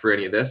didn't ask for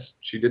any of this.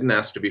 She didn't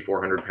ask to be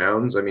 400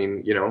 pounds. I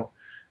mean,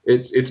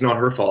 it's not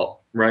her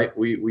fault, right?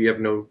 We have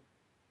no,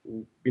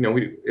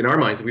 in our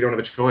minds, we don't have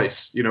a choice.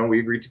 We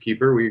agreed to keep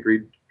her. We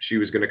agreed she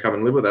was going to come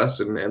and live with us.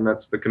 And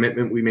that's the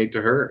commitment we made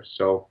to her.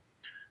 So,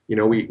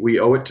 we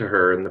owe it to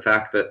her. And the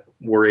fact that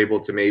we're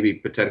able to maybe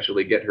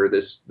potentially get her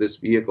this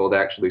vehicle to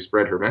actually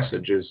spread her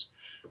message is,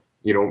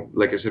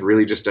 like I said,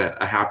 really just a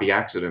happy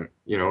accident.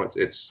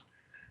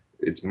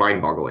 It's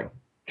mind-boggling.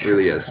 It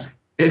really is.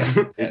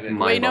 It's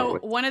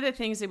mind-boggling. One of the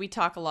things that we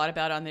talk a lot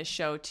about on this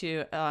show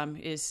too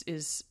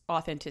is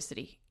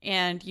authenticity.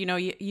 And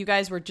you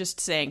guys were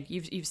just saying,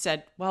 you've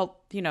said,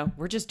 well,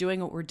 we're just doing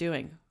what we're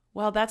doing.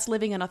 Well, that's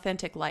living an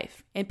authentic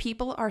life, and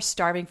people are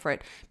starving for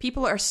it.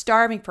 People are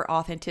starving for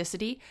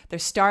authenticity. They're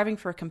starving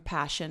for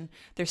compassion.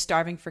 They're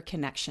starving for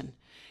connection.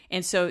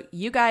 And so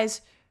you guys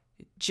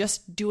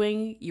just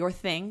doing your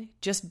thing,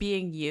 just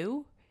being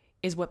you,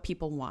 is what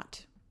people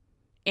want.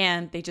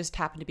 And they just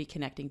happen to be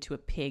connecting to a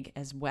pig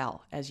as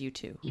well as you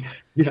two.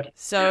 Yeah.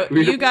 So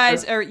you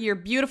guys you're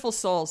beautiful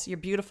souls. You're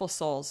beautiful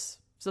souls.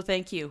 So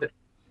thank you.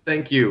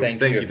 Thank you.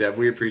 Thank you, Deb.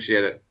 We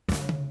appreciate it.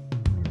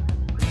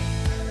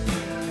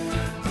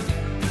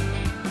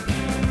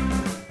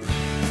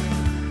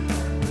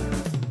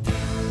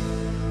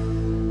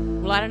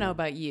 Well, I don't know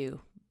about you,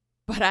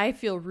 but I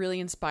feel really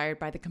inspired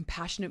by the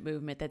compassionate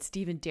movement that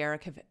Steve and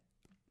Derek have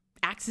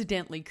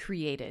accidentally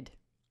created.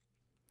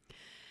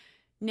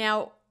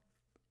 Now,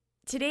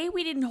 today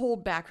we didn't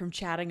hold back from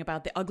chatting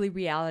about the ugly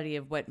reality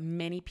of what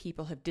many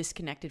people have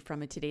disconnected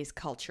from in today's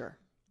culture.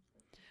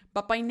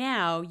 But by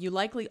now, you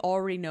likely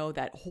already know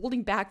that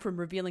holding back from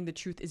revealing the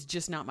truth is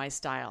just not my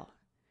style.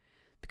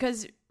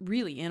 Because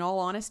really, in all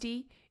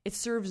honesty, it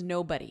serves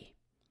nobody.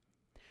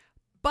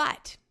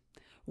 But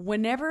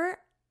whenever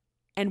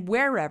and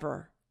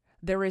wherever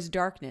there is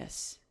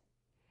darkness,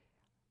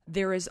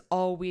 there is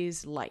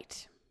always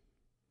light.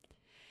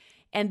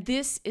 And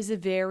this is a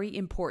very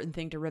important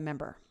thing to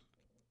remember.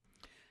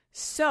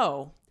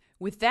 So,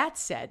 with that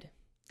said,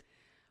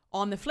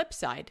 on the flip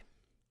side,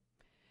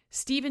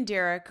 Steve and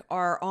Derek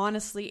are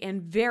honestly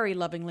and very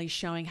lovingly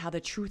showing how the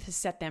truth has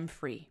set them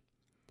free.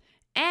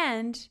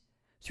 And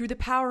through the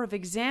power of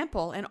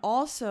example, and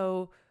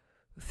also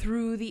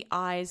through the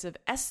eyes of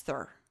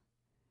Esther,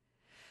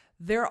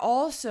 they're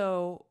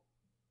also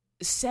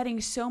setting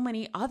so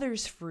many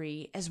others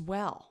free as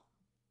well.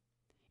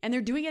 And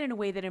they're doing it in a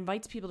way that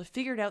invites people to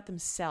figure it out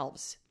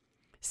themselves,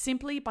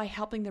 simply by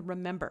helping them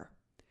remember,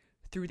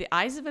 through the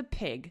eyes of a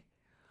pig,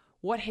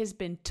 what has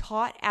been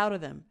taught out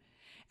of them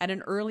at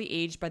an early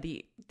age by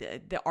the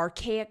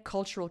archaic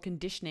cultural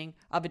conditioning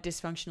of a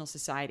dysfunctional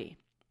society.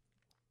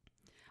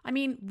 I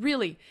mean,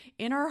 really,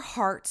 in our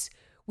hearts,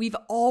 we've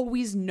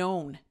always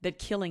known that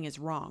killing is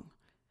wrong.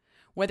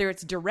 Whether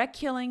it's direct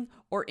killing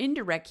or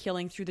indirect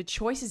killing through the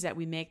choices that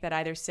we make that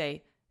either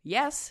say,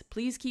 yes,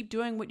 please keep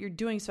doing what you're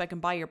doing so I can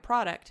buy your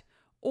product,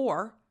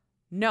 or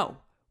no,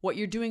 what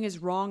you're doing is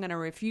wrong and I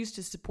refuse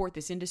to support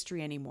this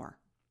industry anymore.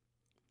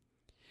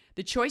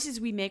 The choices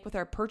we make with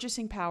our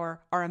purchasing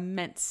power are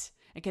immense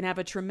and can have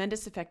a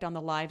tremendous effect on the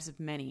lives of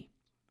many.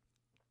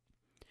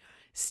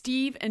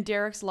 Steve and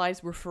Derek's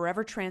lives were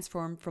forever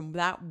transformed from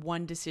that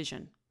one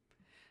decision.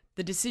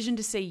 The decision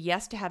to say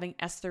yes to having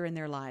Esther in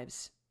their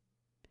lives.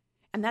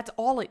 And that's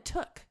all it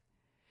took.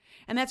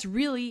 And that's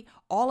really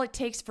all it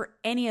takes for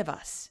any of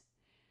us.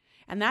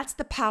 And that's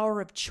the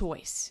power of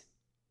choice.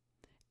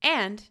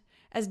 And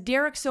as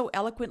Derek so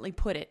eloquently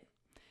put it,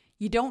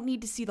 you don't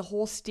need to see the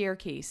whole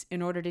staircase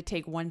in order to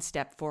take one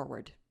step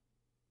forward.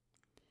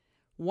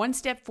 One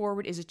step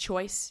forward is a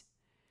choice.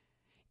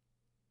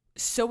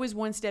 So is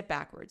one step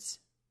backwards.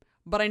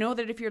 But I know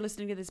that if you're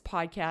listening to this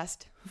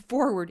podcast,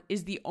 forward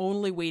is the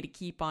only way to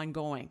keep on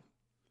going.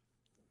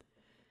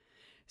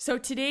 So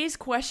today's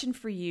question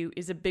for you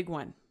is a big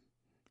one.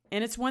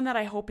 And it's one that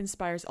I hope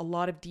inspires a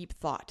lot of deep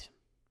thought.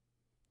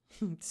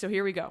 So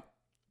here we go.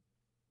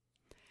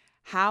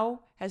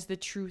 How has the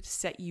truth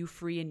set you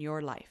free in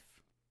your life?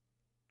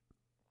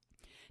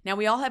 Now,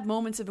 we all have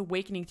moments of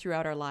awakening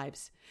throughout our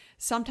lives.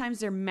 Sometimes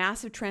they're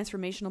massive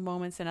transformational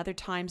moments, and other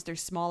times they're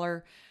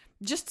smaller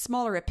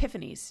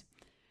epiphanies.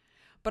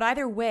 But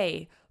either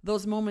way,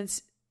 those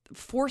moments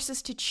force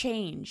us to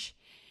change.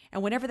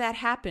 And whenever that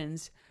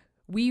happens,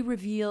 we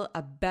reveal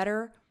a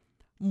better,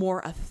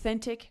 more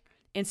authentic,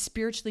 and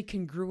spiritually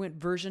congruent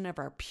version of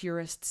our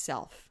purest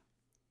self.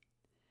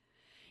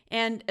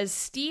 And as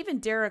Steve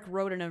and Derek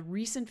wrote in a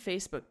recent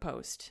Facebook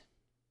post,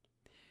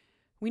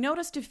 we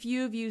noticed a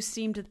few of you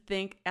seem to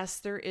think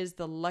Esther is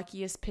the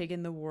luckiest pig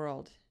in the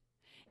world.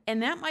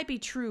 And that might be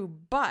true,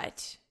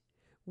 but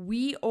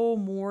we owe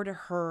more to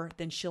her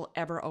than she'll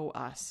ever owe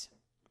us.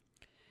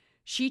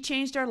 She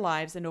changed our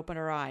lives and opened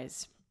our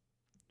eyes.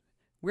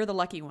 We're the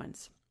lucky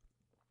ones.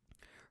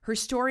 Her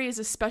story is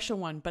a special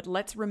one, but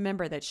let's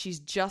remember that she's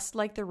just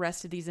like the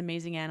rest of these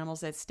amazing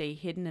animals that stay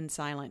hidden and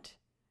silent.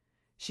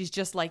 She's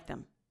just like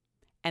them,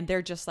 and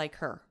they're just like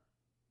her,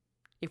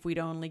 if we'd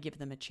only give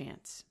them a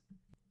chance.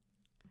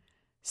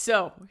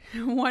 So,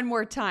 one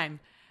more time,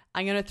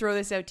 I'm going to throw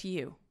this out to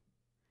you.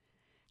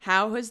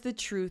 How has the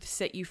truth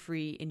set you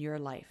free in your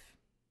life?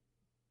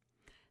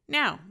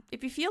 Now,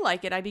 if you feel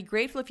like it, I'd be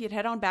grateful if you'd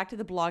head on back to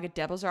the blog at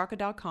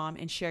devilsarca.com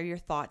and share your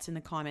thoughts in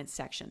the comments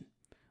section.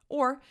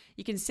 Or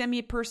you can send me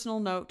a personal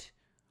note.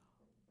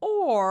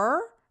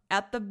 Or,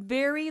 at the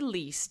very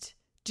least,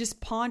 just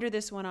ponder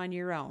this one on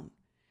your own.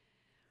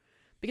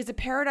 Because a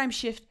paradigm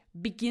shift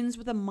begins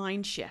with a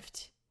mind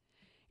shift.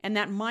 And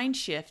that mind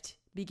shift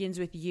begins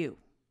with you.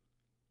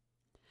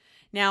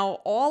 Now,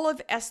 all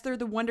of Esther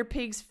the Wonder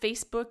Pig's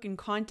Facebook and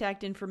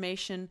contact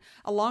information,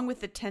 along with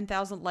the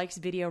 10,000 likes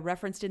video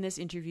referenced in this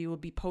interview, will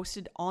be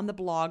posted on the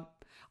blog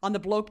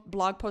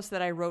post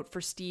that I wrote for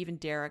Steve and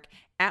Derek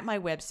at my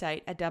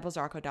website at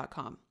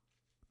devilsarca.com.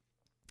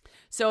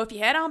 So if you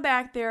head on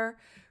back there,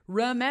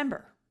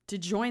 remember to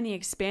join the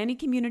expanding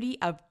community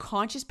of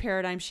conscious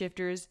paradigm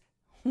shifters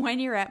when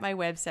you're at my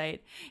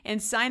website,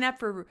 and sign up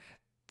for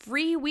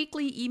free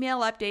weekly email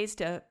updates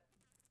to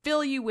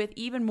fill you with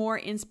even more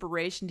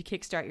inspiration to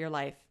kickstart your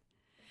life.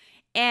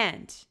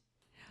 And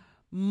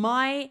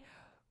my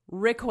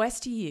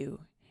request to you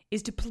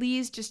is to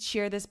please just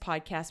share this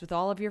podcast with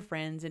all of your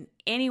friends and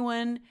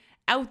anyone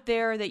out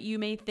there that you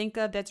may think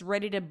of that's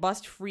ready to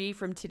bust free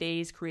from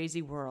today's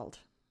crazy world.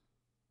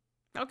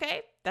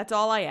 Okay, that's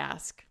all I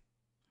ask.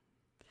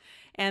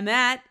 And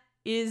that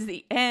is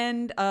the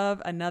end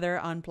of another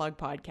Unplugged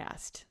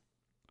podcast.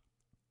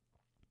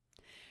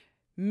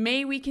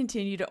 May we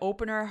continue to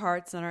open our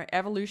hearts on our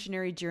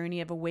evolutionary journey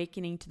of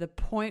awakening to the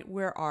point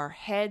where our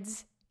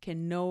heads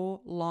can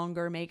no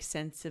longer make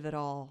sense of it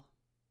all.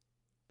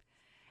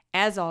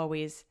 As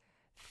always,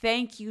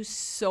 thank you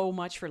so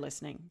much for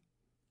listening.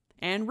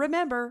 And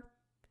remember,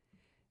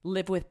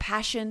 live with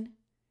passion,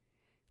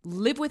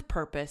 live with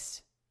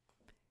purpose,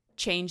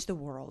 change the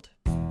world.